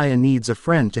 Kaguya needs a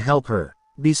friend to help her.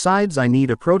 Besides, I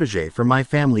need a protege for my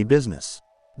family business.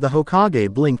 The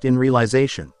Hokage blinked in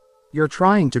realization. You're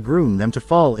trying to groom them to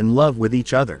fall in love with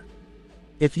each other.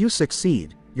 If you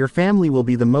succeed, your family will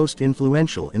be the most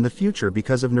influential in the future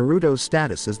because of Naruto's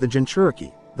status as the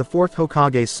Jinchuriki, the 4th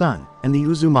Hokage's son, and the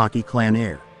Uzumaki clan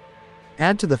heir.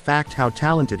 Add to the fact how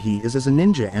talented he is as a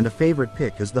ninja, and a favorite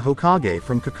pick is the Hokage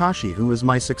from Kakashi, who is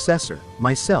my successor,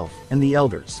 myself, and the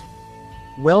elders.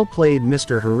 Well played,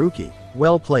 Mr. Haruki,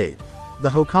 well played. The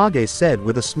Hokage said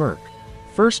with a smirk.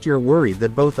 First you're worried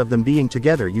that both of them being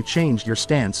together you changed your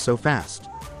stance so fast.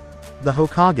 The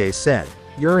Hokage said.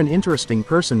 You're an interesting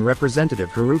person, Representative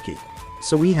Haruki.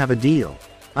 So we have a deal.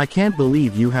 I can't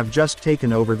believe you have just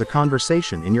taken over the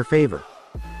conversation in your favor.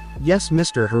 Yes,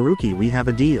 Mr. Haruki, we have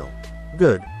a deal.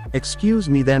 Good. Excuse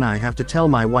me, then I have to tell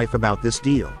my wife about this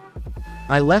deal.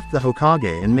 I left the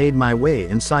Hokage and made my way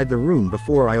inside the room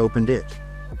before I opened it.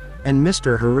 And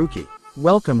Mr. Haruki.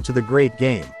 Welcome to the great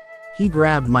game. He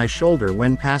grabbed my shoulder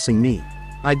when passing me.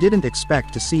 I didn't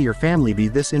expect to see your family be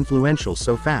this influential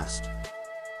so fast.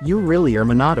 You really are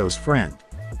Minato's friend.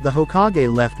 The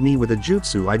Hokage left me with a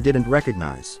jutsu I didn't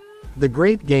recognize. The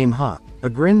great game, huh? A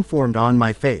grin formed on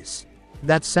my face.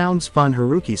 That sounds fun.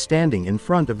 Haruki standing in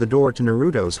front of the door to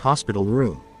Naruto's hospital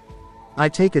room. I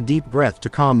take a deep breath to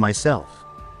calm myself.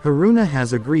 Haruna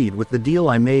has agreed with the deal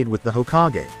I made with the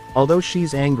Hokage, although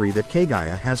she's angry that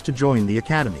Kaguya has to join the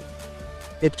academy.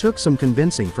 It took some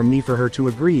convincing from me for her to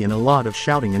agree and a lot of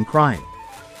shouting and crying.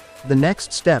 The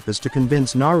next step is to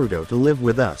convince Naruto to live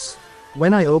with us.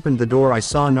 When I opened the door, I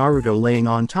saw Naruto laying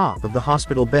on top of the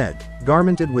hospital bed,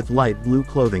 garmented with light blue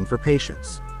clothing for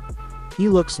patients. He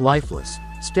looks lifeless,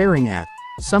 staring at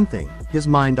something, his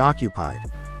mind occupied.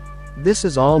 This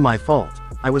is all my fault.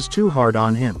 I was too hard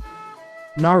on him.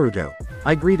 Naruto.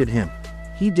 I greeted him.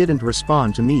 He didn't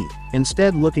respond to me,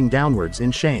 instead looking downwards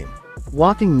in shame.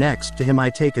 Walking next to him, I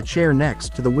take a chair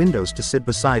next to the windows to sit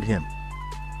beside him.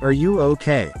 Are you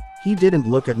okay? He didn't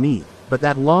look at me, but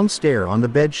that long stare on the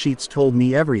bed sheets told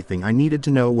me everything I needed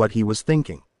to know what he was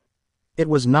thinking. It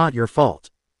was not your fault.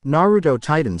 Naruto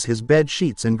tightens his bed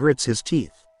sheets and grits his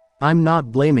teeth. I'm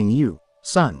not blaming you,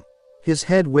 son. His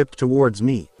head whipped towards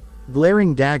me,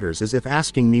 glaring daggers as if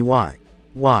asking me why.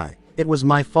 Why? It was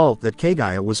my fault that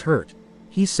Kaguya was hurt.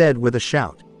 He said with a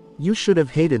shout. You should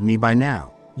have hated me by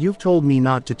now. You've told me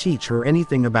not to teach her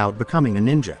anything about becoming a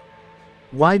ninja.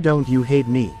 Why don't you hate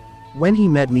me? When he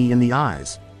met me in the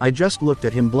eyes, I just looked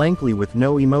at him blankly with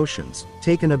no emotions.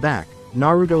 Taken aback,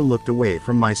 Naruto looked away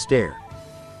from my stare.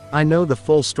 I know the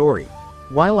full story.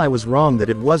 While I was wrong that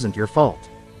it wasn't your fault,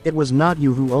 it was not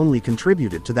you who only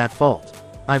contributed to that fault.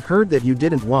 I've heard that you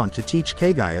didn't want to teach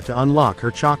Kaguya to unlock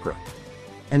her chakra.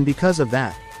 And because of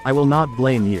that, I will not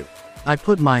blame you. I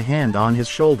put my hand on his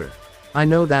shoulder. I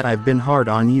know that I've been hard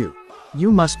on you.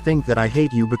 You must think that I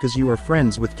hate you because you are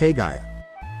friends with Kaguya.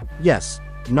 Yes,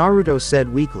 Naruto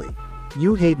said weakly.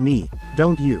 You hate me,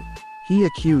 don't you? He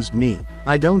accused me.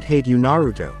 I don't hate you,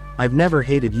 Naruto. I've never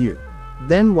hated you.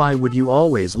 Then why would you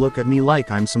always look at me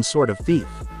like I'm some sort of thief?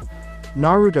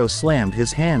 Naruto slammed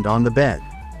his hand on the bed.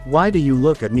 Why do you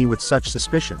look at me with such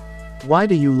suspicion? Why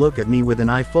do you look at me with an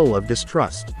eye full of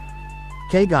distrust?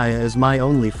 Kaguya is my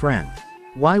only friend.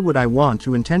 Why would I want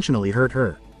to intentionally hurt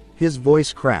her? His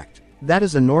voice cracked. That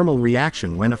is a normal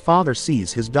reaction when a father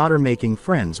sees his daughter making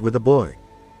friends with a boy.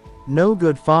 No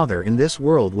good father in this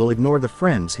world will ignore the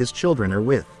friends his children are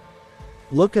with.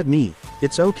 Look at me.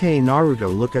 It's okay,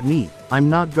 Naruto, look at me. I'm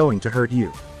not going to hurt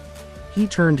you. He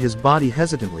turned his body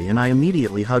hesitantly and I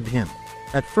immediately hugged him.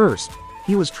 At first,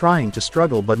 he was trying to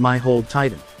struggle but my hold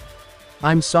tightened.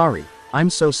 I'm sorry.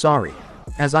 I'm so sorry.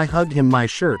 As I hugged him, my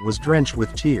shirt was drenched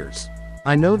with tears.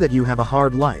 I know that you have a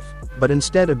hard life, but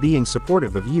instead of being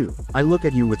supportive of you, I look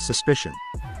at you with suspicion.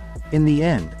 In the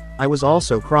end, I was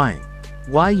also crying.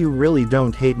 Why, you really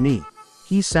don't hate me?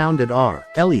 He sounded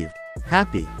relieved,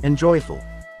 happy, and joyful.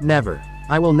 Never.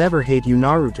 I will never hate you,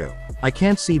 Naruto. I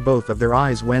can't see both of their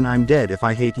eyes when I'm dead if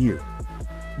I hate you.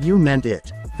 You meant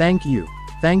it. Thank you.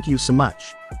 Thank you so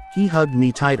much. He hugged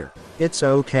me tighter. It's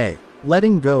okay.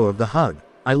 Letting go of the hug,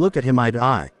 I look at him eye to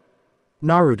eye.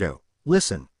 Naruto,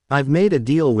 listen. I've made a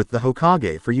deal with the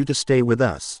Hokage for you to stay with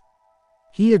us.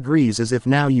 He agrees as if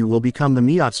now you will become the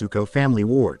Miyatsuko family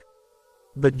ward.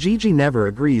 But Gigi never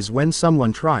agrees when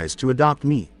someone tries to adopt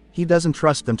me. He doesn't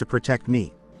trust them to protect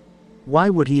me.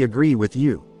 Why would he agree with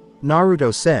you?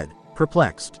 Naruto said,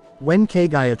 perplexed. When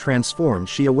Kaguya transformed,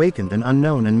 she awakened an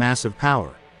unknown and massive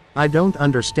power. I don't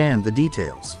understand the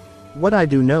details. What I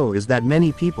do know is that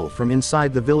many people from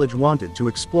inside the village wanted to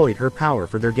exploit her power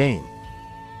for their gain.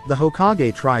 The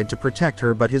Hokage tried to protect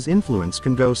her, but his influence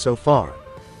can go so far.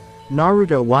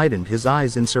 Naruto widened his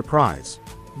eyes in surprise.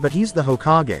 But he's the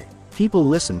Hokage. People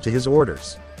listen to his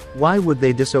orders. Why would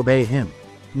they disobey him?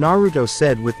 Naruto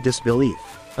said with disbelief.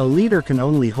 A leader can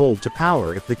only hold to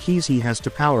power if the keys he has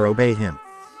to power obey him.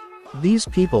 These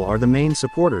people are the main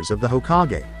supporters of the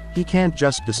Hokage. He can't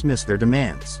just dismiss their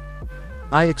demands.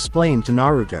 I explained to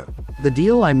Naruto. The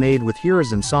deal I made with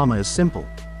Hiruzen-sama is simple.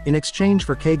 In exchange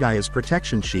for Kaguya's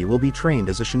protection, she will be trained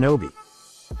as a shinobi.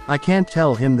 I can't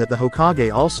tell him that the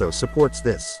Hokage also supports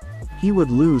this. He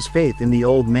would lose faith in the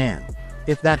old man.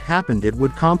 If that happened, it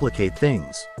would complicate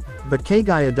things. But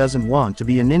Kaguya doesn't want to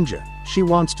be a ninja. She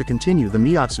wants to continue the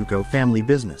Miyatsuko family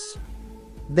business.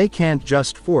 They can't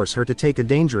just force her to take a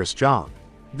dangerous job.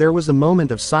 There was a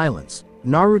moment of silence.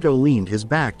 Naruto leaned his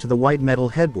back to the white metal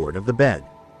headboard of the bed.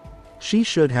 She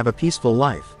should have a peaceful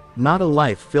life, not a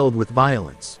life filled with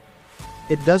violence.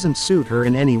 It doesn't suit her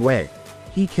in any way.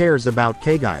 He cares about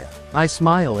Kaguya. I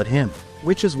smile at him.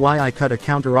 Which is why I cut a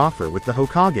counteroffer with the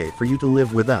Hokage for you to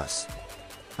live with us.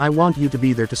 I want you to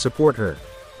be there to support her.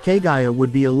 Kaguya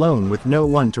would be alone with no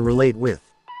one to relate with.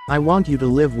 I want you to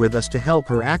live with us to help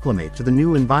her acclimate to the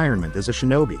new environment as a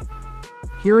shinobi.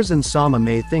 Hiruzen-sama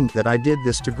may think that I did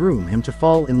this to groom him to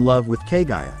fall in love with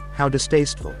Kaguya, how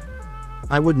distasteful.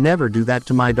 I would never do that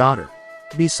to my daughter.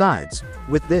 Besides,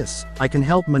 with this, I can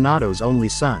help Minato's only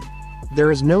son.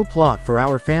 There is no plot for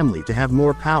our family to have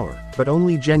more power, but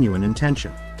only genuine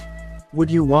intention.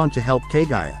 Would you want to help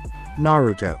Kaguya?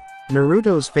 Naruto.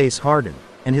 Naruto's face hardened,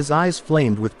 and his eyes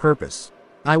flamed with purpose.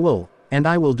 I will, and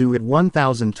I will do it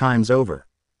 1,000 times over.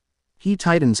 He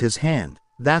tightens his hand,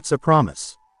 that's a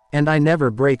promise. And I never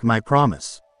break my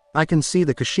promise. I can see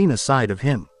the Kushina side of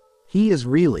him. He is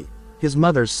really his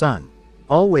mother's son.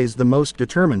 Always the most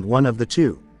determined one of the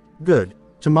two. Good,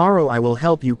 tomorrow I will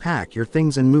help you pack your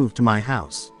things and move to my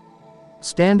house.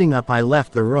 Standing up, I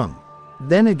left the room.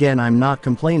 Then again, I'm not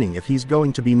complaining if he's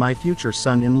going to be my future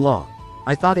son-in-law,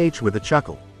 I thought with a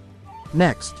chuckle.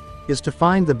 Next, is to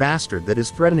find the bastard that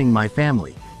is threatening my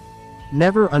family.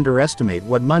 Never underestimate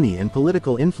what money and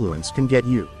political influence can get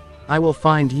you. I will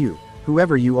find you,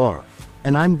 whoever you are.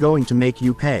 And I'm going to make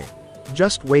you pay.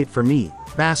 Just wait for me,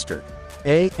 bastard.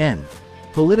 A.N.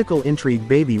 Political intrigue,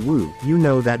 baby woo, you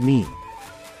know that meme.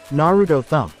 Naruto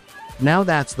thump. Now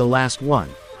that's the last one.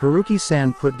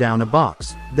 Haruki-san put down a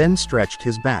box, then stretched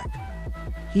his back.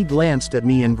 He glanced at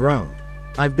me and groaned.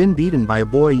 I've been beaten by a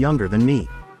boy younger than me.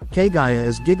 Kaguya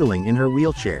is giggling in her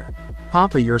wheelchair.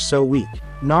 Papa, you're so weak.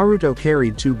 Naruto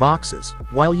carried 2 boxes,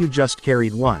 while you just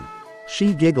carried 1.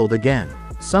 She giggled again.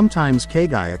 Sometimes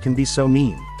Kaguya can be so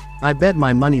mean. I bet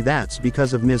my money that's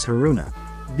because of Ms. Haruna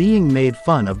being made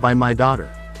fun of by my daughter.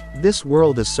 This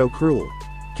world is so cruel.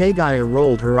 Kaguya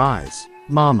rolled her eyes.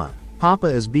 Mama, Papa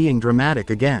is being dramatic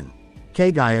again.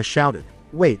 Kaguya shouted.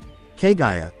 Wait,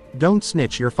 Kaguya, don't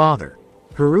snitch your father.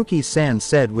 Haruki-san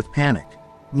said with panic.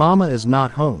 Mama is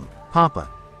not home, Papa.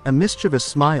 A mischievous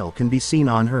smile can be seen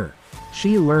on her.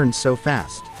 She learned so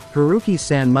fast.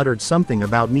 Haruki-san muttered something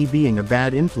about me being a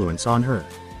bad influence on her.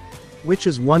 Which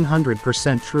is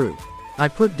 100% true. I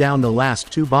put down the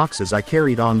last 2 boxes I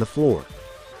carried on the floor.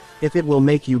 If it will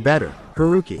make you better,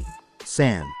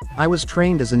 Haruki-san, I was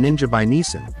trained as a ninja by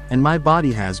Nissan, and my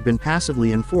body has been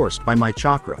passively enforced by my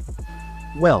chakra.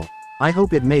 Well, I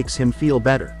hope it makes him feel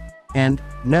better. And,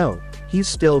 no, he's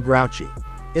still grouchy.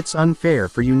 It's unfair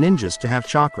for you ninjas to have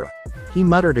chakra. He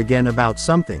muttered again about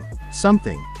something,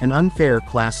 an unfair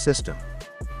class system.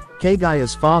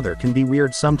 Kaguya's father can be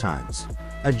weird sometimes.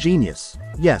 A genius.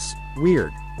 Yes,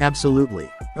 weird,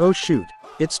 absolutely. Oh shoot,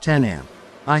 it's 10 am.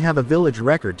 I have a village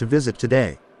record to visit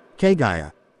today.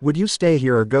 Kaguya, would you stay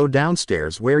here or go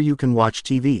downstairs where you can watch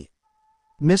TV?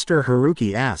 Mr.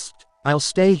 Haruki asked. I'll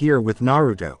stay here with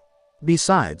Naruto.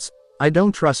 Besides, I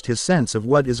don't trust his sense of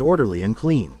what is orderly and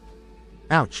clean.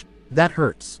 Ouch, that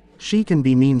hurts. She can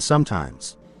be mean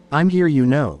sometimes. I'm here, you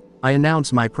know. I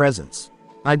announce my presence.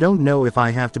 I don't know if I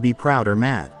have to be proud or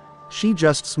mad. She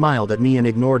just smiled at me and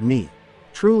ignored me.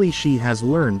 Truly, she has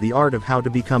learned the art of how to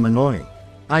become annoying.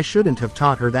 I shouldn't have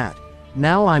taught her that.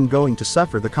 Now I'm going to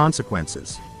suffer the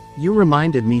consequences. You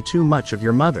reminded me too much of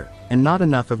your mother, and not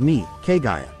enough of me,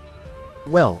 Kaguya.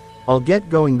 Well, I'll get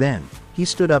going then. He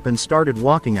stood up and started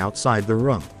walking outside the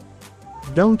room.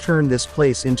 Don't turn this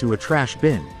place into a trash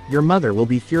bin, your mother will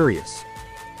be furious.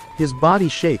 His body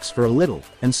shakes for a little,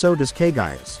 and so does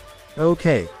Kaguya's.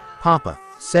 Okay, Papa,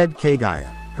 said Kaguya.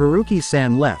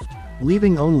 Haruki-san left,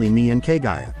 leaving only me and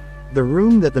Kaguya. The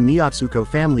room that the Miyatsuko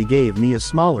family gave me is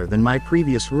smaller than my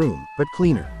previous room, but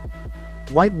cleaner.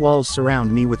 White walls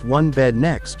surround me with one bed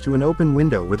next to an open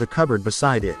window with a cupboard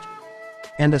beside it.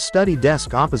 And a study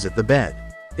desk opposite the bed.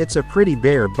 It's a pretty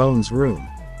bare bones room.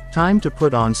 Time to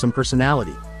put on some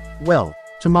personality. Well,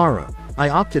 tomorrow, I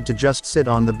opted to just sit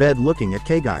on the bed looking at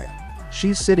Kaguya.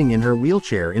 She's sitting in her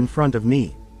wheelchair in front of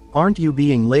me. Aren't you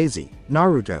being lazy,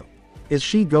 Naruto? Is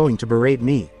she going to berate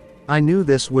me? I knew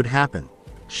this would happen.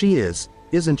 She is,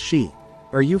 isn't she?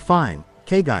 Are you fine,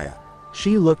 Kaguya?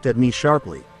 She looked at me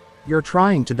sharply. You're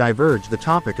trying to diverge the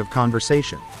topic of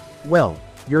conversation. Well,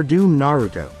 you're doomed,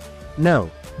 Naruto.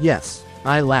 No, yes,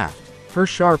 I laughed. Her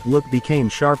sharp look became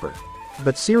sharper.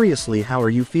 But seriously, how are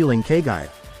you feeling, Kaguya?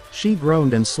 She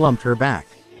groaned and slumped her back.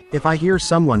 If I hear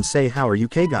someone say how are you,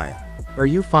 Kaguya? Are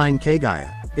you fine,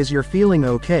 Kaguya? Is your feeling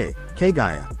okay,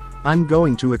 Kaguya? I'm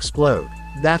going to explode.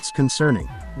 That's concerning.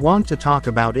 Want to talk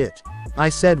about it? I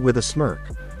said with a smirk.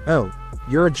 Oh,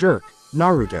 you're a jerk,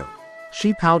 Naruto.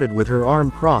 She pouted with her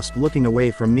arm crossed, looking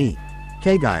away from me.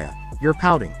 Kaguya, you're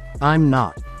pouting. I'm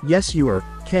not. Yes, you are,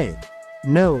 K.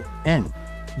 No, N.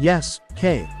 Yes,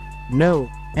 K. No,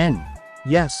 N.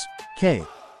 Yes, K.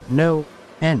 No.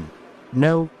 N.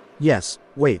 No. Yes,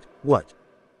 wait, what?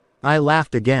 I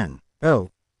laughed again.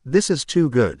 Oh. This is too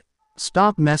good.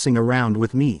 Stop messing around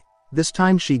with me. This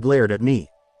time she glared at me,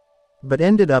 but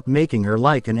ended up making her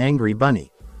like an angry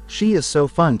bunny. She is so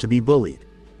fun to be bullied.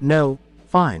 No.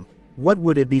 Fine. What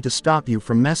would it be to stop you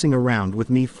from messing around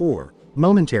with me for?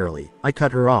 Momentarily, I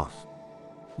cut her off.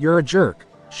 You're a jerk,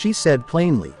 she said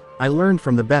plainly. I learned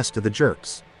from the best of the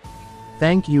jerks.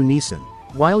 Thank you, Neeson.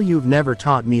 While you've never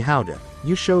taught me how to,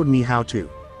 you showed me how to.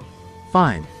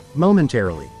 Fine.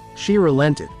 Momentarily, she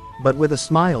relented, but with a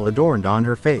smile adorned on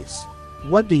her face.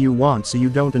 What do you want so you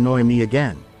don't annoy me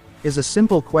again? Is a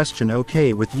simple question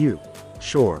okay with you?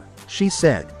 Sure, she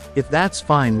said, if that's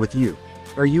fine with you.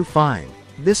 Are you fine?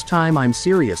 This time I'm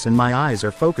serious and my eyes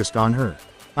are focused on her.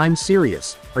 I'm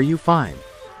serious, are you fine?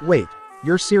 Wait,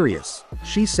 you're serious,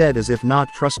 she said as if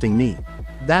not trusting me.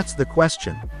 That's the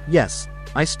question. Yes.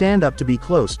 I stand up to be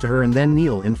close to her and then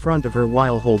kneel in front of her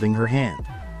while holding her hand.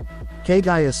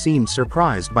 Kaguya seemed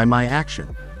surprised by my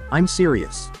action. I'm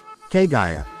serious.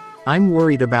 Kaguya. I'm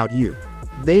worried about you.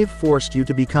 They've forced you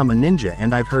to become a ninja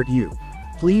and I've hurt you.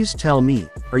 Please tell me,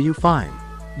 are you fine?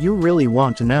 You really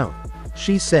want to know?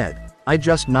 She said. I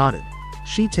just nodded.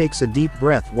 She takes a deep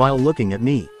breath while looking at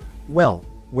me. Well,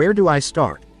 where do I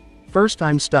start? First,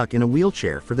 I'm stuck in a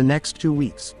wheelchair for the next 2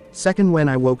 weeks. Second, when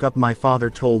I woke up my father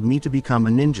told me to become a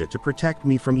ninja to protect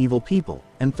me from evil people.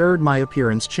 And third, my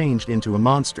appearance changed into a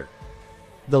monster.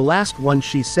 The last one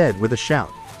she said with a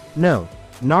shout. No,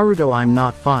 Naruto, I'm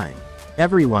not fine.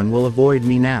 Everyone will avoid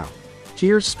me now.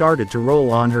 Tears started to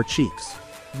roll on her cheeks.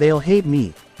 They'll hate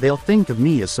me, they'll think of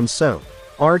me as some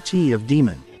RT of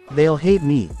demon. They'll hate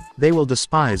me, they will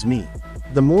despise me.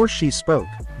 The more she spoke,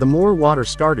 the more water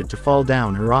started to fall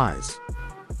down her eyes.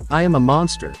 I am a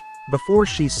monster. Before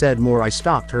she said more, I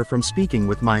stopped her from speaking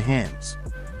with my hands.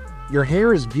 Your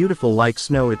hair is beautiful like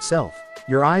snow itself.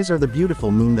 Your eyes are the beautiful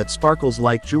moon that sparkles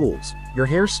like jewels. Your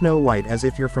hair snow white as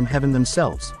if you're from heaven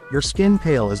themselves. Your skin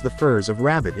pale as the furs of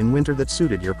rabbit in winter that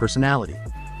suited your personality.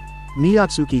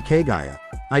 Miyatsuki Kaguya.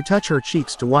 I touch her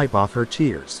cheeks to wipe off her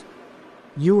tears.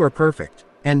 You are perfect,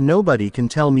 and nobody can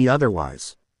tell me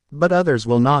otherwise. But others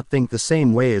will not think the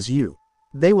same way as you.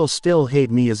 They will still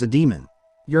hate me as a demon.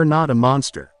 You're not a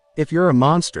monster. If you're a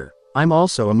monster, I'm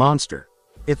also a monster.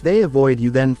 If they avoid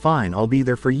you, then fine, I'll be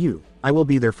there for you. I will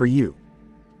be there for you.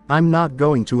 I'm not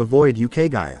going to avoid you,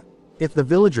 Kaguya. If the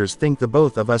villagers think the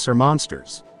both of us are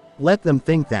monsters, let them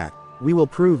think that. We will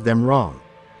prove them wrong,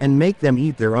 and make them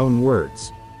eat their own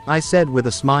words. I said with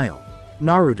a smile.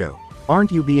 Naruto,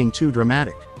 aren't you being too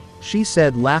dramatic? She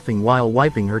said, laughing while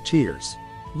wiping her tears.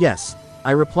 Yes,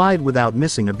 I replied without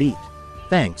missing a beat.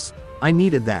 Thanks, I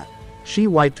needed that. She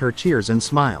wiped her tears and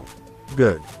smiled.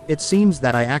 Good. It seems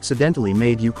that I accidentally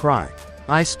made you cry.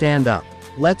 I stand up.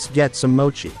 Let's get some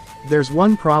mochi. There's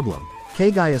one problem,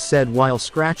 Kaguya said while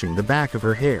scratching the back of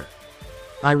her hair.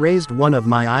 I raised one of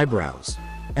my eyebrows.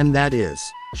 And that is,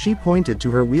 she pointed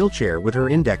to her wheelchair with her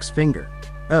index finger.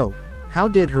 Oh, how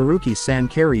did Haruki-san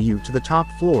carry you to the top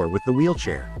floor with the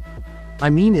wheelchair? I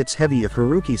mean, it's heavy if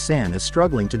Haruki-san is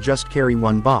struggling to just carry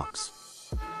one box.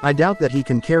 I doubt that he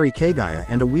can carry Kaguya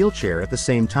and a wheelchair at the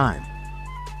same time.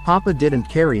 Papa didn't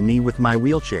carry me with my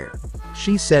wheelchair,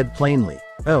 she said plainly.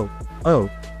 Oh,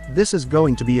 this is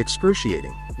going to be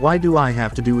excruciating. Why do I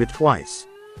have to do it twice?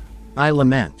 I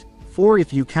lament. 4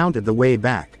 if you counted the way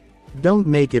back. Don't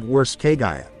make it worse,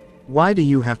 Kaguya. Why do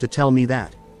you have to tell me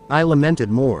that? I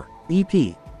lamented more.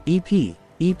 EP,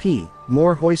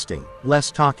 more hoisting,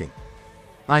 less talking.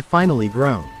 I finally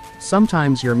groaned.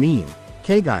 Sometimes you're mean,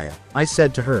 Kaguya, I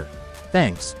said to her.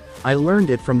 Thanks, I learned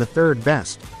it from the third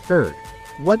best. Third?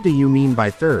 What do you mean by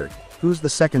third? Who's the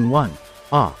second one?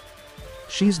 Ah.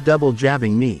 She's double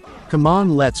jabbing me. Come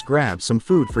on, let's grab some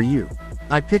food for you.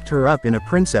 I picked her up in a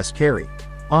princess carry.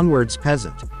 Onwards,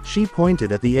 peasant. She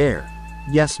pointed at the air.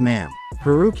 Yes, ma'am.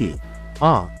 Haruki.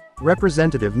 Ah.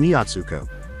 Representative Miyatsuko.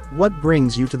 What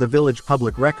brings you to the village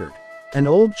public record? An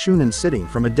old chunin sitting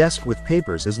from a desk with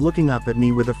papers is looking up at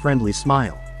me with a friendly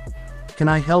smile. Can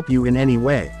I help you in any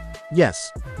way?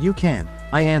 Yes, you can,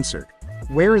 I answered.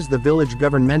 Where is the village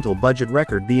governmental budget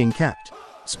record being kept?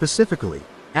 Specifically,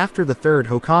 after the third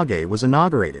Hokage was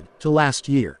inaugurated, to last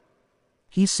year.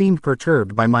 He seemed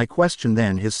perturbed by my question,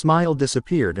 then his smile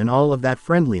disappeared and all of that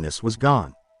friendliness was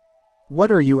gone.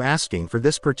 What are you asking for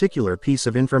this particular piece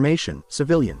of information,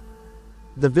 civilian?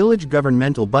 The village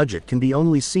governmental budget can be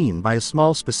only seen by a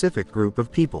small specific group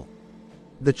of people.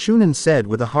 The chunin said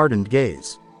with a hardened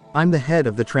gaze. I'm the head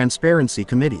of the transparency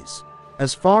committees.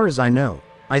 As far as I know,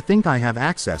 I think I have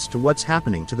access to what's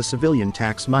happening to the civilian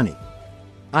tax money.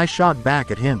 I shot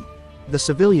back at him. The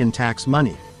civilian tax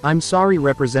money. I'm sorry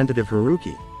Representative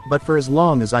Haruki, but for as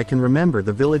long as I can remember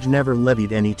the village never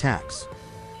levied any tax.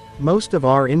 Most of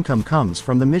our income comes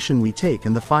from the mission we take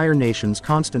and the Fire Nation's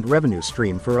constant revenue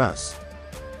stream for us.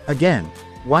 Again,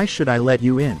 why should I let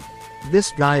you in?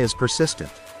 This guy is persistent.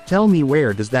 Tell me,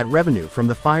 where does that revenue from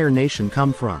the Fire Nation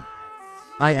come from?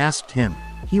 I asked him.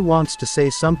 He wants to say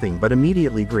something but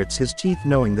immediately grits his teeth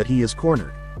knowing that he is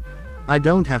cornered. I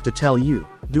don't have to tell you,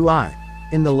 do I?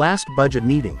 In the last budget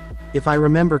meeting, if I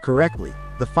remember correctly,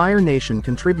 the Fire Nation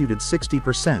contributed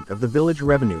 60% of the village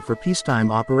revenue for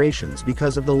peacetime operations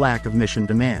because of the lack of mission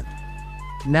demand.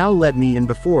 Now let me in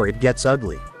before it gets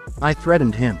ugly. I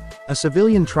threatened him. A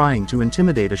civilian trying to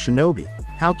intimidate a shinobi.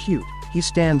 How cute. He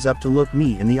stands up to look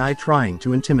me in the eye trying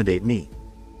to intimidate me.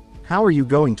 How are you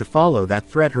going to follow that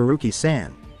threat,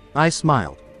 Haruki-san? I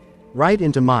smiled. Right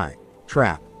into my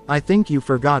trap. I think you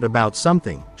forgot about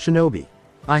something, shinobi.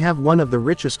 I have one of the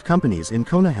richest companies in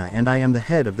Konoha and I am the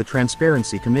head of the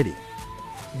Transparency Committee.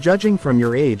 Judging from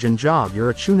your age and job, you're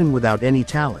a chunin without any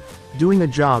talent, doing a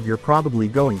job you're probably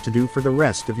going to do for the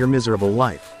rest of your miserable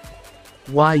life.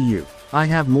 Why you? I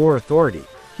have more authority.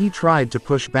 He tried to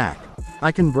push back.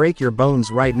 I can break your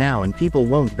bones right now and people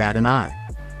won't bat an eye.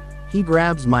 He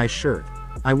grabs my shirt.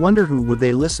 I wonder who would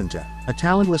they listen to, a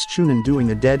talentless chunin doing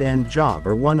a dead-end job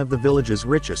or one of the village's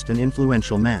richest and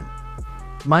influential men?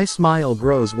 My smile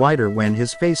grows wider when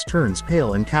his face turns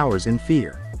pale and cowers in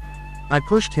fear. I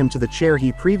pushed him to the chair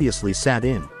he previously sat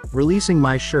in, releasing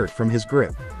my shirt from his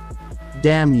grip.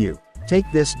 Damn you. Take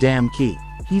this damn key,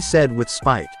 he said with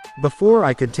spite. Before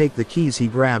I could take the keys he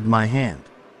grabbed my hand.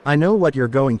 I know what you're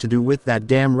going to do with that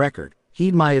damn record.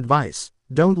 Heed my advice.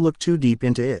 Don't look too deep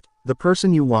into it. The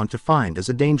person you want to find is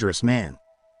a dangerous man.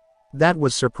 That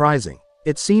was surprising.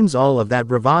 It seems all of that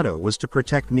bravado was to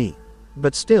protect me.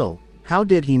 But still, how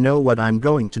did he know what I'm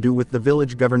going to do with the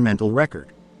village governmental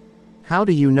record? How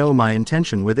do you know my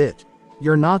intention with it?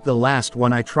 You're not the last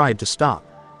one I tried to stop.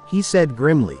 He said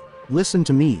grimly. Listen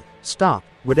to me. Stop,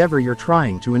 whatever you're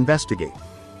trying to investigate.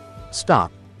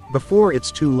 Stop. Before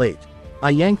it's too late. I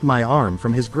yanked my arm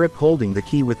from his grip holding the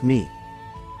key with me.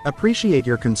 Appreciate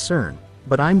your concern,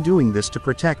 but I'm doing this to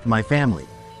protect my family.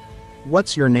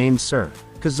 What's your name, sir?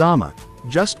 Kazama.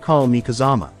 Just call me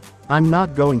Kazama. I'm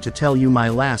not going to tell you my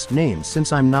last name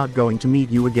since I'm not going to meet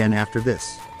you again after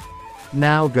this.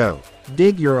 Now go.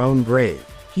 Dig your own grave.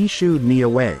 He shooed me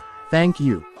away. Thank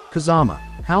you, Kazama.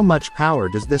 How much power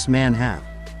does this man have?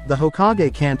 The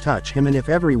Hokage can't touch him, and if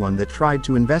everyone that tried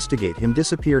to investigate him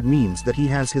disappeared means that he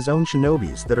has his own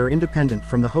shinobis that are independent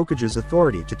from the Hokage's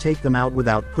authority to take them out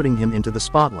without putting him into the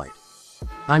spotlight.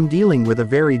 I'm dealing with a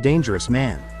very dangerous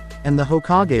man. And the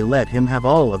Hokage let him have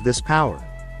all of this power.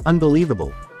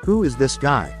 Unbelievable. Who is this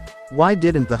guy? Why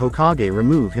didn't the Hokage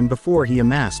remove him before he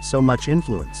amassed so much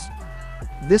influence?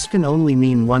 This can only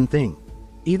mean one thing.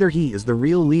 Either he is the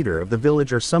real leader of the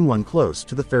village or someone close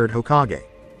to the third Hokage.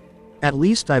 At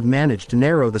least I've managed to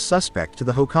narrow the suspect to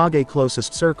the Hokage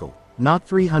closest circle, not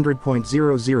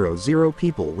 300,000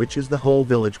 people, which is the whole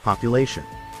village population.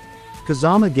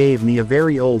 Kazama gave me a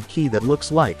very old key that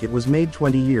looks like it was made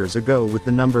 20 years ago with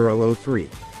the number 003.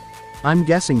 I'm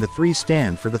guessing the 3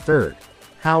 stand for the third.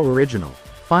 How original.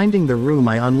 Finding the room,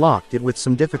 I unlocked it with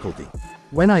some difficulty.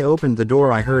 When I opened the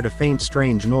door I heard a faint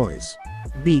strange noise.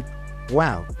 Beep.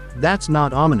 Wow, that's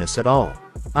not ominous at all.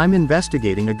 I'm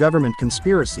investigating a government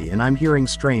conspiracy and I'm hearing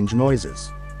strange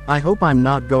noises. I hope I'm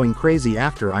not going crazy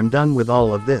after I'm done with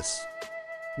all of this.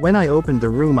 When I opened the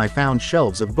room I found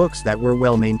shelves of books that were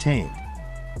well maintained.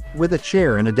 With a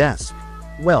chair and a desk.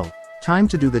 Well, time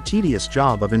to do the tedious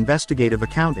job of investigative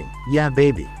accounting, yeah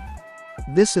baby.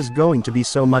 This is going to be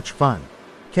so much fun.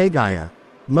 Kaguya.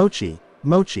 Mochi,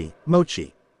 mochi,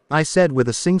 mochi. I said with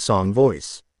a sing-song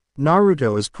voice.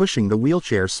 Naruto is pushing the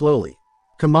wheelchair slowly.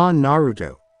 Come on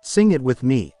Naruto, sing it with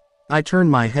me. I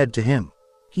turned my head to him.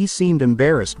 He seemed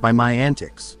embarrassed by my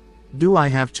antics. Do I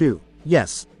have to?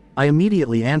 Yes. I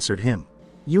immediately answered him.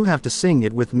 You have to sing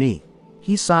it with me.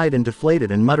 He sighed and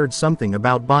deflated and muttered something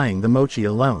about buying the mochi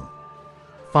alone.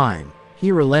 Fine.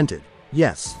 He relented.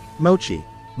 Yes. Mochi.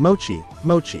 Mochi.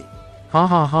 Mochi. Ha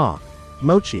ha ha.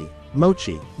 Mochi.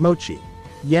 Mochi. Mochi.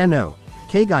 Yeah no.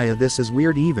 Kaguya, this is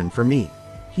weird even for me.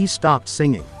 He stopped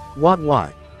singing. What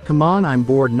why? Come on, I'm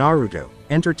bored Naruto,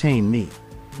 entertain me.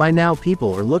 By now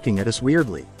people are looking at us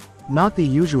weirdly. Not the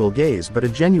usual gaze but a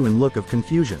genuine look of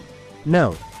confusion.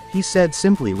 No, he said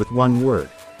simply with one word.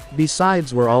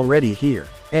 Besides, we're already here.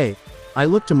 I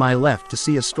looked to my left to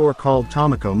see a store called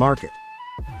Tomoko Market.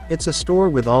 It's a store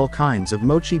with all kinds of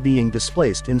mochi being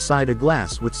displaced inside a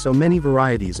glass with so many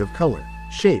varieties of color,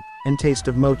 shape, and taste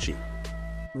of mochi.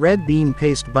 Red bean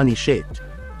paste bunny shaped.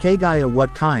 Kaguya,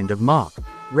 what kind of mop?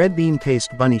 Red bean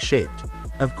paste bunny shaped.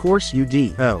 Of course you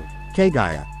do. Oh.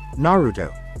 Kaguya.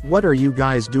 Naruto. What are you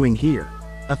guys doing here?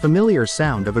 A familiar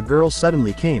sound of a girl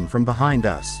suddenly came from behind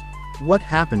us. What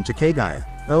happened to Kaguya?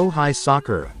 Oh hi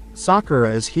Sakura.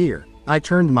 Sakura is here. I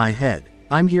turned my head.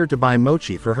 I'm here to buy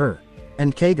mochi for her.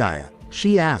 And Kaguya?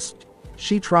 She asked.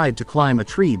 She tried to climb a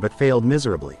tree but failed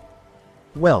miserably.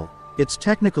 Well, it's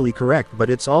technically correct but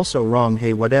it's also wrong.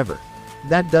 Hey whatever.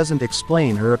 That doesn't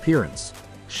explain her appearance.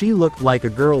 She looked like a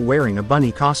girl wearing a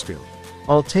bunny costume.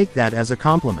 I'll take that as a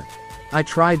compliment. I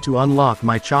tried to unlock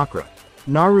my chakra.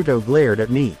 Naruto glared at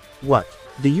me. What?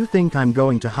 Do you think I'm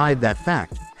going to hide that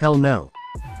fact? Hell no.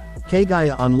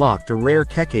 Kaguya unlocked a rare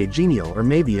Kekkei genial or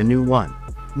maybe a new one.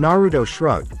 Naruto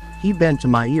shrugged. He bent to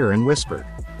my ear and whispered.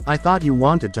 I thought you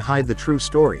wanted to hide the true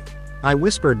story. I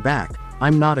whispered back.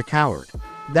 I'm not a coward.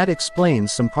 That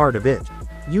explains some part of it.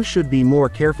 You should be more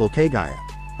careful Kaguya.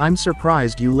 I'm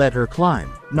surprised you let her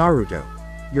climb, Naruto.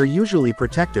 You're usually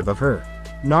protective of her.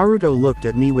 Naruto looked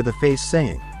at me with a face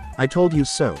saying, I told you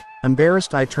so.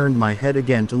 Embarrassed I turned my head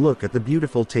again to look at the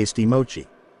beautiful tasty mochi.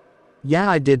 Yeah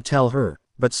I did tell her,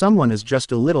 but someone is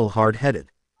just a little hard-headed.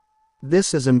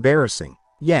 This is embarrassing.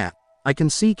 Yeah, I can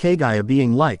see Kaguya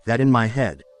being like that in my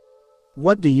head.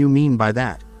 What do you mean by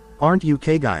that? Aren't you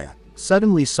Kaguya?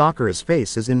 Suddenly Sakura's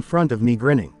face is in front of me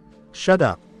grinning. Shut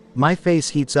up. My face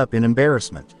heats up in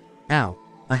embarrassment. Ow.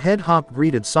 A head hop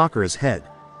greeted Sakura's head.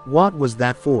 What was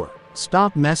that for?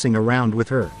 Stop messing around with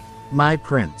her. My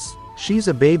prince. She's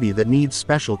a baby that needs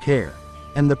special care.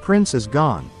 And the prince is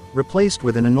gone, replaced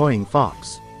with an annoying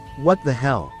fox. What the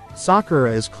hell?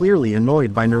 Sakura is clearly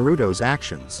annoyed by Naruto's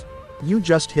actions. You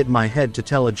just hit my head to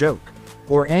tell a joke.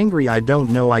 Or angry I don't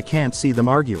know I can't see them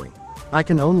arguing. I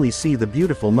can only see the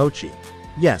beautiful mochi.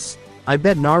 Yes, I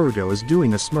bet Naruto is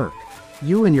doing a smirk.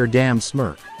 You and your damn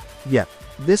smirk. Yep,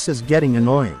 this is getting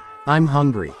annoying. I'm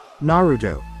hungry.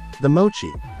 Naruto. The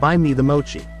mochi, buy me the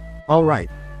mochi. Alright.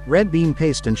 Red bean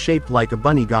paste and shaped like a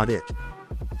bunny got it.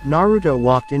 Naruto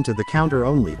walked into the counter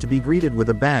only to be greeted with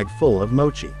a bag full of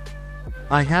mochi.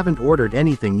 I haven't ordered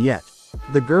anything yet.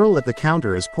 The girl at the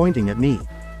counter is pointing at me.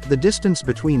 The distance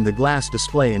between the glass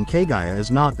display and Kaguya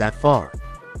is not that far.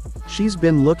 She's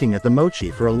been looking at the mochi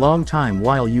for a long time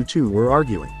while you two were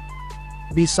arguing.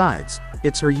 Besides,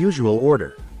 it's her usual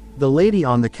order. The lady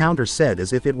on the counter said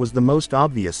as if it was the most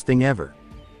obvious thing ever.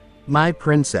 My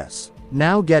princess.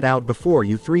 Now get out before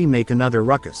you three make another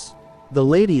ruckus. The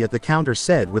lady at the counter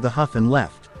said with a huff and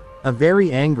left. A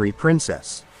very angry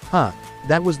princess. Huh,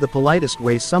 that was the politest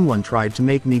way someone tried to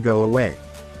make me go away.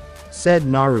 Said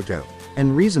Naruto.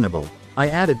 And reasonable, I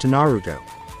added to Naruto.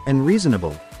 And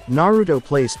reasonable. Naruto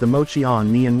placed the mochi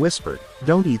on me and whispered,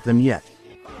 don't eat them yet.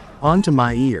 Onto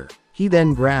my ear. He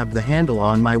then grabbed the handle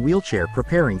on my wheelchair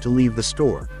preparing to leave the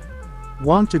store.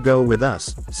 Want to go with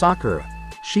us, Sakura?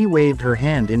 She waved her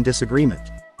hand in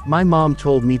disagreement. My mom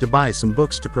told me to buy some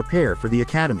books to prepare for the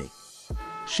academy.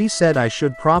 She said I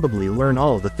should probably learn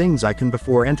all the things I can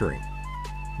before entering.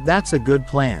 That's a good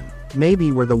plan.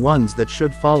 Maybe we're the ones that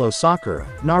should follow Sakura,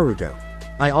 Naruto.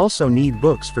 I also need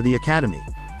books for the academy.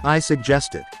 I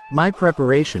suggested. My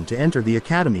preparation to enter the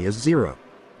academy is 0.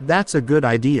 That's a good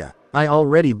idea. I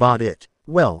already bought it.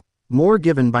 Well, more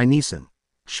given by Nissan.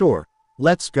 Sure.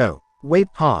 Let's go.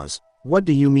 Wait pause. What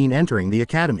do you mean entering the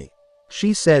academy?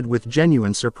 She said with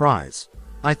genuine surprise.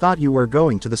 I thought you were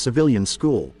going to the civilian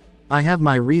school. I have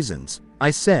my reasons,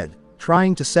 I said,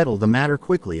 trying to settle the matter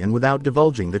quickly and without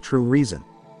divulging the true reason.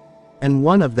 And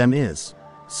one of them is?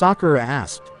 Sakura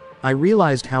asked. I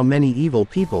realized how many evil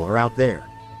people are out there.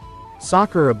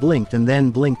 Sakura blinked and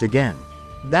then blinked again.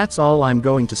 That's all I'm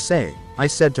going to say, I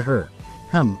said to her.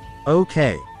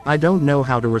 Okay, I don't know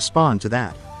how to respond to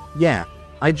that. Yeah,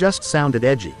 I just sounded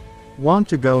edgy. Want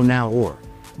to go now or?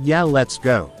 Yeah let's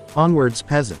go. Onwards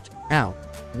peasant. Ow.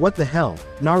 What the hell,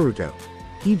 Naruto?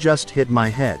 He just hit my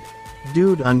head.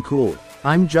 Dude uncool.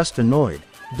 I'm just annoyed.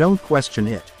 Don't question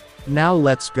it. Now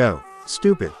let's go.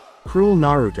 Stupid. Cruel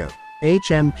Naruto.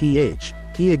 HMPH.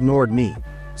 He ignored me.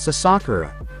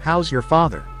 Sakura, how's your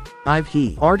father?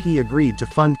 He agreed to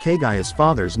fund Kaguya's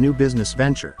father's new business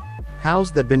venture.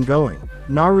 How's that been going?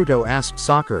 Naruto asked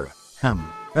Sakura.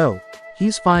 Oh.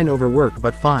 He's fine over work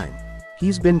but fine.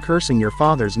 He's been cursing your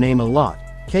father's name a lot,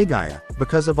 Kaguya,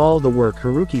 because of all the work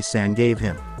Haruki-san gave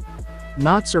him.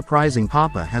 Not surprising,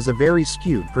 Papa has a very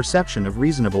skewed perception of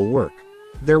reasonable work.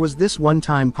 There was this one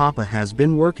time Papa has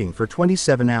been working for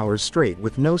 27 hours straight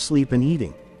with no sleep and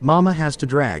eating. Mama has to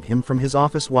drag him from his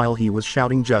office while he was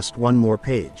shouting just one more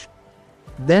page.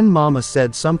 Then Mama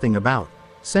said something about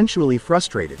sensually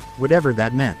frustrated, whatever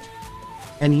that meant.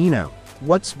 And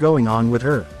what's going on with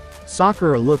her?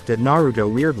 Sakura looked at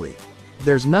Naruto weirdly.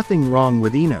 There's nothing wrong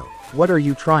with Ino, what are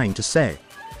you trying to say?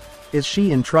 Is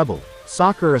she in trouble?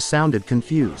 Sakura sounded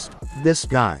confused. This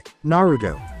guy,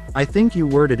 Naruto. I think you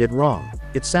worded it wrong.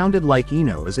 It sounded like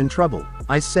Ino is in trouble,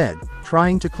 I said,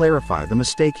 trying to clarify the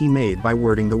mistake he made by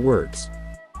wording the words.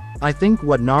 I think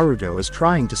what Naruto is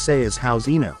trying to say is how's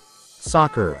Ino?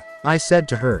 Sakura. I said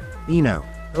to her, Ino.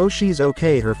 Oh, she's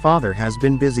okay, her father has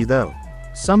been busy though.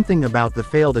 Something about the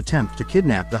failed attempt to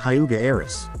kidnap the Hyuga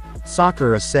heiress.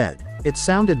 Sakura said. It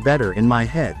sounded better in my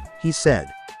head, he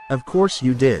said. Of course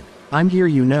you did. I'm here,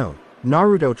 you know.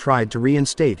 Naruto tried to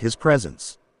reinstate his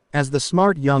presence. As the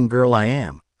smart young girl I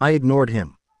am, I ignored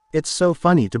him. It's so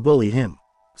funny to bully him.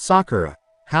 Sakura.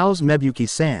 How's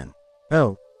Mebuki-san?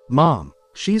 Oh, Mom.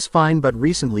 She's fine, but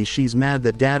recently she's mad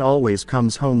that Dad always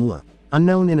comes home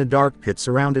unknown in a dark pit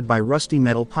surrounded by rusty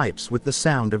metal pipes with the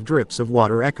sound of drips of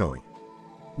water echoing.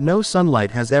 No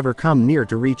sunlight has ever come near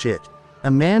to reach it. A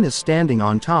man is standing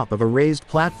on top of a raised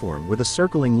platform with a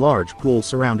circling large pool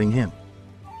surrounding him.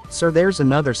 Sir, there's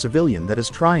another civilian that is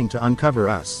trying to uncover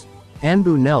us.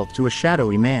 Anbu knelt to a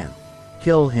shadowy man.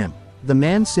 Kill him. The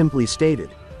man simply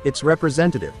stated. It's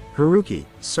Representative Haruki,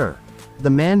 sir. The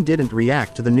man didn't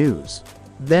react to the news.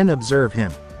 Then observe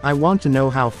him. I want to know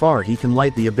how far he can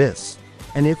light the abyss.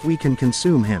 And if we can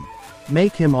consume him.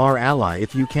 Make him our ally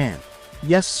if you can.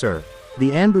 Yes, sir.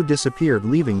 The Anbu disappeared,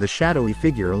 leaving the shadowy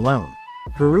figure alone.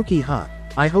 Haruki,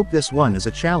 I hope this one is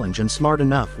a challenge and smart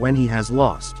enough when he has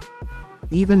lost.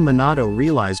 Even Minato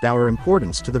realized our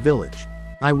importance to the village.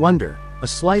 I wonder, a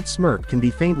slight smirk can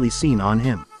be faintly seen on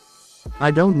him.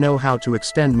 I don't know how to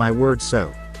extend my words,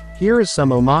 so here is some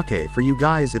omake for you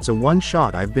guys. It's a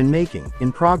one-shot I've been making,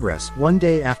 in progress, one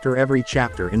day after every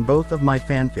chapter in both of my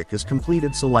fanfic is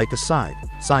completed, so like a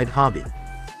side hobby.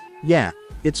 Yeah,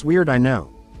 it's weird, I know.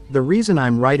 The reason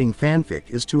I'm writing fanfic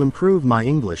is to improve my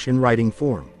English in writing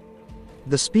form.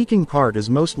 The speaking part is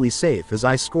mostly safe as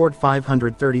I scored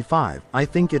 535, I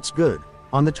think it's good,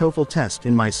 on the TOEFL test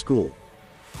in my school.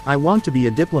 I want to be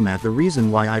a diplomat. The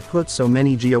reason why I put so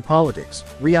many geopolitics,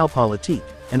 realpolitik,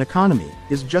 and economy,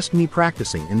 is just me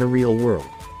practicing in the real world.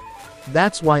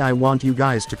 That's why I want you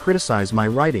guys to criticize my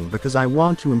writing, because I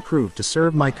want to improve to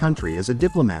serve my country as a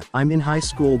diplomat. I'm in high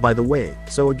school, by the way,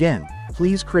 so again,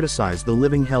 please criticize the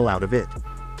living hell out of it.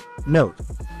 Note.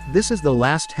 This is the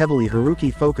last heavily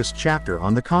Haruki-focused chapter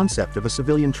on the concept of a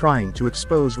civilian trying to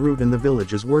expose root in the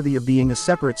village is worthy of being a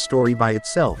separate story by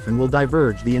itself and will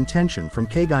diverge the intention from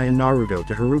Kaguya Naruto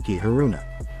to Haruki Haruna.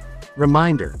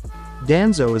 Reminder.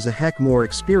 Danzo is a heck more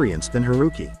experienced than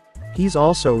Haruki. He's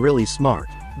also really smart.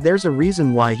 There's a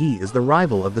reason why he is the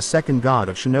rival of the second god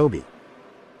of shinobi.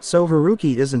 So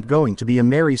Haruki isn't going to be a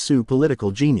Mary Sue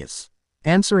political genius.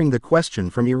 Answering the question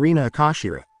from Irina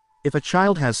Akashira. If a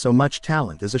child has so much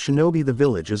talent as a shinobi, the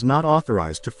village is not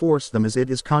authorized to force them, as it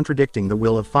is contradicting the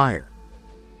will of fire.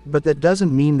 But that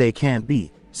doesn't mean they can't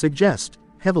suggest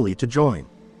heavily to join.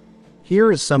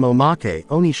 Here is some omake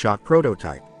oni-shot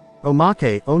prototype.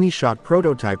 Omake oni-shot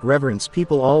prototype reverence.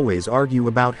 People always argue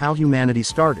about how humanity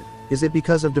started. Is it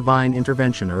because of divine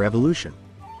intervention or evolution?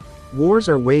 Wars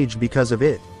are waged because of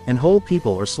it, and whole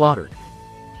people are slaughtered.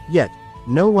 Yet,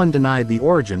 no one denied the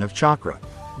origin of chakra.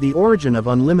 The origin of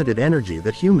unlimited energy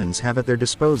that humans have at their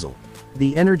disposal.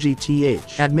 The energy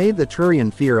had made the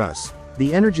Turian fear us,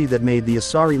 the energy that made the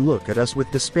Asari look at us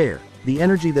with despair, the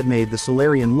energy that made the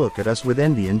Solarian look at us with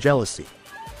envy and jealousy.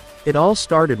 It all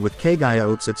started with Kaguya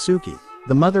Otsutsuki,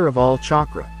 the mother of all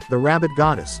chakra, the rabbit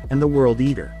goddess, and the world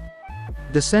eater.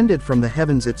 Descended from the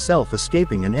heavens itself,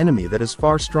 escaping an enemy that is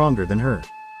far stronger than her.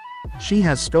 She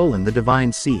has stolen the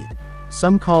divine seed.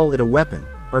 Some call it a weapon,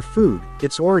 or food.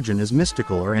 Its origin is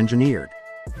mystical or engineered.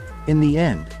 In the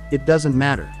end, it doesn't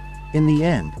matter. In the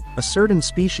end, a certain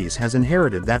species has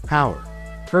inherited that power.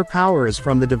 Her power is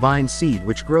from the divine seed,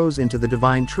 which grows into the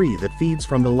divine tree that feeds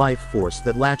from the life force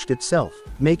that latched itself,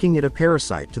 making it a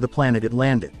parasite to the planet it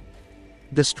landed.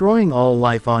 Destroying all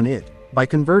life on it, by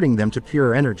converting them to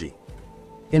pure energy.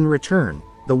 In return,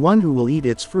 the one who will eat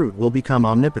its fruit will become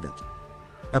omnipotent.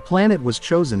 A planet was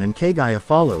chosen and Kaguya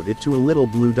followed it to a little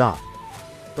blue dot.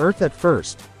 Earth. At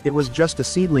first, it was just a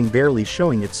seedling barely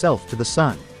showing itself to the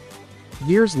sun.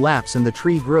 Years lapse and the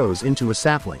tree grows into a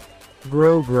sapling.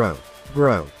 Grow.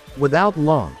 Without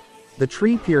long, the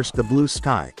tree pierced the blue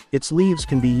sky. Its leaves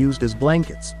can be used as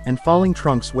blankets, and falling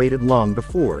trunks waited long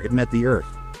before it met the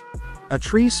earth. A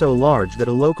tree so large that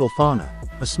a local fauna,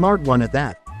 a smart one at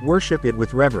that, worship it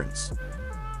with reverence.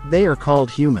 They are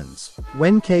called humans.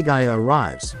 When Kaguya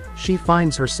arrives, she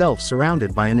finds herself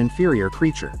surrounded by an inferior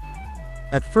creature.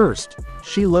 At first,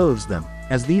 she loathes them,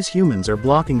 as these humans are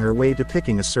blocking her way to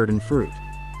picking a certain fruit.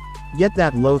 Yet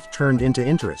that loath turned into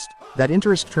interest, That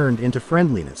interest turned into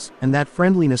friendliness, and that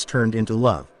friendliness turned into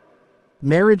love.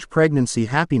 Marriage, pregnancy,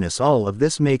 happiness, all of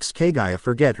this makes Kaguya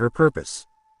forget her purpose.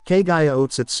 Kaguya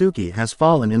Otsutsuki has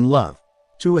fallen in love.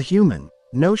 To a human,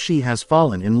 no, she has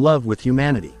fallen in love with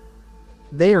humanity.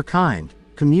 They are kind,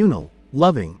 communal,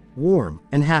 loving, warm,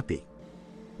 and happy.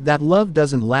 That love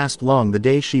doesn't last long. The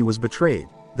day she was betrayed,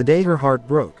 the day her heart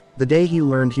broke, the day he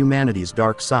learned humanity's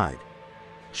dark side.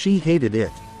 She hated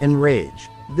it. Enraged,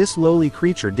 this lowly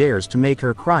creature dares to make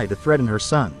her cry, to threaten her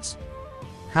sons.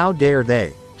 How dare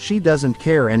they? She doesn't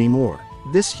care anymore.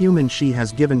 This human she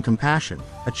has given compassion,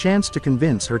 a chance to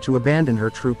convince her to abandon her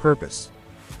true purpose.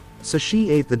 So she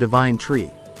ate the divine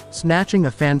tree. Snatching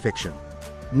a fanfiction.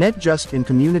 Net just in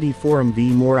community forum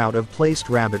v more out of placed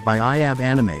rabbit by IAB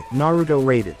anime, Naruto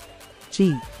rated.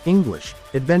 T. English,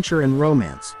 adventure and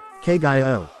romance. Kaguya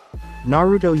O.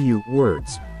 Naruto U.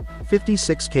 Words.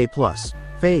 56k plus.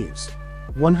 Faves.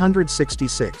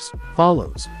 166.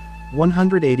 Follows.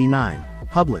 189.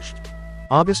 Published.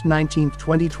 August 19,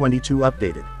 2022.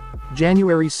 Updated.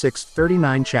 January 6,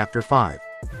 39. Chapter 5.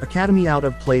 Academy out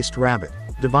of placed rabbit.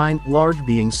 Divine, large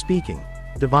beings speaking.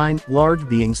 Divine, large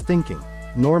beings thinking.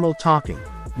 Normal talking.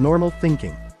 Normal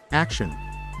thinking. Action.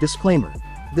 Disclaimer.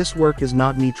 This work is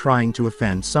not me trying to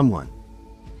offend someone.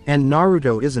 And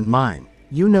Naruto isn't mine.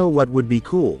 You know what would be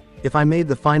cool? If I made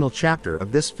the final chapter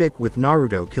of this fic with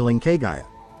Naruto killing Kaguya.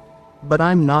 But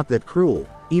I'm not that cruel,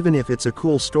 even if it's a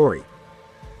cool story.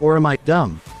 Or am I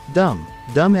dumb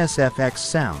SFX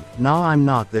sound? Nah, I'm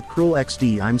not that cruel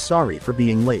XD. I'm sorry for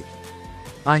being late.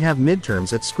 I have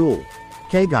midterms at school.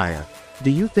 Kaguya,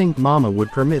 do you think Mama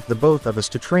would permit the both of us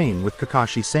to train with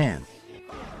Kakashi-san?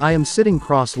 I am sitting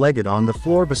cross-legged on the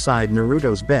floor beside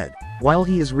Naruto's bed, while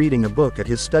he is reading a book at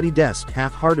his study desk,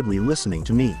 half-heartedly listening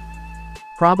to me.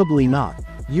 Probably not.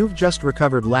 You've just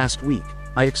recovered last week.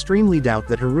 I extremely doubt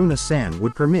that Haruna-san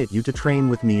would permit you to train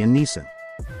with me and Nissan.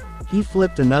 He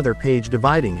flipped another page,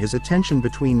 dividing his attention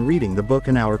between reading the book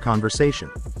and our conversation.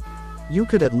 You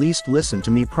could at least listen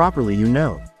to me properly, you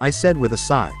know, I said with a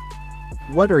sigh.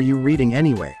 What are you reading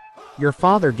anyway? Your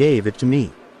father gave it to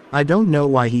me. I don't know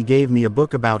why he gave me a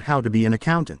book about how to be an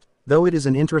accountant, though it is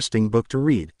an interesting book to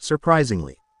read,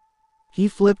 surprisingly. He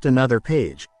flipped another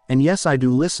page, and yes, I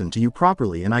do listen to you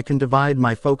properly and I can divide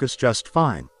my focus just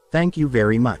fine, thank you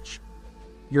very much.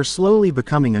 You're slowly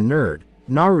becoming a nerd,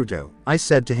 Naruto, I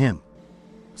said to him.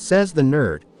 Says the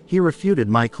nerd. He refuted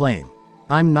my claim.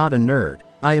 I'm not a nerd.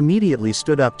 I immediately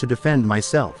stood up to defend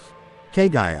myself.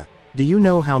 Kaguya, do you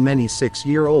know how many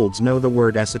 6-year-olds know the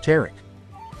word esoteric?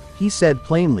 He said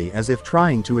plainly, as if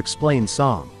trying to explain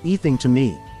something to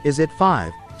me. Is it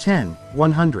 5, 10,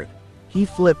 100? He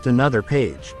flipped another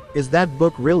page. Is that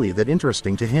book really that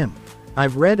interesting to him?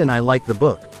 I've read and I like the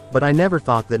book, but I never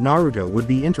thought that Naruto would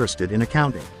be interested in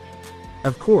accounting.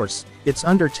 Of course, it's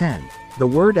under 10. The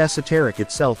word esoteric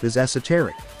itself is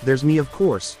esoteric. There's me, of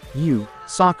course, you,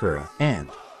 Sakura, and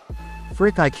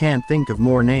frick, I can't think of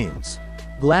more names.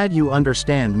 Glad you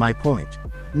understand my point.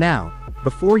 Now,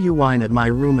 before you whine at my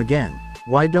room again,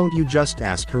 why don't you just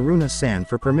ask Haruna-san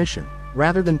for permission,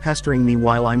 rather than pestering me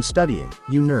while I'm studying,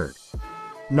 you nerd?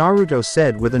 Naruto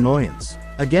said with annoyance.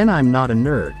 Again, I'm not a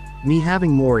nerd. Me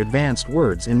having more advanced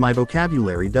words in my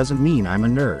vocabulary doesn't mean I'm a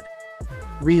nerd.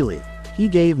 Really. He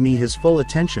gave me his full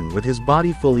attention with his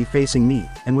body fully facing me,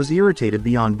 and was irritated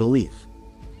beyond belief.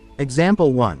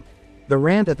 Example 1. The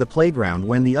rant at the playground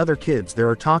when the other kids there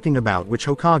are talking about which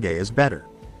Hokage is better.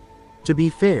 To be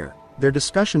fair, their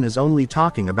discussion is only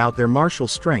talking about their martial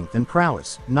strength and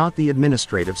prowess, not the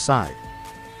administrative side.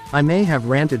 I may have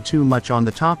ranted too much on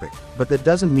the topic, but that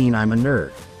doesn't mean I'm a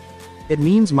nerd. It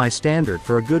means my standard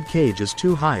for a good cage is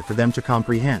too high for them to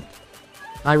comprehend.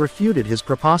 I refuted his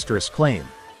preposterous claim.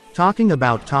 Talking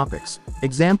about topics.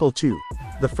 Example 2.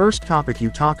 The first topic you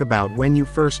talk about when you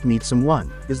first meet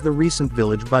someone is the recent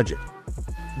village budget.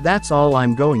 That's all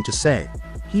I'm going to say.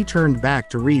 He turned back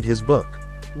to read his book.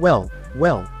 Well,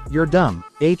 you're dumb,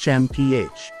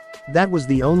 HMPH. That was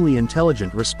the only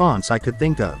intelligent response I could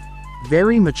think of.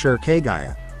 Very mature,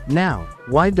 Kaguya. Now,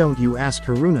 why don't you ask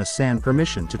Haruna-san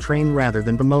permission to train rather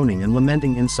than bemoaning and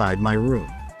lamenting inside my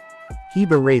room? He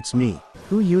berates me.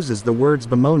 Who uses the words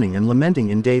bemoaning and lamenting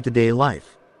in day-to-day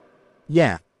life?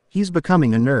 Yeah, he's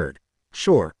becoming a nerd.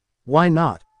 Sure, why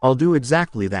not? I'll do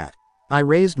exactly that. I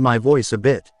raised my voice a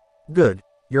bit. Good,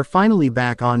 you're finally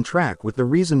back on track with the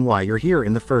reason why you're here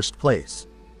in the first place.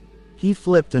 He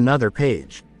flipped another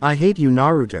page. I hate you,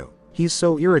 Naruto. He's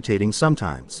so irritating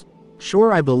sometimes.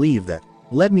 Sure, I believe that.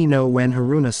 Let me know when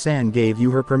Haruna-san gave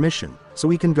you her permission, so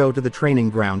we can go to the training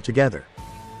ground together.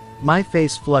 My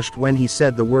face flushed when he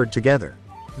said the word together.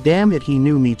 Damn it, he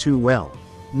knew me too well.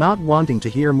 Not wanting to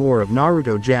hear more of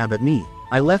Naruto jab at me,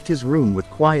 I left his room with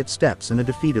quiet steps and a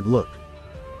defeated look.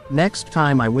 Next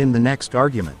time I win the next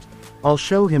argument, I'll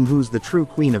show him who's the true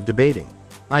queen of debating.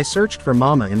 I searched for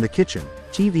Mama in the kitchen,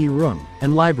 TV room,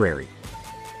 and library.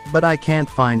 But I can't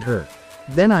find her.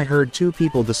 Then I heard two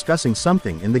people discussing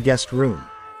something in the guest room.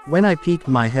 When I peeked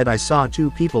my head, I saw two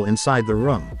people inside the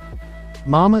room.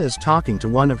 Mama is talking to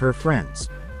one of her friends,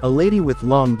 a lady with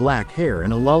long black hair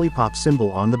and a lollipop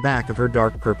symbol on the back of her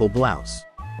dark purple blouse.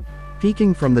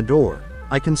 Peeking from the door,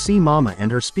 I can see Mama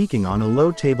and her speaking on a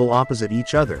low table opposite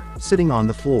each other, sitting on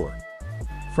the floor.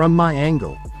 From my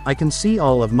angle, I can see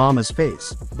all of Mama's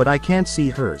face, but I can't see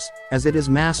hers, as it is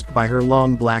masked by her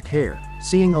long black hair,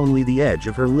 seeing only the edge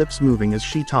of her lips moving as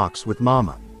she talks with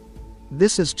Mama.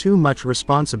 This is too much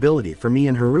responsibility for me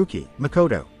and Haruki,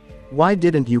 Makoto. Why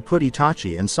didn't you put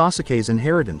Itachi and Sasuke's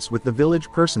inheritance with the village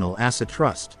personal asset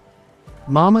trust?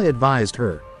 Mama advised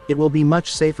her, it will be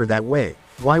much safer that way.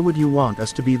 Why would you want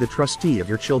us to be the trustee of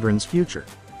your children's future?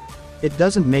 It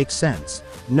doesn't make sense.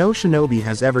 No shinobi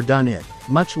has ever done it,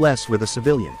 much less with a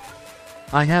civilian.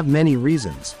 I have many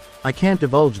reasons. I can't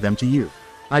divulge them to you.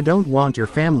 I don't want your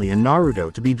family and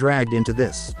Naruto to be dragged into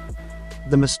this.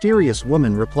 The mysterious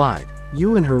woman replied,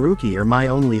 you and Haruki are my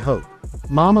only hope.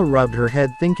 Mama rubbed her head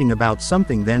thinking about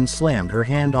something, then slammed her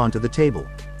hand onto the table.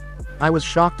 I was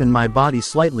shocked and my body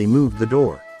slightly moved the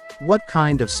door. What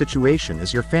kind of situation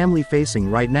is your family facing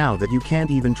right now that you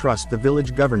can't even trust the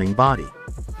village governing body?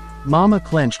 Mama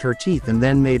clenched her teeth and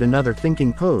then made another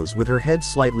thinking pose with her head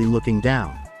slightly looking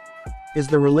down. Is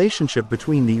the relationship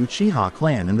between the Uchiha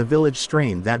clan and the village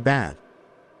strained that bad?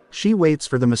 She waits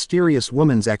for the mysterious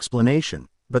woman's explanation,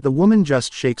 but the woman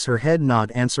just shakes her head, not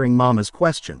answering Mama's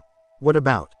question. What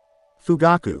about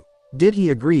Fugaku? Did he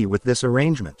agree with this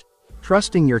arrangement?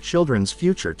 Trusting your children's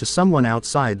future to someone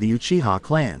outside the Uchiha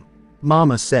clan?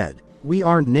 Mama said, we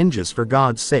aren't ninjas, for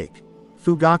God's sake.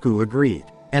 Fugaku agreed.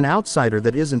 An outsider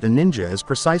that isn't a ninja is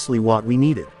precisely what we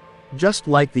needed. Just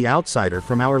like the outsider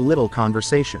from our little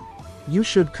conversation. You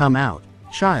should come out,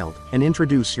 child, and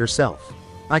introduce yourself.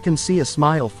 I can see a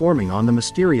smile forming on the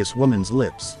mysterious woman's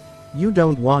lips. You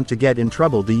don't want to get in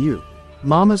trouble, do you?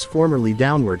 Mama's formerly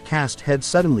downward cast head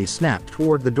suddenly snapped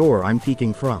toward the door I'm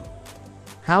peeking from.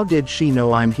 How did she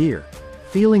know I'm here?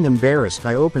 Feeling embarrassed,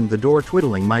 I opened the door,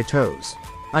 twiddling my toes.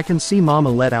 I can see Mama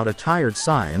let out a tired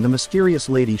sigh and the mysterious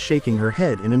lady shaking her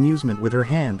head in amusement with her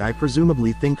hand, I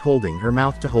presumably think holding her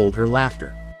mouth to hold her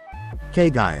laughter.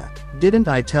 Kaguya, didn't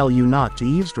I tell you not to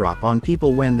eavesdrop on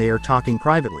people when they are talking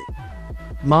privately?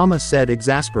 Mama said,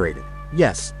 exasperated.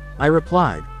 Yes, I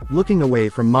replied, looking away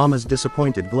from Mama's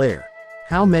disappointed glare.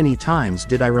 How many times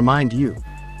did I remind you?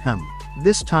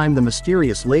 This time the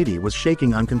mysterious lady was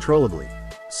shaking uncontrollably.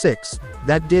 6.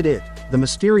 That did it. The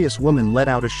mysterious woman let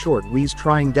out a short wheeze,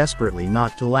 trying desperately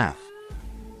not to laugh.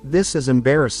 This is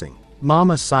embarrassing.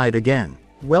 Mama sighed again.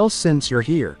 Well, since you're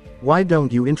here, why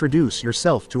don't you introduce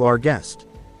yourself to our guest?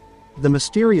 The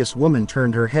mysterious woman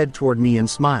turned her head toward me and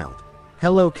smiled.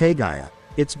 Hello Kaguya.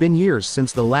 It's been years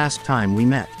since the last time we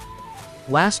met.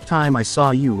 Last time I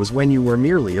saw you was when you were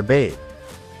merely a babe.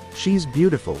 She's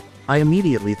beautiful, I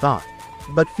immediately thought.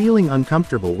 But feeling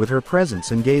uncomfortable with her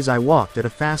presence and gaze, I walked at a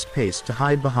fast pace to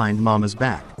hide behind Mama's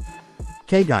back.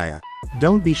 Kaguya,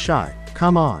 don't be shy,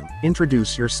 come on,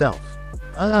 introduce yourself.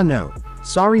 No.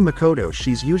 Sorry Makoto,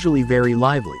 she's usually very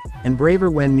lively, and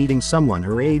braver when meeting someone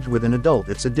her age. With an adult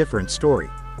it's a different story.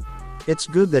 It's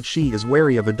good that she is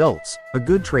wary of adults, a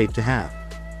good trait to have.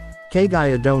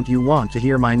 Kaguya, don't you want to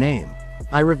hear my name?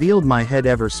 I revealed my head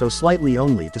ever so slightly,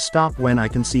 only to stop when I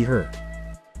can see her.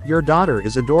 Your daughter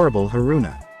is adorable,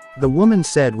 Haruna. The woman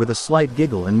said with a slight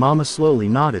giggle, and Mama slowly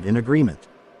nodded in agreement.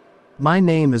 My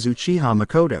name is Uchiha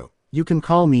Makoto, you can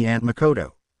call me Aunt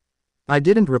Makoto. I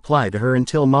didn't reply to her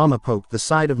until Mama poked the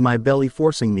side of my belly,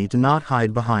 forcing me to not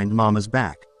hide behind Mama's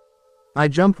back. I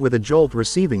jumped with a jolt,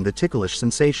 receiving the ticklish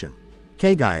sensation.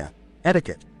 Kaguya,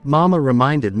 etiquette, Mama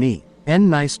reminded me.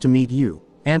 And nice to meet you,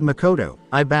 Aunt Makoto,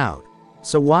 I bowed.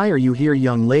 So why are you here,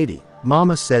 young lady?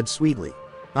 Mama said sweetly.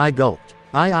 I gulped.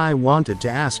 I wanted to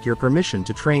ask your permission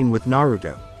to train with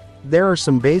Naruto. There are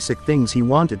some basic things he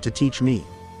wanted to teach me.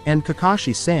 And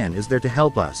Kakashi-san is there to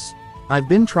help us. I've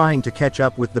been trying to catch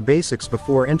up with the basics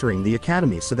before entering the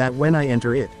academy so that when I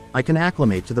enter it, I can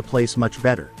acclimate to the place much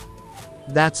better.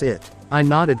 That's it. I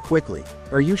nodded quickly.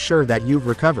 Are you sure that you've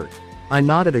recovered? I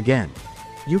nodded again.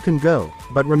 You can go,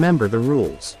 but remember the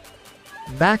rules.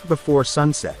 Back before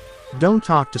sunset. Don't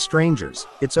talk to strangers.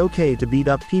 It's okay to beat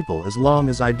up people as long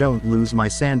as I don't lose my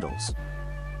sandals.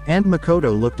 Aunt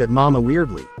Makoto looked at Mama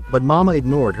weirdly, but Mama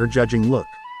ignored her judging look.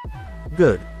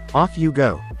 Good, off you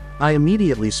go. I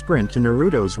immediately sprint to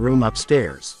Naruto's room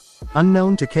upstairs.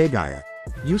 Unknown to Kaguya.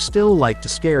 You still like to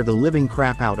scare the living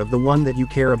crap out of the one that you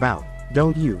care about,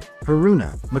 don't you,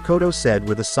 Haruna? Makoto said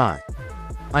with a sigh.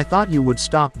 I thought you would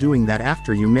stop doing that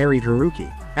after you married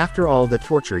Haruki, after all the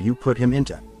torture you put him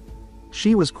into.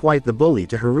 She was quite the bully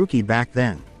to Haruki back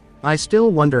then. I still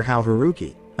wonder how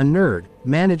Haruki, a nerd,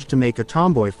 managed to make a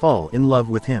tomboy fall in love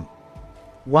with him.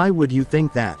 Why would you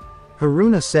think that?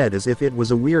 Haruna said as if it was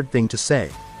a weird thing to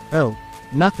say. Oh,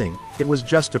 nothing, it was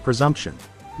just a presumption.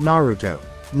 Naruto.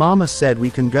 Mama said we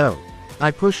can go.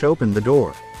 I push open the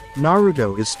door.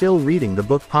 Naruto is still reading the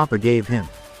book Papa gave him.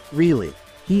 Really?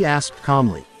 He asked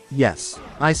calmly. Yes,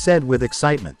 I said with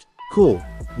excitement. Cool,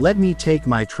 let me take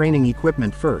my training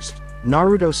equipment first.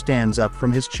 Naruto stands up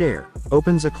from his chair,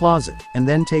 opens a closet, and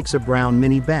then takes a brown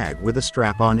mini bag with a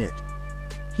strap on it.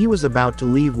 He was about to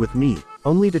leave with me,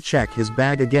 only to check his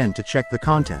bag again to check the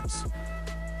contents.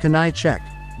 Can I check?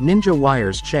 Ninja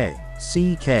wires Che,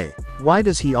 CK. Why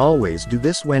does he always do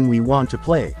this when we want to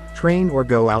play, train or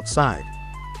go outside?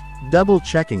 Double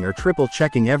checking or triple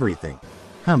checking everything.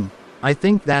 I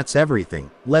think that's everything,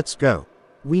 let's go.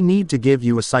 We need to give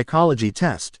you a psychology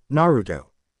test, Naruto.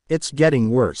 It's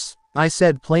getting worse, I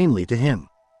said plainly to him.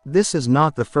 This is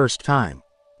not the first time.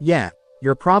 Yeah,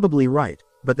 you're probably right,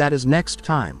 but that is next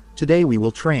time, today we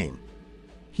will train.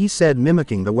 He said,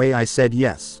 mimicking the way I said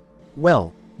yes.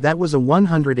 Well, that was a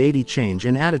 180 change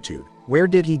in attitude. Where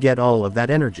did he get all of that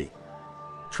energy?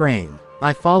 Train.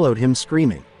 I followed him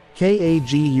screaming.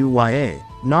 Kaguya,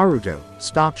 Naruto,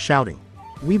 stop shouting.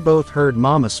 We both heard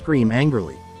Mama scream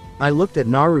angrily. I looked at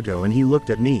Naruto and he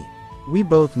looked at me. We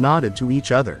both nodded to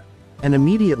each other. And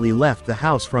immediately left the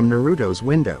house from Naruto's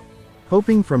window.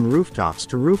 Hoping from rooftops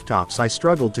to rooftops, I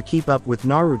struggled to keep up with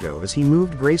Naruto as he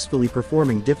moved gracefully,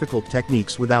 performing difficult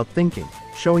techniques without thinking,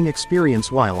 showing experience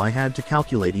while I had to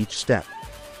calculate each step.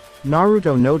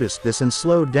 Naruto noticed this and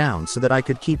slowed down so that I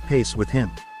could keep pace with him.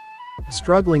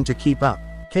 Struggling to keep up.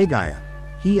 Kaguya?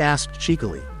 He asked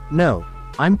cheekily. No,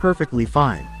 I'm perfectly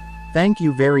fine. Thank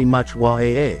you very much.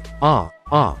 I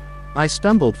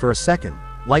stumbled for a second,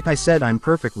 like I said I'm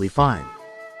perfectly fine.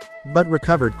 But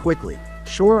recovered quickly.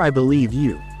 Sure, I believe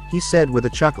you, he said with a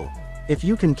chuckle. If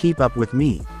you can keep up with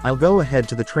me, I'll go ahead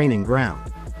to the training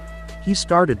ground. He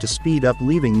started to speed up,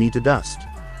 leaving me to dust.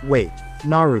 Wait,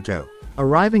 Naruto.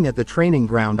 Arriving at the training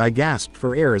ground, I gasped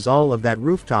for air as all of that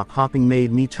rooftop hopping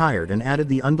made me tired and added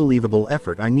the unbelievable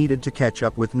effort I needed to catch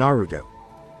up with Naruto.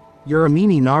 You're a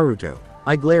meanie, Naruto.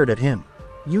 I glared at him.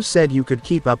 You said you could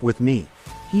keep up with me.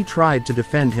 He tried to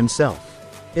defend himself.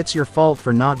 It's your fault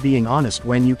for not being honest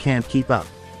when you can't keep up.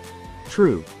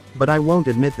 True, but I won't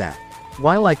admit that.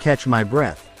 While I catch my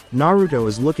breath, Naruto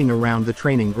is looking around the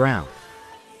training ground.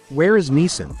 Where is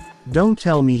Nisan? Don't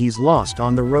tell me he's lost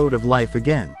on the road of life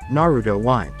again, Naruto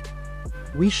whined.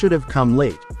 We should have come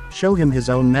late. Show him his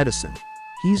own medicine.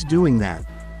 He's doing that.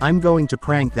 I'm going to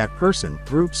prank that person,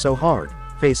 group so hard,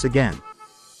 face again.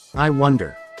 I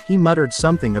wonder. He muttered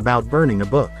something about burning a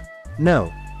book.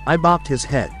 No. I bopped his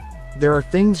head. There are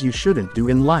things you shouldn't do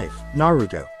in life,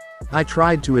 Naruto. I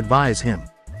tried to advise him.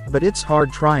 But it's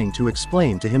hard trying to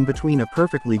explain to him between a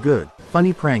perfectly good,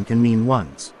 funny prank and mean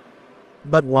ones.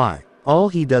 But why? All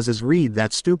he does is read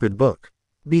that stupid book.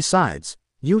 Besides,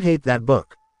 you hate that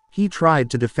book. He tried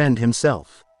to defend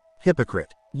himself.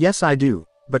 Hypocrite. Yes, I do,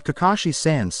 but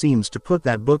Kakashi-san seems to put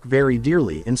that book very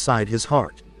dearly inside his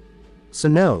heart. So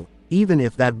no, even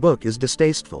if that book is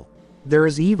distasteful. There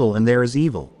is evil and there is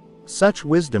evil. Such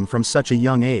wisdom from such a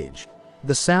young age.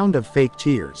 The sound of fake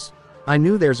tears. I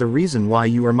knew there's a reason why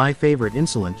you are my favorite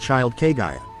insolent child,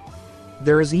 Kaguya.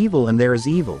 There is evil and there is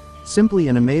evil. Simply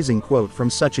an amazing quote from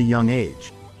such a young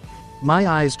age. My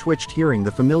eyes twitched hearing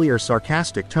the familiar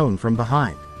sarcastic tone from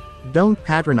behind. Don't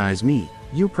patronize me,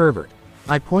 you pervert.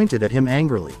 I pointed at him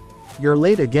angrily. You're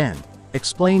late again.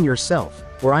 Explain yourself,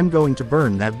 or I'm going to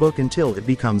burn that book until it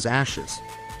becomes ashes.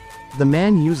 The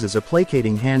man uses a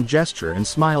placating hand gesture and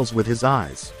smiles with his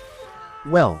eyes.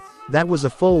 Well, that was a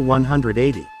full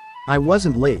 180. I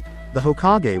wasn't late. The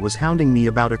Hokage was hounding me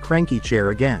about a cranky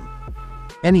chair again.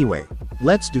 Anyway,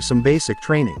 let's do some basic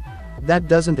training. That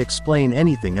doesn't explain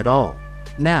anything at all.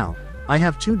 Now, I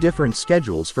have two different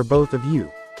schedules for both of you.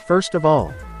 First of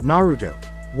all, Naruto.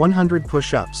 100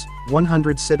 push-ups,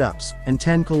 100 sit-ups, and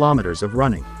 10 kilometers of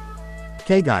running.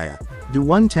 Kaguya. Do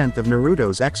 1/10 of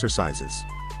Naruto's exercises.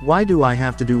 Why do I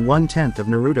have to do 1/10 of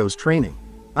Naruto's training?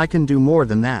 I can do more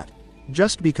than that.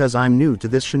 Just because I'm new to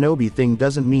this shinobi thing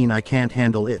doesn't mean I can't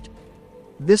handle it.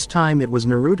 This time it was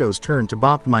Naruto's turn to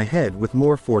bop my head with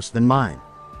more force than mine.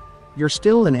 You're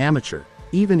still an amateur,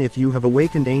 even if you have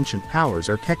awakened ancient powers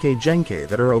or Kekkei Genkai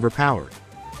that are overpowered.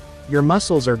 Your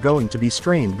muscles are going to be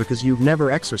strained because you've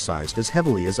never exercised as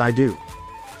heavily as I do.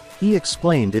 He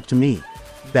explained it to me.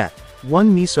 Bet.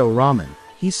 1 miso ramen,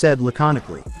 he said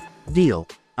laconically. Deal,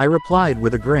 I replied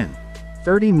with a grin.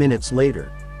 30 minutes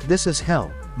later. This is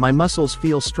hell, my muscles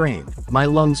feel strained, my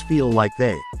lungs feel like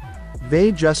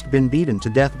they just been beaten to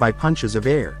death by punches of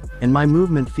air, and my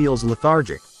movement feels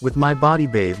lethargic, with my body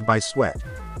bathed by sweat.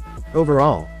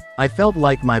 Overall, I felt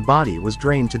like my body was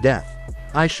drained to death.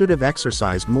 I should have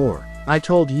exercised more, I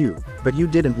told you, but you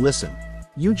didn't listen.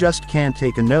 You just can't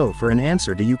take a no for an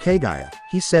answer to you, kaguya,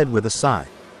 he said with a sigh.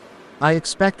 I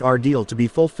expect our deal to be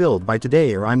fulfilled by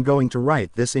today or I'm going to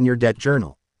write this in your debt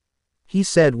journal. He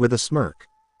said with a smirk.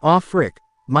 Aw frick,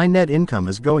 my net income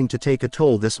is going to take a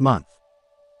toll this month.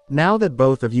 Now that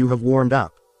both of you have warmed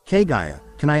up, kaguya,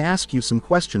 can I ask you some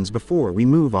questions before we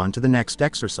move on to the next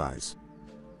exercise?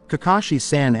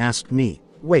 Kakashi-san asked me.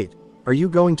 Wait, are you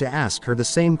going to ask her the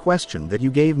same question that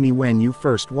you gave me when you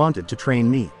first wanted to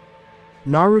train me?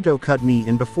 Naruto cut me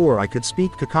in before I could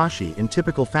speak. Kakashi in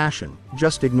typical fashion,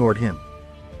 just ignored him.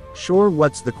 Sure,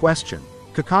 what's the question?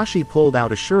 Kakashi pulled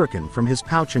out a shuriken from his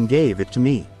pouch and gave it to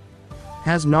me.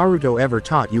 Has Naruto ever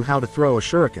taught you how to throw a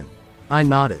shuriken? I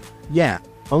nodded. Yeah,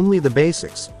 only the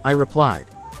basics, I replied.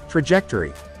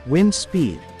 Trajectory, wind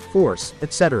speed, force,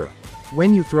 etc.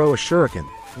 When you throw a shuriken,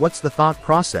 what's the thought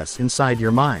process inside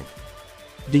your mind?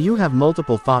 Do you have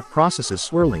multiple thought processes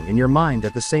swirling in your mind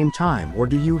at the same time, or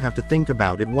do you have to think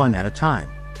about it one at a time?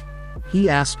 He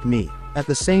asked me. At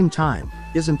the same time,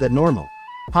 isn't that normal?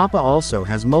 Papa also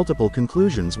has multiple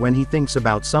conclusions when he thinks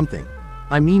about something.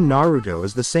 I mean, Naruto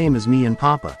is the same as me and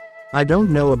Papa. I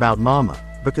don't know about Mama,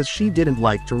 because she didn't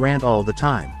like to rant all the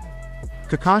time.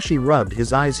 Kakashi rubbed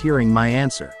his eyes hearing my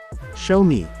answer. Show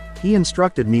me, he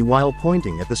instructed me while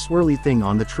pointing at the swirly thing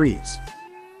on the trees.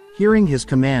 Hearing his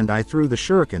command, I threw the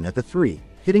shuriken at the 3,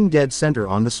 hitting dead center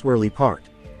on the swirly part.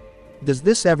 Does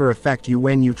this ever affect you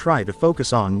when you try to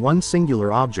focus on one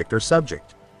singular object or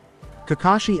subject?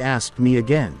 Kakashi asked me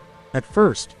again. At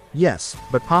first, yes,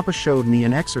 but Papa showed me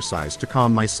an exercise to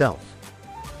calm myself.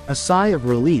 A sigh of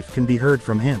relief can be heard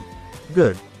from him.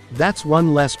 Good, that's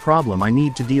one less problem I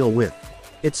need to deal with.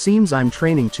 It seems I'm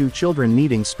training 2 children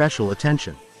needing special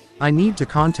attention. I need to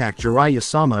contact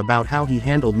Jiraiya-sama about how he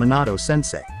handled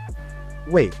Minato-sensei.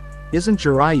 Wait, isn't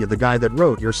Jiraiya the guy that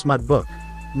wrote your smut book?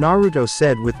 Naruto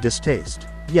said with distaste.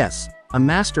 Yes, a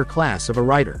master class of a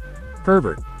writer.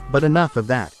 Pervert, but enough of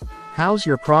that. How's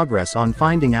your progress on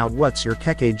finding out what's your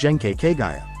Kekkei Genkai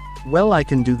kaguya? Well, I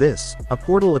can do this. A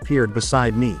portal appeared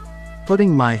beside me.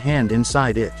 Putting my hand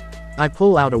inside it, I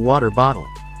pull out a water bottle.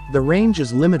 The range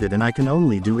is limited and I can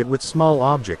only do it with small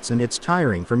objects, and it's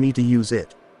tiring for me to use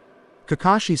it.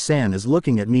 Kakashi-san is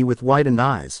looking at me with widened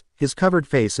eyes, his covered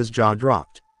face, his jaw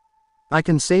dropped. I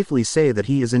can safely say that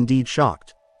he is indeed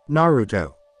shocked.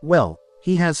 Naruto. Well,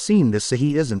 he has seen this, so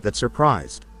he isn't that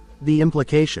surprised. The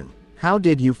implication. How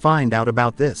did you find out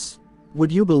about this?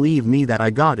 Would you believe me that I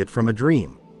got it from a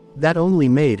dream? That only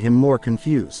made him more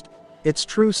confused. It's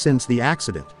true, since the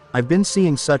accident, I've been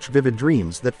seeing such vivid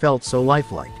dreams that felt so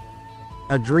lifelike.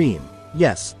 A dream.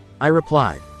 Yes, I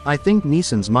replied. I think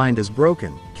Nissan's mind is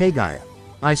broken, kaguya.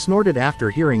 I snorted after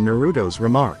hearing Naruto's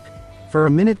remark. For a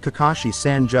minute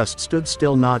Kakashi-san just stood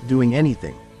still, not doing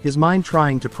anything, his mind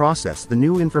trying to process the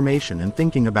new information and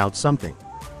thinking about something.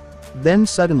 Then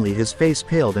suddenly his face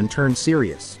paled and turned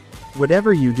serious.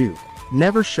 Whatever you do,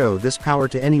 never show this power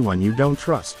to anyone you don't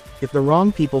trust. If the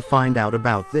wrong people find out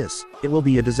about this, it will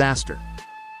be a disaster.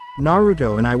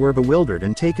 Naruto and I were bewildered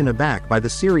and taken aback by the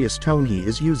serious tone he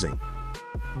is using.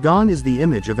 Gone is the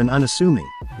image of an unassuming,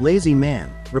 lazy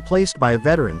man, replaced by a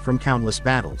veteran from countless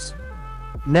battles.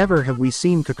 Never have we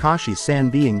seen Kakashi-san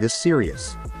being this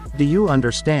serious. Do you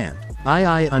understand?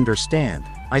 I understand,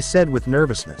 I said with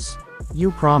nervousness.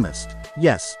 You promised.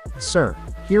 Yes, sir.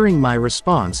 Hearing my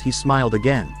response, he smiled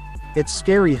again. It's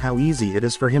scary how easy it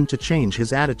is for him to change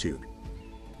his attitude.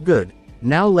 Good.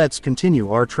 Now let's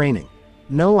continue our training.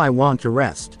 No, I want to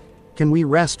rest. Can we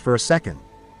rest for a second?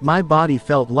 My body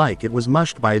felt like it was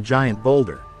mushed by a giant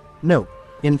boulder. Nope.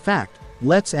 In fact,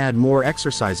 let's add more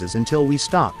exercises until we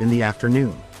stop in the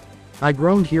afternoon. I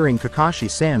groaned hearing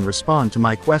Kakashi-san respond to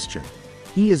my question.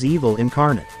 He is evil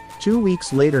incarnate. 2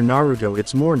 weeks later, Naruto.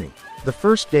 It's morning. The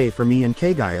first day for me and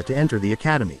Kaguya to enter the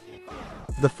academy.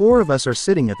 The 4 of us are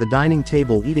sitting at the dining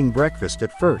table eating breakfast.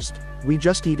 At first, we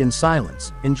just eat in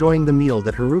silence, enjoying the meal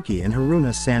that Haruki and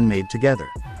Haruna-san made together.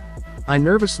 I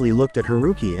nervously looked at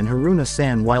Haruki and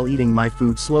Haruna-san while eating my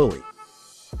food slowly.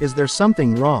 Is there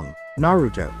something wrong,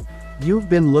 Naruto? You've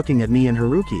been looking at me and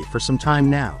Haruki for some time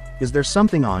now. Is there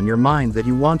something on your mind that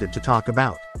you wanted to talk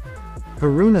about?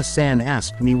 Haruna-san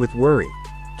asked me with worry.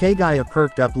 Kaguya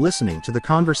perked up listening to the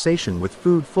conversation with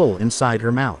food full inside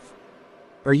her mouth.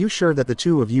 Are you sure that the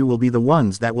two of you will be the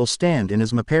ones that will stand in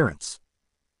as my parents?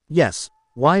 Yes,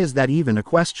 why is that even a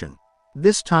question?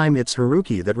 This time it's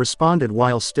Haruki that responded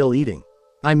while still eating.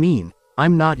 I mean,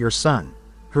 I'm not your son.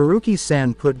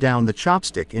 Haruki-san put down the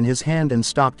chopstick in his hand and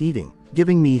stopped eating,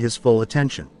 giving me his full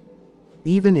attention.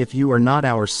 Even if you are not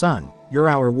our son, you're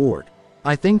our ward.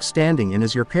 I think standing in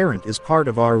as your parent is part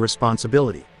of our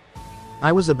responsibility.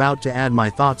 I was about to add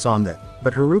my thoughts on that,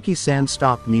 but Haruki-san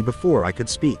stopped me before I could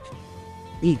speak.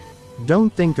 Eat.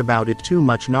 Don't think about it too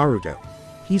much, Naruto.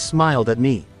 He smiled at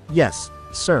me. Yes,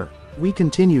 sir. We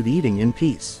continued eating in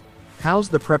peace. How's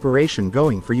the preparation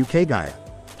going for you, Kaguya?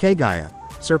 Kaguya,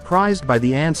 surprised by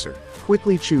the answer,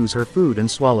 quickly chews her food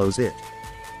and swallows it.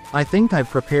 I think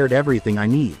I've prepared everything I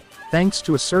need, thanks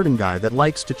to a certain guy that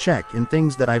likes to check in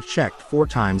things that I've checked 4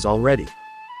 times already.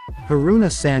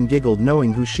 Haruna-san giggled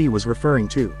knowing who she was referring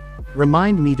to.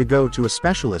 Remind me to go to a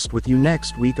specialist with you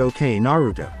next week, okay,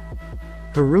 Naruto?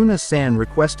 Haruna-san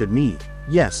requested me.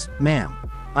 Yes, ma'am.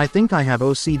 I think I have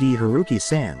OCD.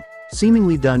 Haruki-san,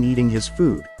 seemingly done eating his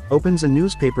food, opens a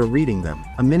newspaper reading them.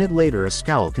 A minute later a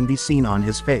scowl can be seen on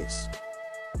his face.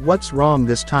 What's wrong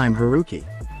this time, Haruki?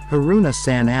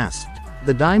 Haruna-san asked.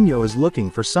 The daimyo is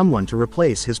looking for someone to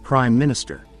replace his prime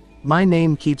minister. My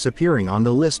name keeps appearing on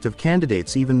the list of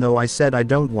candidates even though I said I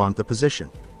don't want the position.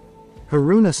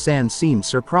 Haruna-san seemed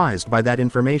surprised by that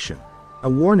information. A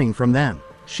warning from them,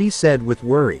 she said with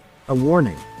worry. A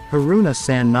warning.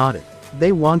 Haruna-san nodded.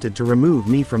 They wanted to remove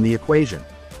me from the equation.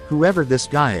 Whoever this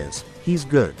guy is, he's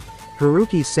good.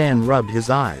 Haruki-san rubbed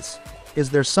his eyes. Is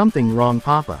there something wrong,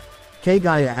 Papa?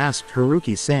 Kaguya asked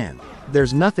Haruki-san.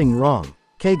 There's nothing wrong,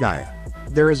 Kaguya.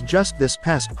 There is just this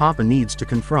pest Papa needs to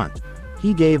confront.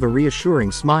 He gave a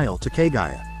reassuring smile to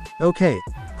Kaguya. Okay,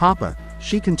 Papa,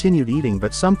 she continued eating,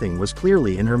 but something was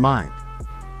clearly in her mind.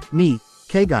 Me,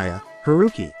 Kaguya,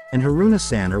 Haruki, and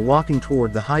Haruna-san are walking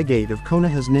toward the high gate of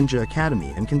Konoha's Ninja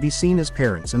Academy and can be seen as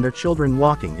parents and their children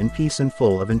walking in peace and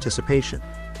full of anticipation.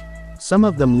 Some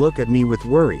of them look at me with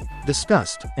worry,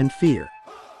 disgust, and fear.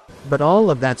 But all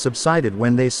of that subsided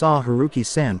when they saw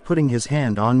Haruki-san putting his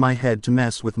hand on my head to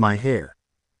mess with my hair.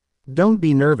 Don't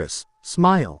be nervous,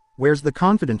 smile. Where's the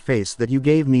confident face that you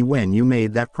gave me when you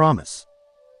made that promise?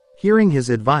 Hearing his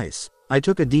advice, I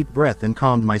took a deep breath and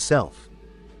calmed myself.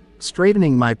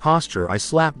 Straightening my posture, I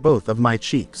slapped both of my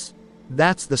cheeks.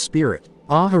 That's the spirit.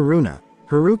 Ah, Haruna,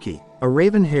 Haruki, a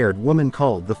raven-haired woman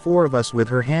called the 4 of us with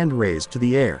her hand raised to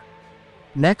the air.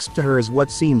 Next to her is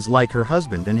what seems like her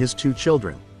husband and his 2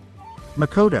 children.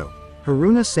 Makoto,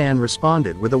 Haruna-san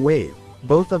responded with a wave,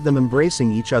 both of them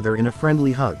embracing each other in a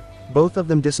friendly hug. Both of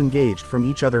them disengaged from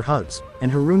each other hugs,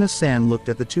 and Haruna-san looked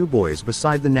at the 2 boys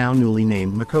beside the now newly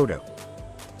named Makoto.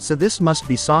 So this must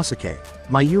be Sasuke.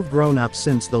 You've grown up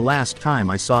since the last time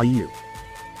I saw you.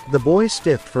 The boy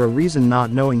stiffed for a reason,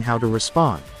 not knowing how to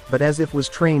respond, but as if was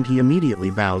trained he immediately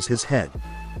bows his head.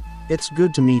 It's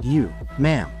good to meet you,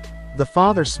 ma'am. The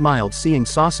father smiled seeing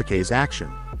Sasuke's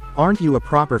action. Aren't you a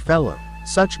proper fellow?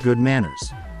 Such good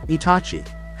manners. Itachi,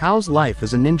 how's life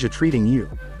as a ninja treating you?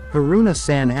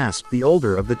 Haruna-san asked the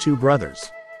older of the 2 brothers.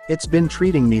 It's been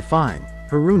treating me fine,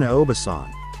 Haruna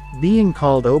Obasan. Being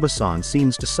called Obasan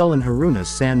seems to sullen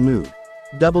Haruna-san mood.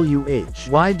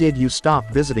 Why did you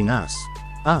stop visiting us?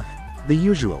 The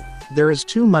usual. There is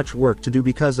too much work to do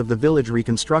because of the village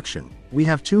reconstruction. We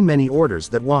have too many orders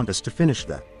that want us to finish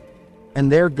that. And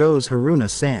there goes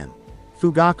Haruna-san.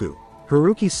 Fugaku.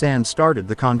 Haruki-san started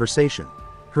the conversation.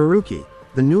 Haruki,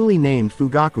 the newly named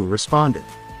Fugaku, responded.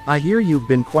 I hear you've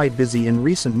been quite busy in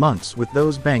recent months with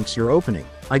those banks you're opening.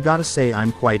 I gotta say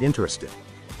I'm quite interested.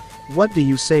 What do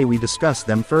you say we discuss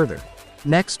them further?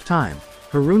 Next time.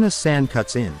 Haruna-san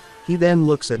cuts in. He then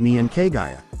looks at me and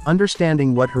Kaguya.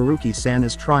 Understanding what Haruki-san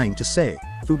is trying to say,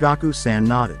 Fugaku-san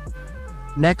nodded.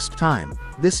 Next time.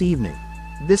 This evening.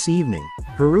 This evening.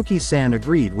 Haruki-san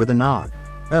agreed with a nod.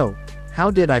 Oh, how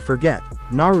did I forget?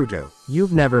 Naruto,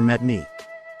 you've never met me.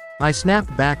 I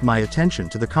snapped back my attention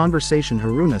to the conversation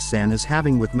Haruna-san is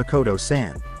having with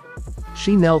Makoto-san.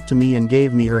 She knelt to me and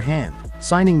gave me her hand,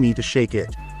 signing me to shake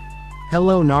it.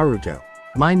 Hello Naruto.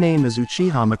 My name is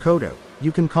Uchiha Makoto,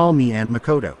 you can call me Aunt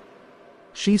Makoto.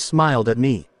 She smiled at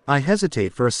me. I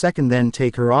hesitate for a second then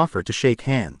take her offer to shake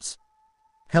hands.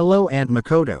 Hello Aunt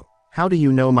Makoto, how do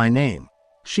you know my name?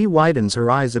 She widens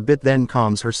her eyes a bit then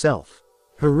calms herself.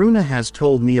 Haruna has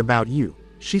told me about you,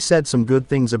 she said some good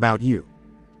things about you.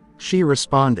 She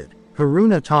responded.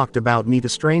 Haruna talked about me to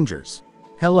strangers.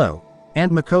 Hello,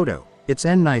 Aunt Makoto, it's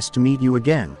nice to meet you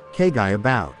again, Kaguya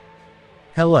bowed.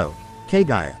 Hello,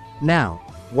 Kaguya. Now,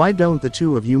 why don't the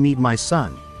 2 of you meet my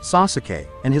son? Sasuke,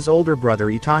 and his older brother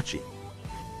Itachi.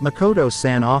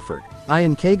 Makoto-san offered. I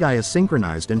and Kaguya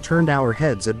synchronized and turned our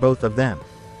heads at both of them.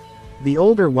 The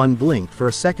older one blinked for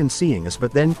a second seeing us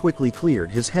but then quickly cleared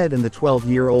his head and the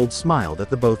 12-year-old smiled at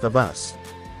the both of us.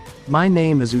 My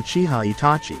name is Uchiha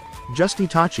Itachi, just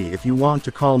Itachi if you want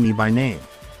to call me by name.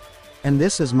 And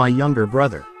this is my younger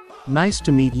brother. Nice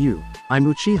to meet you, I'm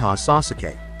Uchiha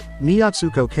Sasuke.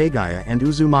 Miyatsuko Kaguya and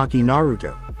Uzumaki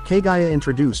Naruto. Kaguya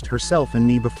introduced herself and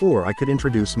me before I could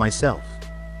introduce myself.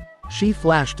 She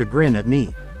flashed a grin at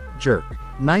me. Jerk.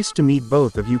 Nice to meet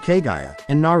both of you Kaguya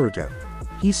and Naruto.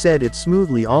 He said it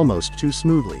smoothly, almost too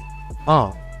smoothly.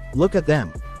 Oh, look at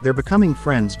them, they're becoming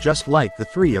friends just like the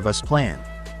three of us planned.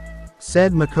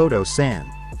 Said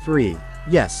Makoto-san. 3.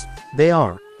 Yes, they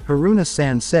are,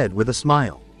 Haruna-san said with a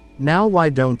smile. Now why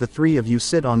don't the three of you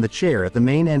sit on the chair at the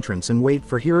main entrance and wait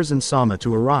for Hiruzen-sama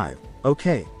to arrive,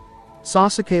 okay?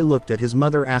 Sasuke looked at his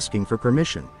mother asking for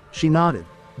permission. She nodded.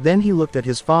 Then he looked at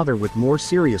his father with more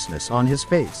seriousness on his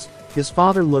face. His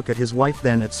father looked at his wife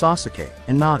then at Sasuke,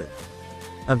 and nodded.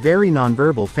 A very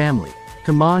nonverbal family.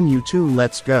 Come on you two,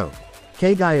 let's go.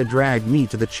 Kaguya dragged me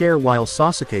to the chair while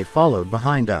Sasuke followed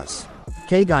behind us.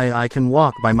 Kaguya, I can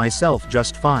walk by myself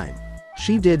just fine.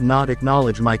 She did not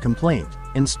acknowledge my complaint,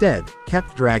 instead,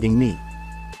 kept dragging me.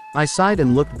 I sighed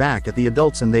and looked back at the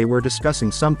adults and they were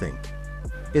discussing something.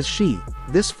 Is she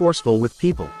this forceful with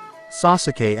people?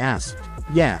 Sasuke asked.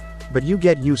 Yeah, but you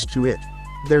get used to it.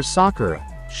 There's Sakura,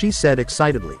 she said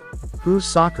excitedly. Who's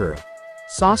Sakura?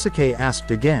 Sasuke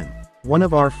asked again. One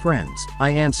of our friends,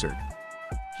 I answered.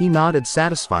 He nodded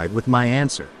satisfied with my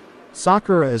answer.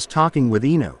 Sakura is talking with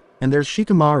Ino, and there's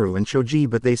Shikamaru and Choji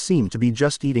but they seem to be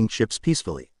just eating chips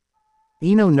peacefully.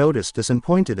 Ino noticed us and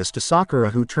pointed us to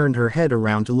Sakura who turned her head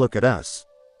around to look at us.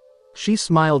 She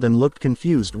smiled and looked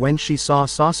confused when she saw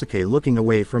Sasuke looking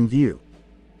away from view.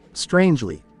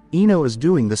 Strangely, Ino is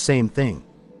doing the same thing.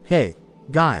 Hey,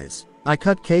 guys, I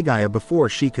cut Kaguya before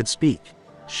she could speak.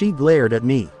 She glared at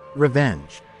me.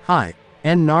 Revenge. Hi,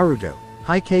 and Naruto.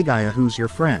 Hi Kaguya, who's your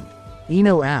friend?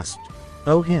 Ino asked.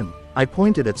 Oh, him. I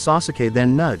pointed at Sasuke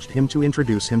then nudged him to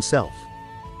introduce himself.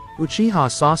 Uchiha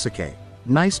Sasuke.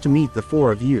 Nice to meet the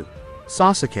four of you.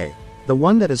 Sasuke. The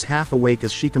one that is half awake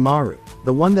is Shikamaru.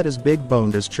 The one that is big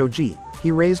boned is Choji.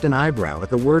 He raised an eyebrow at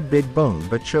the word big bone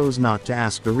but chose not to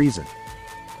ask the reason.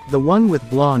 The one with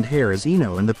blonde hair is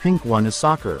Ino and the pink one is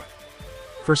Sakura.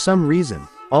 For some reason,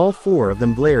 all four of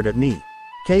them glared at me.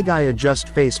 Kaguya just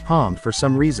face-palmed for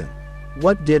some reason.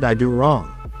 What did I do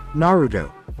wrong?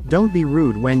 Naruto. Don't be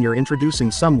rude when you're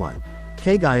introducing someone.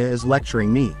 Kaguya is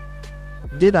lecturing me.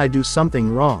 Did I do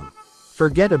something wrong?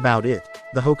 Forget about it.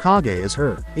 The Hokage is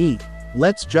her. Eat.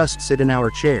 Let's just sit in our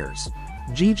chairs.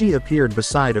 Gigi appeared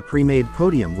beside a pre-made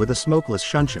podium with a smokeless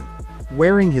shunshin.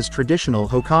 Wearing his traditional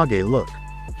Hokage look.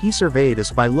 He surveyed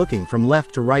us by looking from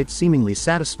left to right, seemingly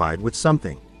satisfied with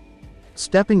something.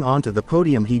 Stepping onto the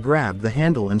podium he grabbed the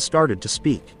handle and started to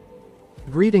speak.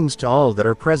 Greetings to all that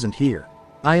are present here.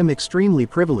 I am extremely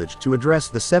privileged to address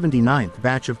the 79th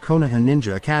batch of Konoha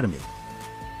Ninja Academy.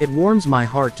 It warms my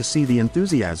heart to see the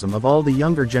enthusiasm of all the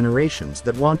younger generations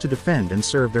that want to defend and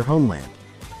serve their homeland.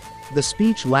 The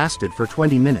speech lasted for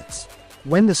 20 minutes.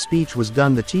 When the speech was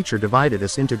done, the teacher divided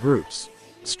us into groups.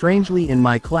 Strangely, in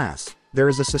my class, there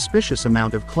is a suspicious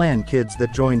amount of clan kids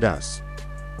that joined us.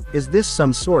 Is this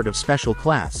some sort of special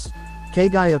class?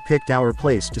 Kaguya picked our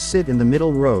place to sit in the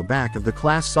middle row back of the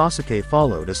class. Sasuke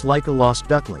followed us like a lost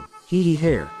duckling, hee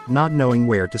hair, not knowing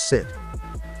where to sit.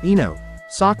 Ino,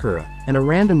 Sakura, and a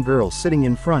random girl sitting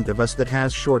in front of us that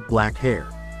has short black hair.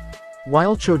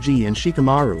 While Choji and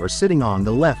Shikamaru are sitting on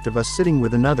the left of us, sitting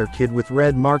with another kid with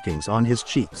red markings on his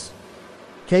cheeks.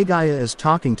 Kaguya is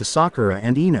talking to Sakura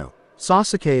and Ino.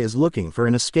 Sasuke is looking for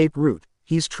an escape route.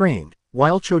 He's trained,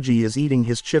 while Choji is eating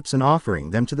his chips and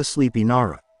offering them to the sleepy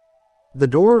Nara. The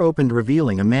door opened,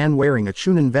 revealing a man wearing a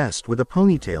chunin vest with a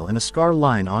ponytail and a scar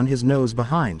line on his nose.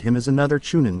 Behind him is another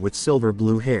chunin with silver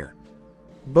blue hair.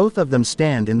 Both of them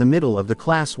stand in the middle of the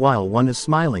class while one is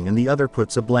smiling and the other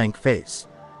puts a blank face.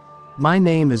 My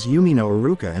name is Yumino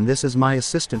Iruka and this is my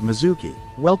assistant Mizuki.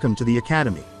 Welcome to the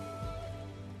academy.